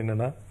சொல்கிறது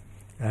என்னென்னா,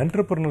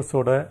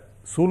 ஆண்டர்பிரினர்ஸோட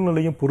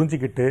சூழ்நிலையும்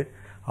புரிஞ்சுக்கிட்டு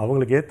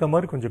அவங்களுக்கு ஏற்ற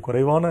மாதிரி கொஞ்சம்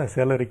குறைவான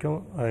சேலரிக்கும்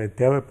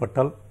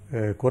தேவைப்பட்டால்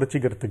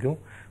குறைச்சிக்கிறதுக்கும்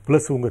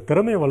ப்ளஸ் உங்கள்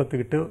திறமையை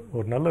வளர்த்துக்கிட்டு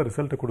ஒரு நல்ல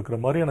ரிசல்ட்டை கொடுக்குற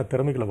மாதிரியான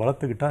திறமைகளை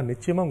வளர்த்துக்கிட்டால்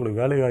நிச்சயமாக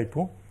உங்களுக்கு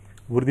வேலைவாய்ப்பும்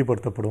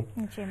உறுதிப்படுத்தப்படும்.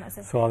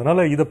 ஸோ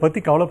அதனால இதை பற்றி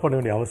கவலைப்பட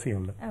வேண்டிய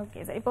அவசியம் இல்லை.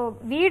 Okay sir. இப்போ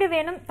வீடு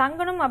வேணும்,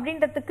 தங்கணும்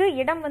அப்படின்றதுக்கு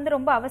இடம் வந்து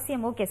ரொம்ப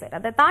அவசியம். Okay sir.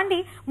 அதை தாண்டி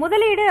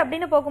முதலீடு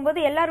அப்படின்னு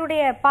போகும்போது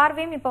எல்லாருடைய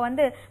பார்வையும் இப்போ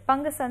வந்து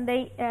பங்கு சந்தை,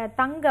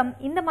 தங்கம்,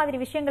 இந்த மாதிரி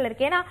விஷயங்கள்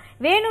இருக்கு. ஏன்னா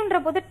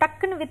வேணுன்ற போது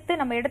டக்குன்னு வித்து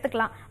நம்ம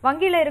எடுத்துக்கலாம்.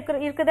 வங்கியில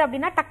இருக்குது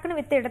அப்படின்னா டக்குன்னு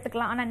வித்து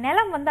எடுத்துக்கலாம். ஆனா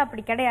நிலம் வந்து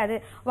அப்படி கிடையாது.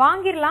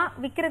 வாங்கிடலாம்,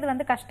 விற்கிறது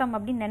வந்து கஷ்டம்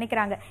அப்படின்னு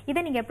நினைக்கிறாங்க. இதை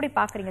நீங்க எப்படி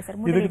பாக்குறீங்க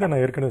சார்? இதுக்கு தான்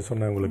நான் ஏற்கனவே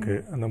சொன்னேன் உங்களுக்கு.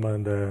 நம்ம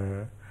இந்த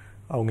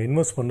அவங்க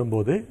இன்வெஸ்ட்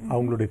பண்ணும்போது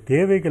அவங்களுடைய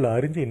தேவைகளை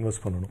அறிஞ்சு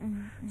இன்வெஸ்ட் பண்ணணும்.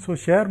 ஸோ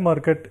ஷேர்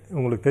மார்க்கெட்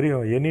உங்களுக்கு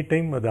தெரியும், எனி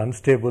டைம் அது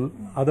அன்ஸ்டேபிள்.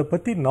 அதை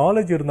பற்றி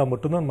நாலேஜ் இருந்தால்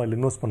மட்டும்தான் நம்ம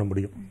இன்வெஸ்ட் பண்ண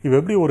முடியும். இப்போ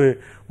எப்படி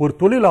ஒரு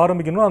தொழில்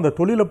ஆரம்பிக்கணும், அந்த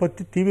தொழிலை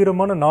பற்றி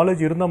தீவிரமான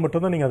நாலேஜ் இருந்தால்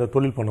மட்டும்தான் நீங்கள் அந்த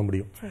தொழில் பண்ண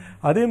முடியும்.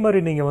 அதே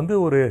மாதிரி நீங்கள் வந்து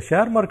ஒரு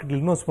ஷேர்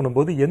மார்க்கெட்டில் இன்வெஸ்ட்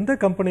பண்ணும்போது எந்த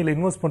கம்பெனியில்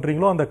இன்வெஸ்ட்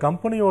பண்ணுறீங்களோ அந்த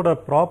கம்பெனியோட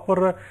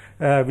ப்ராப்பர்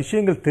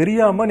விஷயங்கள்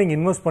தெரியாமல் நீங்கள்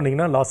இன்வெஸ்ட்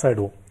பண்ணீங்கன்னா லாஸ்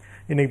ஆகிடுவோம்.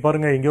 இன்னைக்கு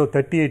பாருங்க, எங்கேயோ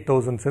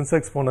 38,000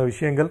 சென்செக்ஸ் போன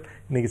விஷயங்கள்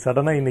இன்னைக்கு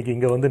சடனாக இன்னைக்கு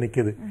இங்கே வந்து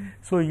நிற்குது.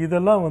 ஸோ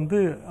இதெல்லாம் வந்து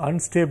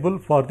unstable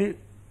for the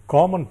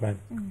common man.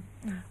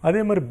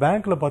 அதே மாதிரி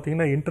பேங்க்ல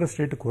பார்த்தீங்கன்னா இன்ட்ரெஸ்ட்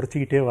ரேட்டு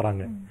குறைச்சிக்கிட்டே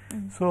வராங்க.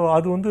 ஸோ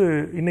அது வந்து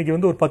இன்னைக்கு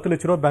வந்து ஒரு 10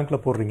 லட்ச ரூபா பேங்க்ல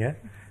போடுறீங்க,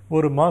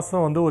 ஒரு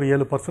மாதம் வந்து ஒரு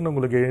 7%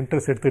 உங்களுக்கு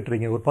இன்ட்ரெஸ்ட்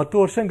எடுத்துட்டுறீங்க. ஒரு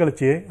 10 வருஷம்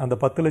கழிச்சு அந்த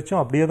 10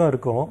 லட்சம் அப்படியே தான்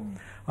இருக்கும்.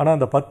 ஆனால்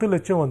அந்த 10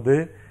 லட்சம் வந்து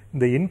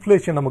இந்த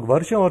இன்ஃப்ளேஷன் நமக்கு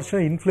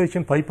வருஷம்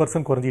இன்ஃப்ளேஷன்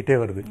 5% குறைஞ்சிட்டே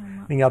வருது.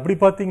 நீங்க அப்படி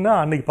பாத்தீங்கன்னா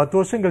அன்னைக்கு 10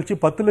 வருஷம் கழிச்சு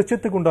 10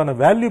 லட்சத்துக்கு உண்டான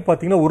வேல்யூ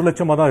பாத்தீங்கன்னா 1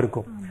 லட்சமா தான்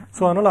இருக்கும்.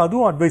 ஸோ அதனால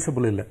அதுவும்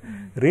அட்வைசபிள் இல்லை.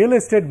 ரியல்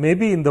எஸ்டேட்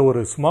மேபி இந்த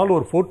ஒரு ஸ்மால்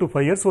ஒரு 4 to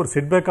 5 years ஒரு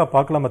செட்பேக்கா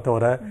பார்க்கலாமே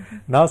தவிர,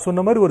 நான்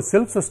சொன்ன மாதிரி ஒரு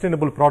செல்ஃப்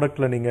சஸ்டைனபிள்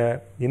ப்ராடக்ட்ல நீங்க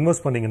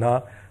இன்வெஸ்ட் பண்ணீங்கன்னா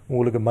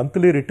உங்களுக்கு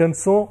மந்த்லி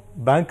ரிட்டர்ன்ஸும்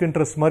பேங்க்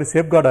இன்ட்ரெஸ்ட் மாதிரி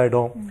சேஃப்கார்ட்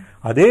ஆயிடும்.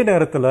 அதே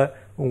நேரத்தில்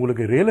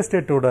உங்களுக்கு ரியல்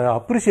எஸ்டேட்டோட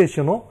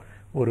அப்ரிசியேஷனும்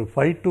ஒரு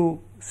 5 to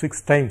 6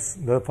 times,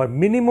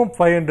 minimum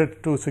 500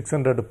 to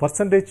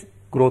 600%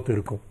 growth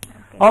இருக்கும்.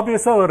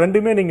 ஆப்வியஸா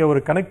ரெண்டுமே நீங்க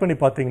ஒரு கனெக்ட் பண்ணி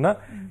பாத்தீங்கன்னா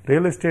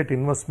ரியல் எஸ்டேட்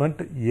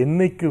இன்வெஸ்ட்மெண்ட்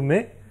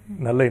என்னைக்குமே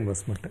நல்ல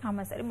இன்வெஸ்ட்மெண்ட்.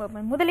 ஆமா சார்.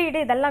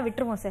 முதலீடு இதெல்லாம்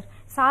விட்டுருவோம் சார்.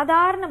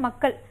 சாதாரண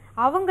மக்கள்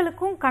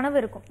அவங்களுக்கும் கனவு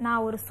இருக்கும்,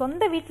 நான் ஒரு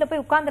சொந்த வீட்டுல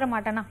போய் உட்கார்ந்துட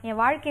மாட்டேனா என்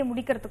வாழ்க்கையை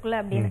முடிக்கிறதுக்குள்ள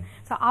அப்படின்னு.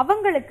 ஸோ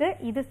அவங்களுக்கு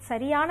இது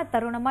சரியான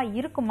தருணமா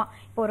இருக்குமா?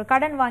 இப்போ ஒரு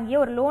கடன் வாங்கியோ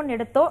ஒரு லோன்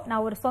எடுத்தோ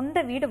நான் ஒரு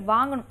சொந்த வீடு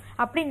வாங்கணும்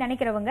அப்படின்னு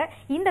நினைக்கிறவங்க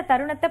இந்த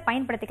தருணத்தை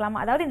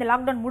பயன்படுத்திக்கலாமா? அதாவது இந்த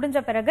லாக்டவுன்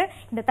முடிஞ்ச பிறகு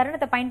இந்த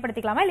தருணத்தை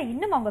பயன்படுத்திக்கலாமா, இல்லை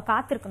இன்னும் அவங்க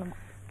காத்திருக்கணுமா?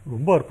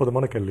 ரொம்ப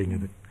அற்புதமான கேள்விங்க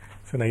இது.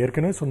 ஸோ நான்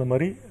ஏற்கனவே சொன்ன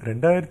மாதிரி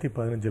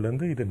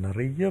 2015 இது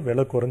நிறைய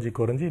விலை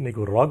குறைஞ்சி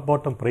இன்னைக்கு ஒரு ராக்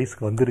பாட்டம்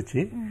ப்ரைஸ்க்கு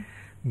வந்துருச்சு.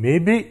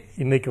 மேபி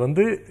இன்னைக்கு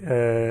வந்து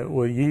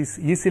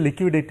ஈஸி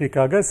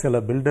லிக்விடிட்டிக்காக சில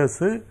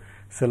பில்டர்ஸு,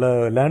 சில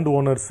லேண்ட்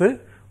ஓனர்ஸு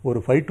ஒரு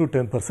 5 to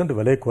 10%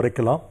 விலையை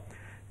குறைக்கலாம்.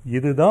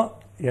 இதுதான்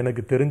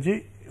எனக்கு தெரிஞ்சு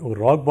ஒரு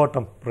ராக்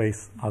பாட்டம்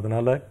பிரைஸ்.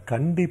 அதனால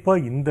கண்டிப்பா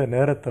இந்த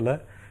நேரத்துல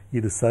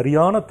இது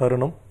சரியான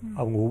தருணம்.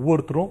 அவங்க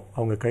ஒவ்வொருத்தரும்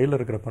அவங்க கையில்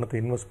இருக்கிற பணத்தை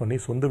இன்வெஸ்ட் பண்ணி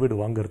சொந்த வீடு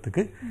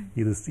வாங்குறதுக்கு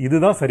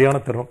இதுதான்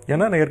சரியான தருணம்.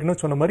 ஏன்னா நான்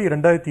ஏற்கனவே சொன்ன மாதிரி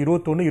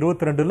 2021,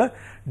 2022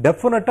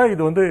 டெஃபினட்டா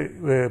இது வந்து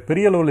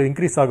பெரிய அளவில்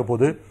இன்க்ரீஸ் ஆக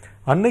போகுது.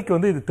 அன்னைக்கு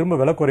வந்து இது திரும்ப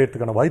விலை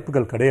குறையறதுக்கான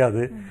வாய்ப்புகள்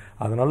கிடையாது.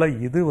 அதனால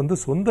இது வந்து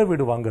சொந்த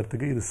வீடு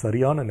வாங்குறதுக்கு இது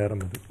சரியான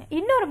நேரம். இது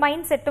இன்னொரு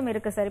மைண்ட் செட்டும்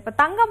இருக்கு சார். இப்ப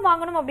தங்கம்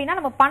வாங்கணும் அப்படின்னா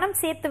நம்ம பணம்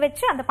சேர்த்து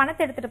வச்சு அந்த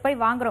பணத்தை எடுத்துட்டு போய்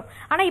வாங்குறோம்.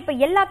 ஆனா இப்ப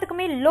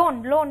எல்லாத்துக்குமே லோன்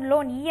லோன்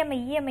லோன்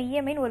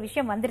இஎம்ஐன்னு ஒரு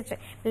விஷயம் வந்துருச்சு.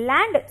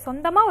 லேண்ட்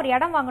சொந்தமா ஒரு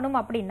இடம் வாங்கணும்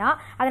அப்படின்னா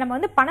அதை நம்ம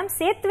வந்து பணம்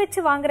சேர்த்து வச்சு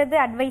வாங்குறது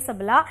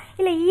அட்வைசபிளா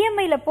இல்ல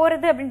இஎம்ஐல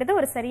போறது அப்படின்றது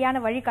ஒரு சரியான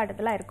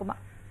வழிகாட்டுதலா இருக்குமா?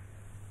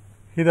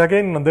 இது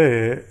அகைன் வந்து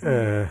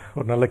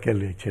ஒரு நல்ல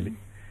கேள்வி. ஆக்சுவலி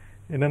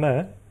என்னன்னா,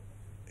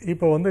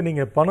 இப்போ வந்து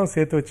நீங்கள் பணம்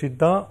சேர்த்து வச்சுட்டு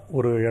தான்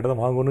ஒரு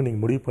இடம் வாங்கணும்னு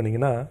நீங்கள் முடிவு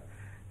பண்ணீங்கன்னா,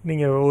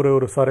 நீங்கள்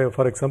ஒரு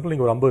ஃபார் எக்ஸாம்பிள்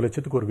நீங்கள் ஒரு 50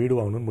 லட்சத்துக்கு ஒரு வீடு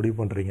வாங்கணும்னு முடிவு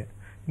பண்ணுறீங்க.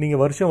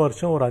 நீங்கள் வருஷம்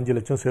ஒரு 5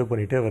 லட்சம் சேவ்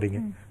பண்ணிகிட்டே வரீங்க.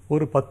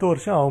 ஒரு 10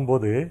 வருஷம்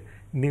ஆகும்போது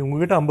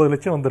உங்ககிட்ட 50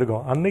 லட்சம்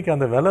வந்திருக்கும். அன்னைக்கு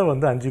அந்த விலை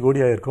வந்து 5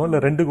 கோடி ஆயிருக்கும்,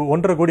 இல்லை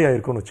 1.5 கோடி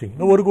ஆயிருக்கும்னு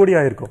வச்சுங்க, 1 கோடி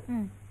ஆயிருக்கும்.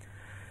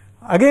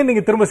 அகைன்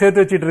நீங்கள் திரும்ப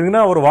சேர்த்து வச்சுட்டு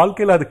இருந்தீங்கன்னா ஒரு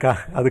வாழ்க்கையில்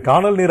அது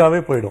காணல்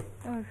நீராகவே போயிடும்.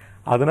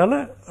 அதனால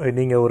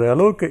நீங்க ஒரு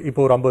அளவுக்கு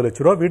இப்போ ஒரு 50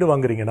 லட்ச ரூபா வீடு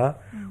வாங்குறீங்கன்னா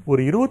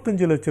ஒரு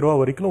 25 லட்ச ரூபா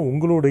வரைக்கும்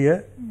உங்களுடைய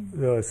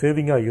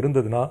சேவிங்கா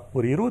இருந்ததுன்னா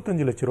ஒரு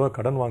 25 லட்ச ரூபா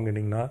கடன்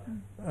வாங்குனீங்கன்னா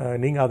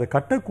நீங்க அதை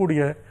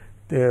கட்டக்கூடிய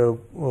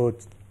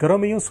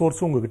திறமையும்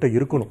சோர்ஸும் உங்ககிட்ட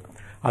இருக்கணும்.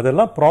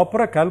 அதெல்லாம்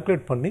ப்ராப்பரா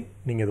கால்குலேட் பண்ணி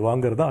நீங்க இது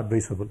வாங்குறது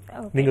அட்வைசபிள்.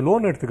 நீங்க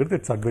லோன் எடுத்துக்கிறது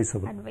இட்ஸ்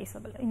அட்வைசபிள்.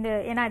 இந்த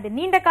ஏன்னா இது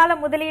நீண்ட கால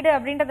முதலீடு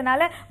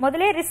அப்படின்றதுனால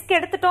முதலே ரிஸ்க்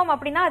எடுத்துட்டோம்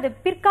அப்படின்னா அது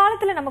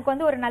பிற்காலத்துல நமக்கு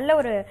வந்து ஒரு நல்ல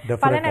ஒரு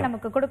பலனை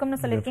நமக்கு கொடுக்கும்னு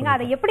சொல்லியிருக்கீங்க.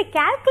 அதை எப்படி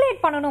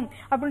கால்குலேட் பண்ணணும்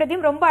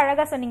அப்படின்றதையும் ரொம்ப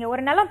அழகா சொன்னீங்க.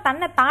 ஒரு நிலம்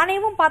தன்னை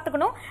தானேவும்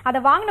பார்த்துக்கணும்,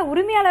 அதை வாங்கின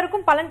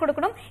உரிமையாளருக்கும் பலன்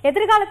கொடுக்கணும்,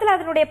 எதிர்காலத்துல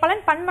அதனுடைய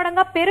பலன்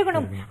பன்மடங்கா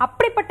பெருகணும்.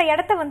 அப்படிப்பட்ட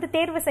இடத்தை வந்து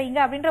தேர்வு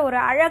செய்யுங்க அப்படின்ற ஒரு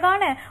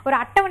அழகான ஒரு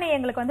அட்டவணையை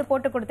எங்களுக்கு வந்து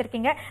போட்டு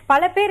கொடுத்திருக்கீங்க.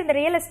 பல பேர் இந்த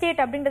ரியல்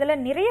எஸ்டேட் அப்படின்றதுல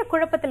நிறைய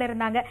குழப்பத்தில்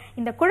இருந்தாங்க.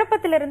 இந்த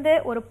குழப்பத்திலிருந்து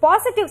ஒரு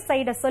பாசிட்டிவ்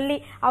சைட சொல்லி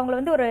அவங்களை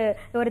வந்து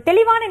ஒரு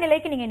தெளிவான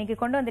நிலைக்கு நீங்க இன்னைக்கு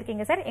கொண்டு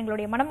வந்திருக்கீங்க சார்.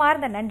 எங்களுடைய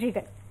மனமார்ந்த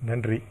நன்றிகள்.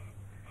 நன்றி.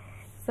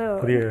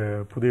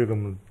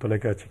 புதியுகம்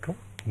தொலைக்காட்சிக்கும்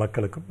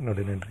மக்களுக்கும்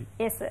என்னுடைய நன்றி.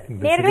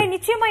 நேயர்களே,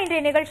 நிச்சயமா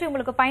இன்றைய நிகழ்ச்சி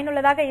உங்களுக்கு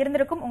பயனுள்ளதாக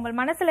இருந்திருக்கும். உங்கள்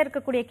மனசுல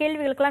இருக்கக்கூடிய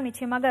கேள்விகளுக்கெல்லாம்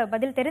நிச்சயமாக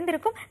பதில்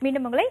தெரிந்திருக்கும்.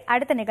 மீண்டும் உங்களை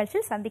அடுத்த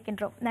நிகழ்ச்சியில்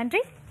சந்திக்கின்றோம்.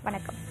 நன்றி,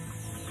 வணக்கம்.